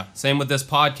fun. Yeah, same with this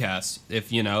podcast.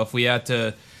 If we had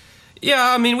to,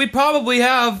 yeah, I mean, we probably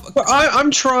have. Well, I'm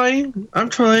trying. I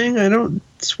don't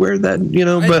swear that, but dude,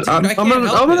 I'm I can't gonna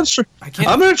help I'm it. I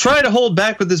can't- gonna try to hold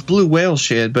back with this blue whale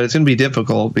shit, but it's gonna be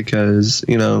difficult because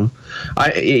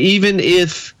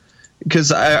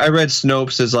because I read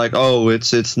Snopes as like, oh,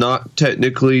 it's not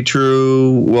technically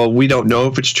true. Well, we don't know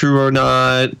if it's true or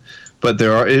not, but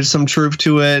there is some truth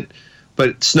to it.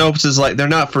 But Snopes is like, they're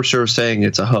not for sure saying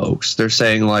it's a hoax. They're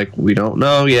saying like, we don't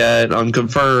know yet,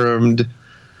 unconfirmed.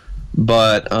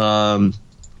 But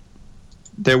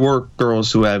there were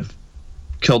girls who have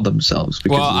killed themselves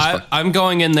because Well, of this. I'm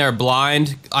going in there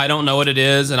blind. I don't know what it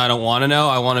is, and I don't want to know.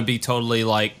 I want to be totally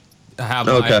like have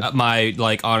Okay. my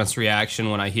like honest reaction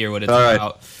when I hear what it's All right.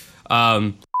 about.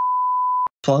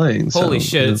 Flying. Holy so,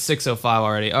 shit! It's 6:05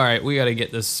 already. All right, we got to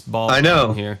get this ball. I know.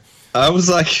 rolling here. I was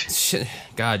like, Shit,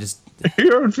 God, just.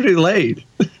 you're pretty late.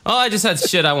 Oh, I just had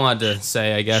shit I wanted to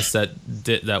say. I guess that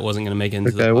wasn't going to make it into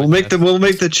Okay, the we'll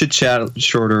make the chit chat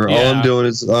shorter. All Yeah. I'm doing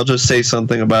is I'll just say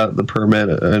something about the permit,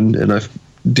 and I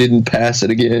didn't pass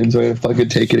it again, so I gotta fucking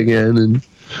take it again, and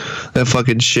that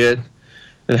fucking shit,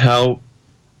 and how All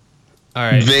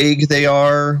right. vague they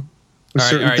are with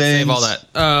certain All right, things. save all that.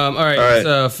 All right, All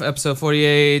right. so episode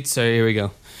 48. So here we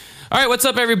go. All right, what's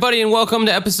up, everybody, and welcome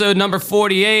to episode number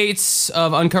 48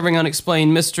 of Uncovering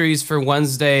Unexplained Mysteries for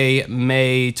Wednesday,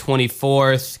 May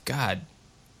 24th. God,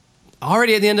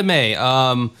 already at the end of May.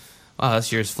 Wow,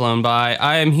 this year's flown by.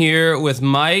 I am here with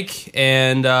Mike,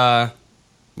 and Hey,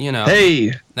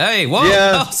 whoa,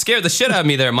 Yeah. oh, scared the shit out of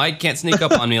me there. Mike can't sneak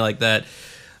up on me like that.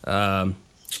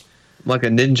 like a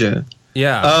ninja.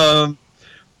 Yeah.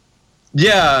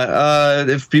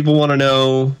 If people want to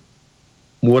know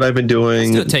what I've been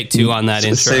doing, Let's do a take two on that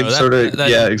it's the intro. same sort of-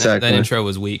 yeah, exactly. That intro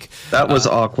was weak. that was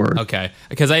awkward. Okay,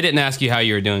 because I didn't ask you how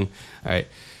you were doing. All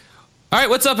right.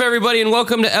 What's up, everybody, and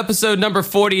welcome to episode number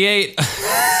 48.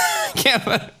 Can't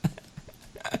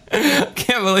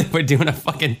believe we're doing a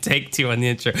fucking take two on the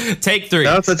intro. Take three.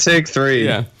 That's a take 3.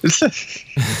 Yeah.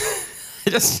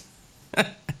 Just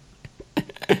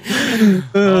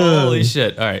holy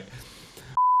shit. All right.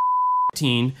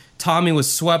 Tommy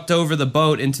was swept over the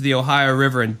boat into the Ohio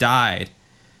River and died.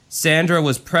 Sandra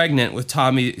was pregnant with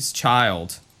Tommy's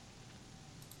child.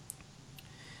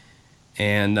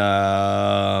 And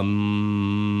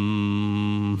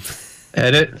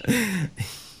Edit.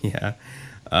 yeah.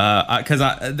 Because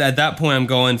at that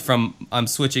point I'm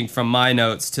switching from my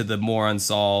notes to the more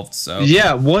unsolved. So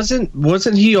Yeah, wasn't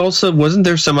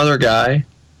there some other guy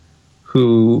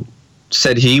who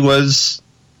said he was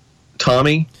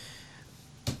Tommy?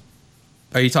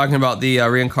 Are you talking about the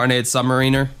reincarnated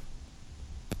submariner?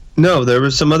 No, there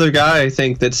was some other guy I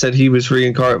think that said he was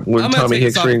reincarnated when I'm gonna Tommy take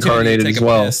this Hicks opportunity to reincarnated take as a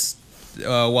well.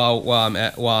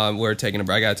 piss, while we're taking a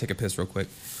break, I gotta take a piss real quick.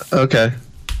 Okay.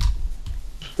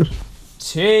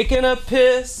 Taking a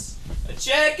piss,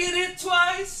 checking it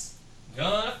twice.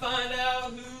 Gonna find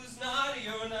out who's naughty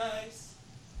or nice.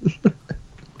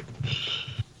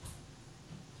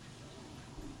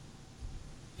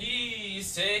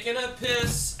 He's taking a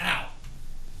piss. Ow.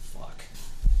 Fuck.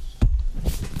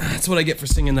 That's what I get for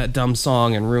singing that dumb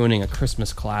song and ruining a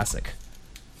Christmas classic.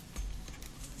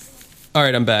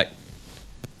 Alright, I'm back.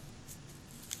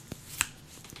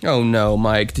 Oh no,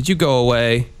 Mike, did you go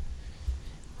away?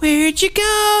 Where'd you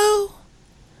go?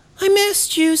 I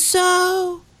missed you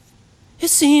so. It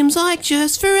seems like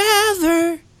just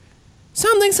forever.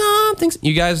 Something.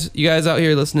 You guys out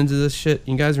here listening to this shit,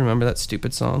 you guys remember that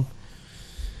stupid song?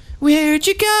 Where'd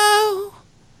you go?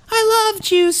 I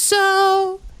loved you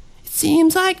so. It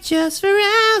seems like just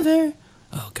forever.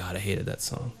 Oh God, I hated that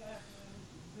song.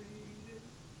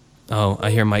 Oh,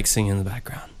 I hear Mike singing in the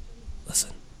background.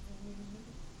 Listen.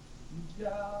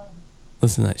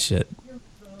 Listen to that shit.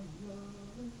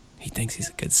 He thinks he's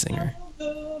a good singer.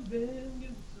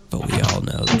 But we all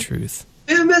know the truth.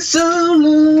 Give me some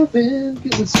loving,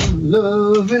 give me some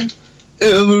loving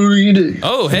every day.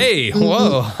 Oh, hey.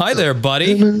 Whoa. Hi there,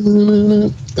 buddy.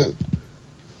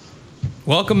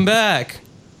 Welcome back.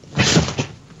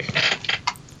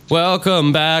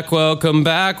 Welcome back, welcome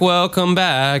back, welcome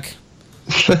back.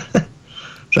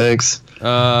 Thanks.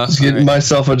 Uh, Just getting all right.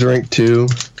 myself a drink too.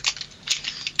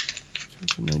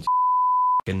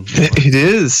 It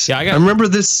is. Yeah, I remember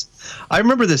this. I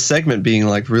remember this segment being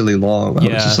like really long. I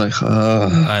Yeah. was just like,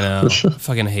 I know. I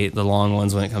fucking hate the long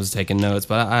ones when it comes to taking notes,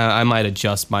 but I might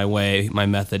adjust my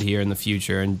method here in the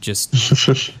future and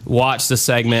just watch the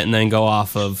segment and then go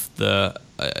off of the,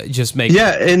 just make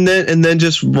yeah, and then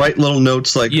just write little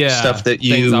notes like stuff that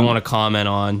you things I want to comment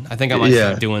on. I think I might Yeah.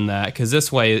 start doing that because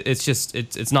this way it's just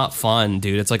it's not fun,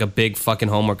 dude. It's like a big fucking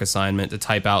homework assignment to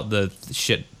type out the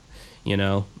shit, you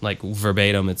know, like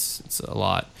verbatim. It's a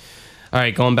lot. All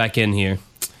right, going back in here.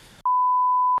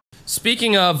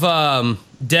 Speaking of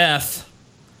death,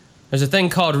 there's a thing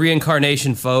called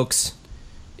reincarnation, folks.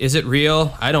 Is it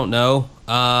real? I don't know.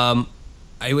 I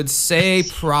would say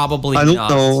probably I don't not.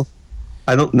 know.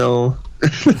 I don't know.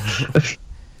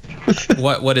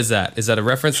 What is that? Is that a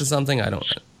reference to something? I don't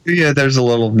know. Yeah, there's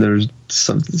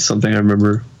something I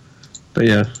remember. But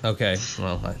yeah. Okay,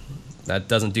 well, that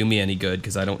doesn't do me any good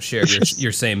because I don't share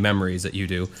your same memories that you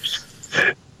do.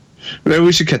 Maybe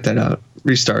we should cut that out.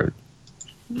 Restart.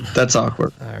 That's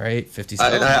awkward. All right, 50.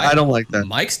 I don't like that.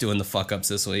 Mike's doing the fuck ups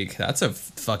this week. That's a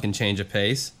fucking change of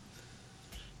pace.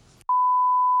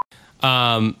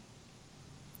 Then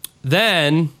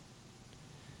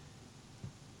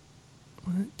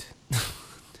what?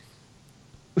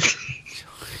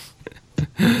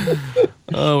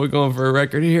 Oh, we're going for a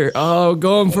record here. Oh,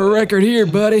 going for a record here,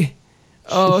 buddy.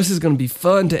 Oh, this is gonna be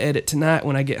fun to edit tonight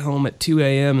when I get home at 2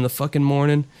 a.m. in the fucking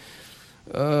morning.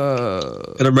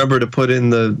 And remember to put in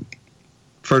the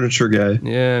furniture guy.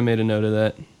 Yeah, I made a note of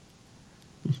that.